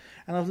better?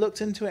 And I've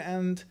looked into it,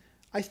 and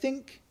I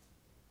think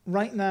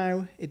right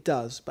now it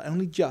does, but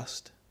only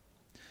just.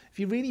 If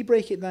you really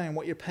break it down,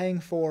 what you're paying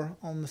for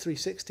on the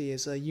 360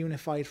 is a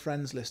unified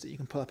friends list that you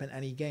can pull up in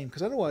any game,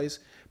 because otherwise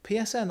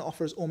PSN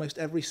offers almost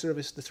every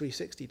service the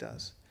 360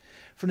 does.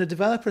 From the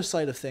developer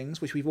side of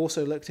things, which we've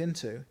also looked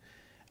into,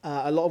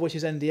 a lot of which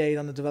is NDA'd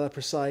on the developer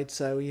side,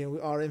 so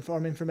our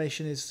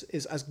information is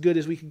as good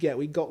as we could get.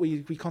 We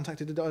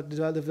contacted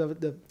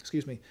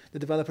the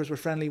developers we're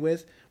friendly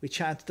with. We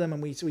chatted to them,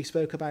 and we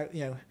spoke about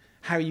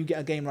how you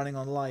get a game running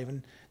on Live.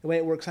 And the way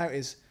it works out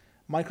is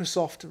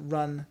Microsoft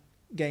run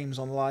games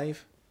on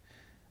Live.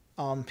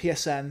 On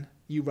PSN,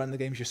 you run the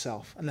games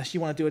yourself. Unless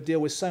you want to do a deal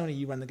with Sony,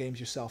 you run the games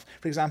yourself.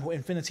 For example,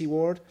 Infinity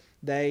Ward,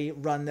 they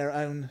run their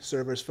own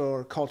servers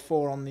for COD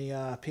 4 on the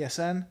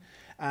PSN,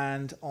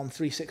 and on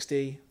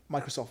 360,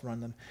 Microsoft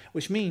run them,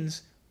 which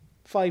means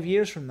 5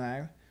 years from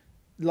now,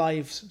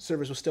 Live's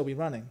servers will still be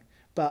running.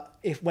 But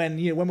when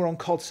we're on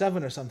COD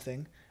 7 or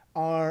something,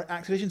 are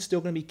Activision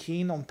still going to be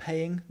keen on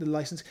paying the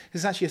license?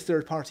 Because it's actually a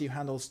third party who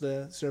handles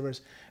the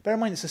servers. Bear in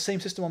mind, it's the same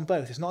system on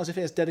both. It's not as if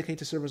it has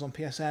dedicated servers on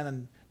PSN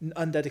and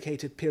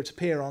undedicated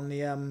peer-to-peer on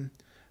the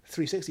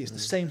 360. It's the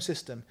same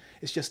system.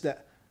 It's just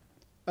that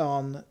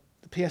on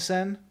the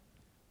PSN,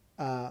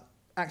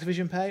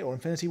 Activision pay or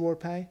Infinity Ward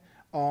pay.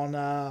 On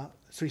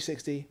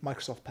 360,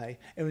 Microsoft pay.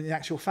 And in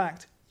actual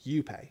fact,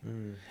 you pay.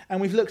 And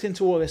we've looked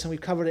into all this and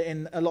we've covered it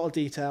in a lot of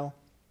detail.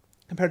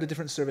 Compared to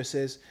different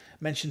services,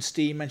 mentioned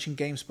Steam, mentioned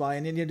GameSpy,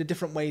 and the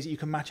different ways that you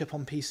can match up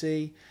on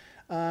PC.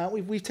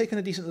 We've taken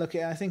a decent look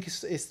at it. I think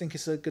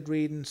it's a good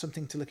read and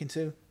something to look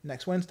into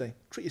next Wednesday.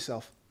 Treat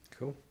yourself.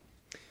 Cool.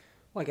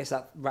 Well, I guess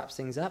that wraps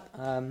things up.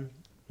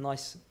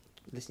 Nice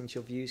listening to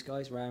your views,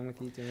 guys. Around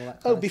with you doing all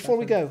that. Before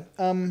we go,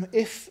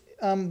 if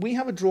we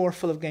have a drawer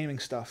full of gaming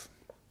stuff.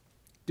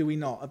 Do we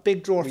not? A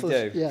big drawer full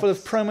of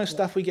promo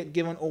stuff we get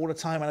given all the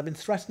time, and I've been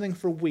threatening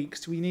for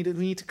weeks. We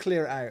need to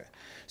clear it out.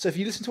 So if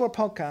you listen to our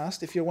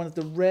podcast, if you're one of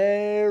the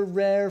rare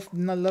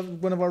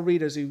one of our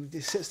readers who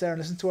sits there and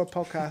listens to our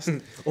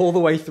podcast all the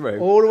way through,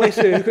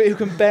 who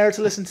can bear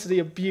to listen to the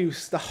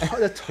abuse,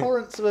 the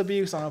torrents of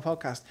abuse on our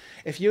podcast,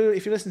 if you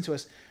listen to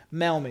us,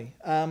 mail me.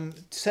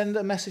 Send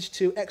a message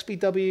to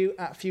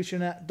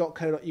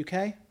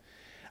xbw@futurenet.co.uk.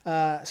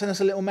 Send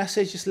us a little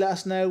message. Just let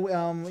us know,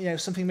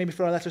 something maybe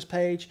for our letters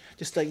page.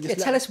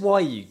 Tell us why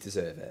you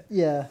deserve it.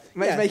 Yeah,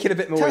 make it a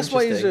bit more interesting. Tell us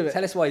why you deserve it.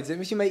 Tell us why you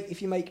deserve it.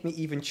 If you make me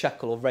even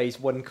chuckle or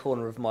raise one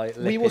corner of my lip,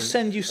 we will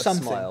send you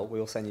something. Smile. We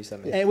will send you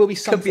something. It will be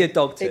something. Could be a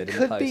dog turd in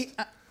the post.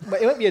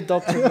 It won't be a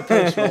dog turd in the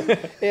post. Right?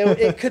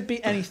 It could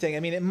be anything. I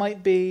mean, it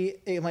might be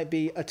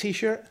a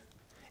T-shirt.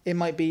 It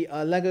might be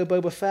a Lego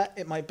Boba Fett.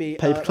 It might be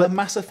a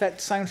Mass Effect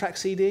soundtrack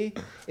CD.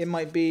 It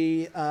might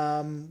be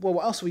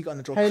what else have we got in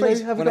the drawer? Halo.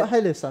 Have we got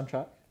Halo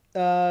soundtrack?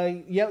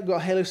 Yeah, we've got a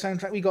Halo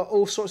soundtrack. We got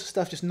all sorts of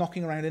stuff just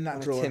knocking around in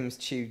that drawer. Tim's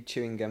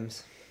chewing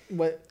gums.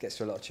 Gets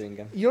through a lot of chewing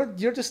gum.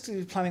 You're just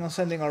planning on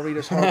sending our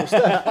readers horrible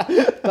stuff,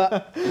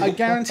 but I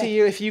guarantee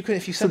you, if you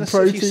send us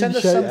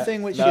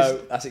something which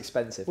is that's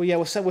expensive. Well, yeah,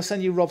 we'll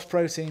send you Rob's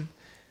protein.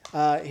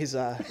 His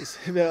a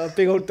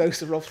big old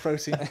dose of Rob's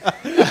protein.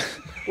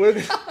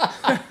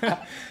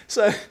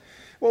 So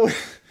what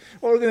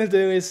we're going to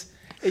do is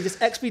just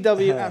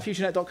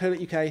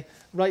xbw@futurenet.co.uk.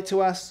 Write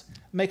to us,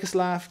 make us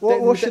laugh.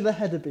 What should the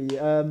header be?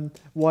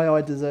 Why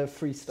I deserve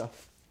free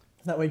stuff.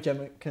 That way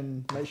Gemma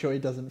can make sure he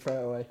doesn't throw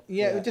it away.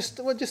 Yeah. Just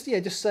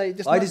say.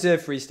 I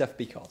deserve free stuff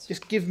because.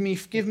 Just give me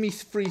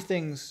free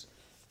things.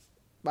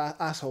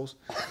 Assholes.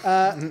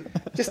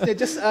 Just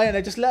let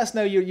us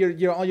know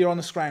you're on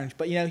the scrounge,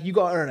 but you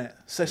got to earn it.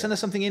 So send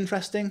us something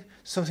interesting,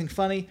 something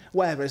funny,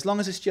 whatever. As long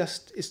as it's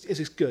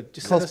good.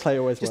 Just cosplay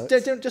always works.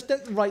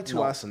 Don't write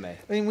to us. For me.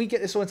 I mean, we get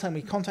this all the time.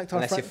 We contact our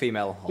unless you're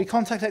female. We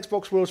contact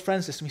Xbox World's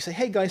friends list and we say,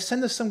 hey guys,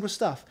 send us some good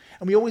stuff,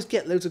 and we always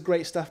get loads of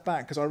great stuff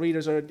back because our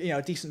readers are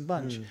a decent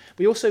bunch.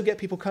 We also get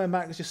people coming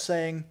back and just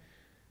saying,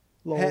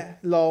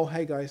 lol,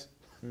 hey guys.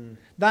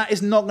 That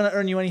is not going to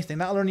earn you anything.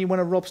 That'll earn you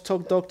one of Rob's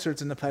dog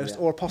turds in the post,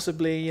 or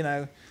possibly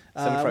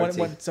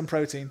some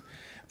protein.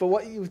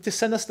 But just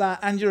send us that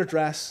and your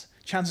address.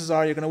 Chances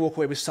are you're going to walk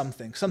away with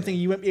something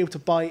you won't be able to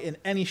buy in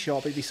any shop.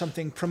 It'd be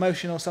something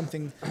promotional,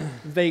 something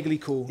vaguely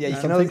cool. Yeah,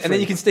 and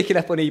then you can stick it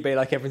up on eBay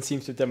like everyone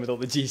seems to have done with all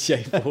the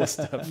GTA 4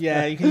 stuff.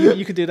 Yeah, you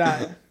can do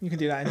that. You can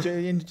do that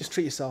and just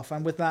treat yourself.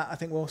 And with that, I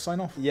think we'll sign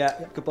off. Yeah.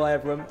 Goodbye,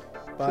 everyone.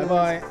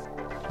 Bye.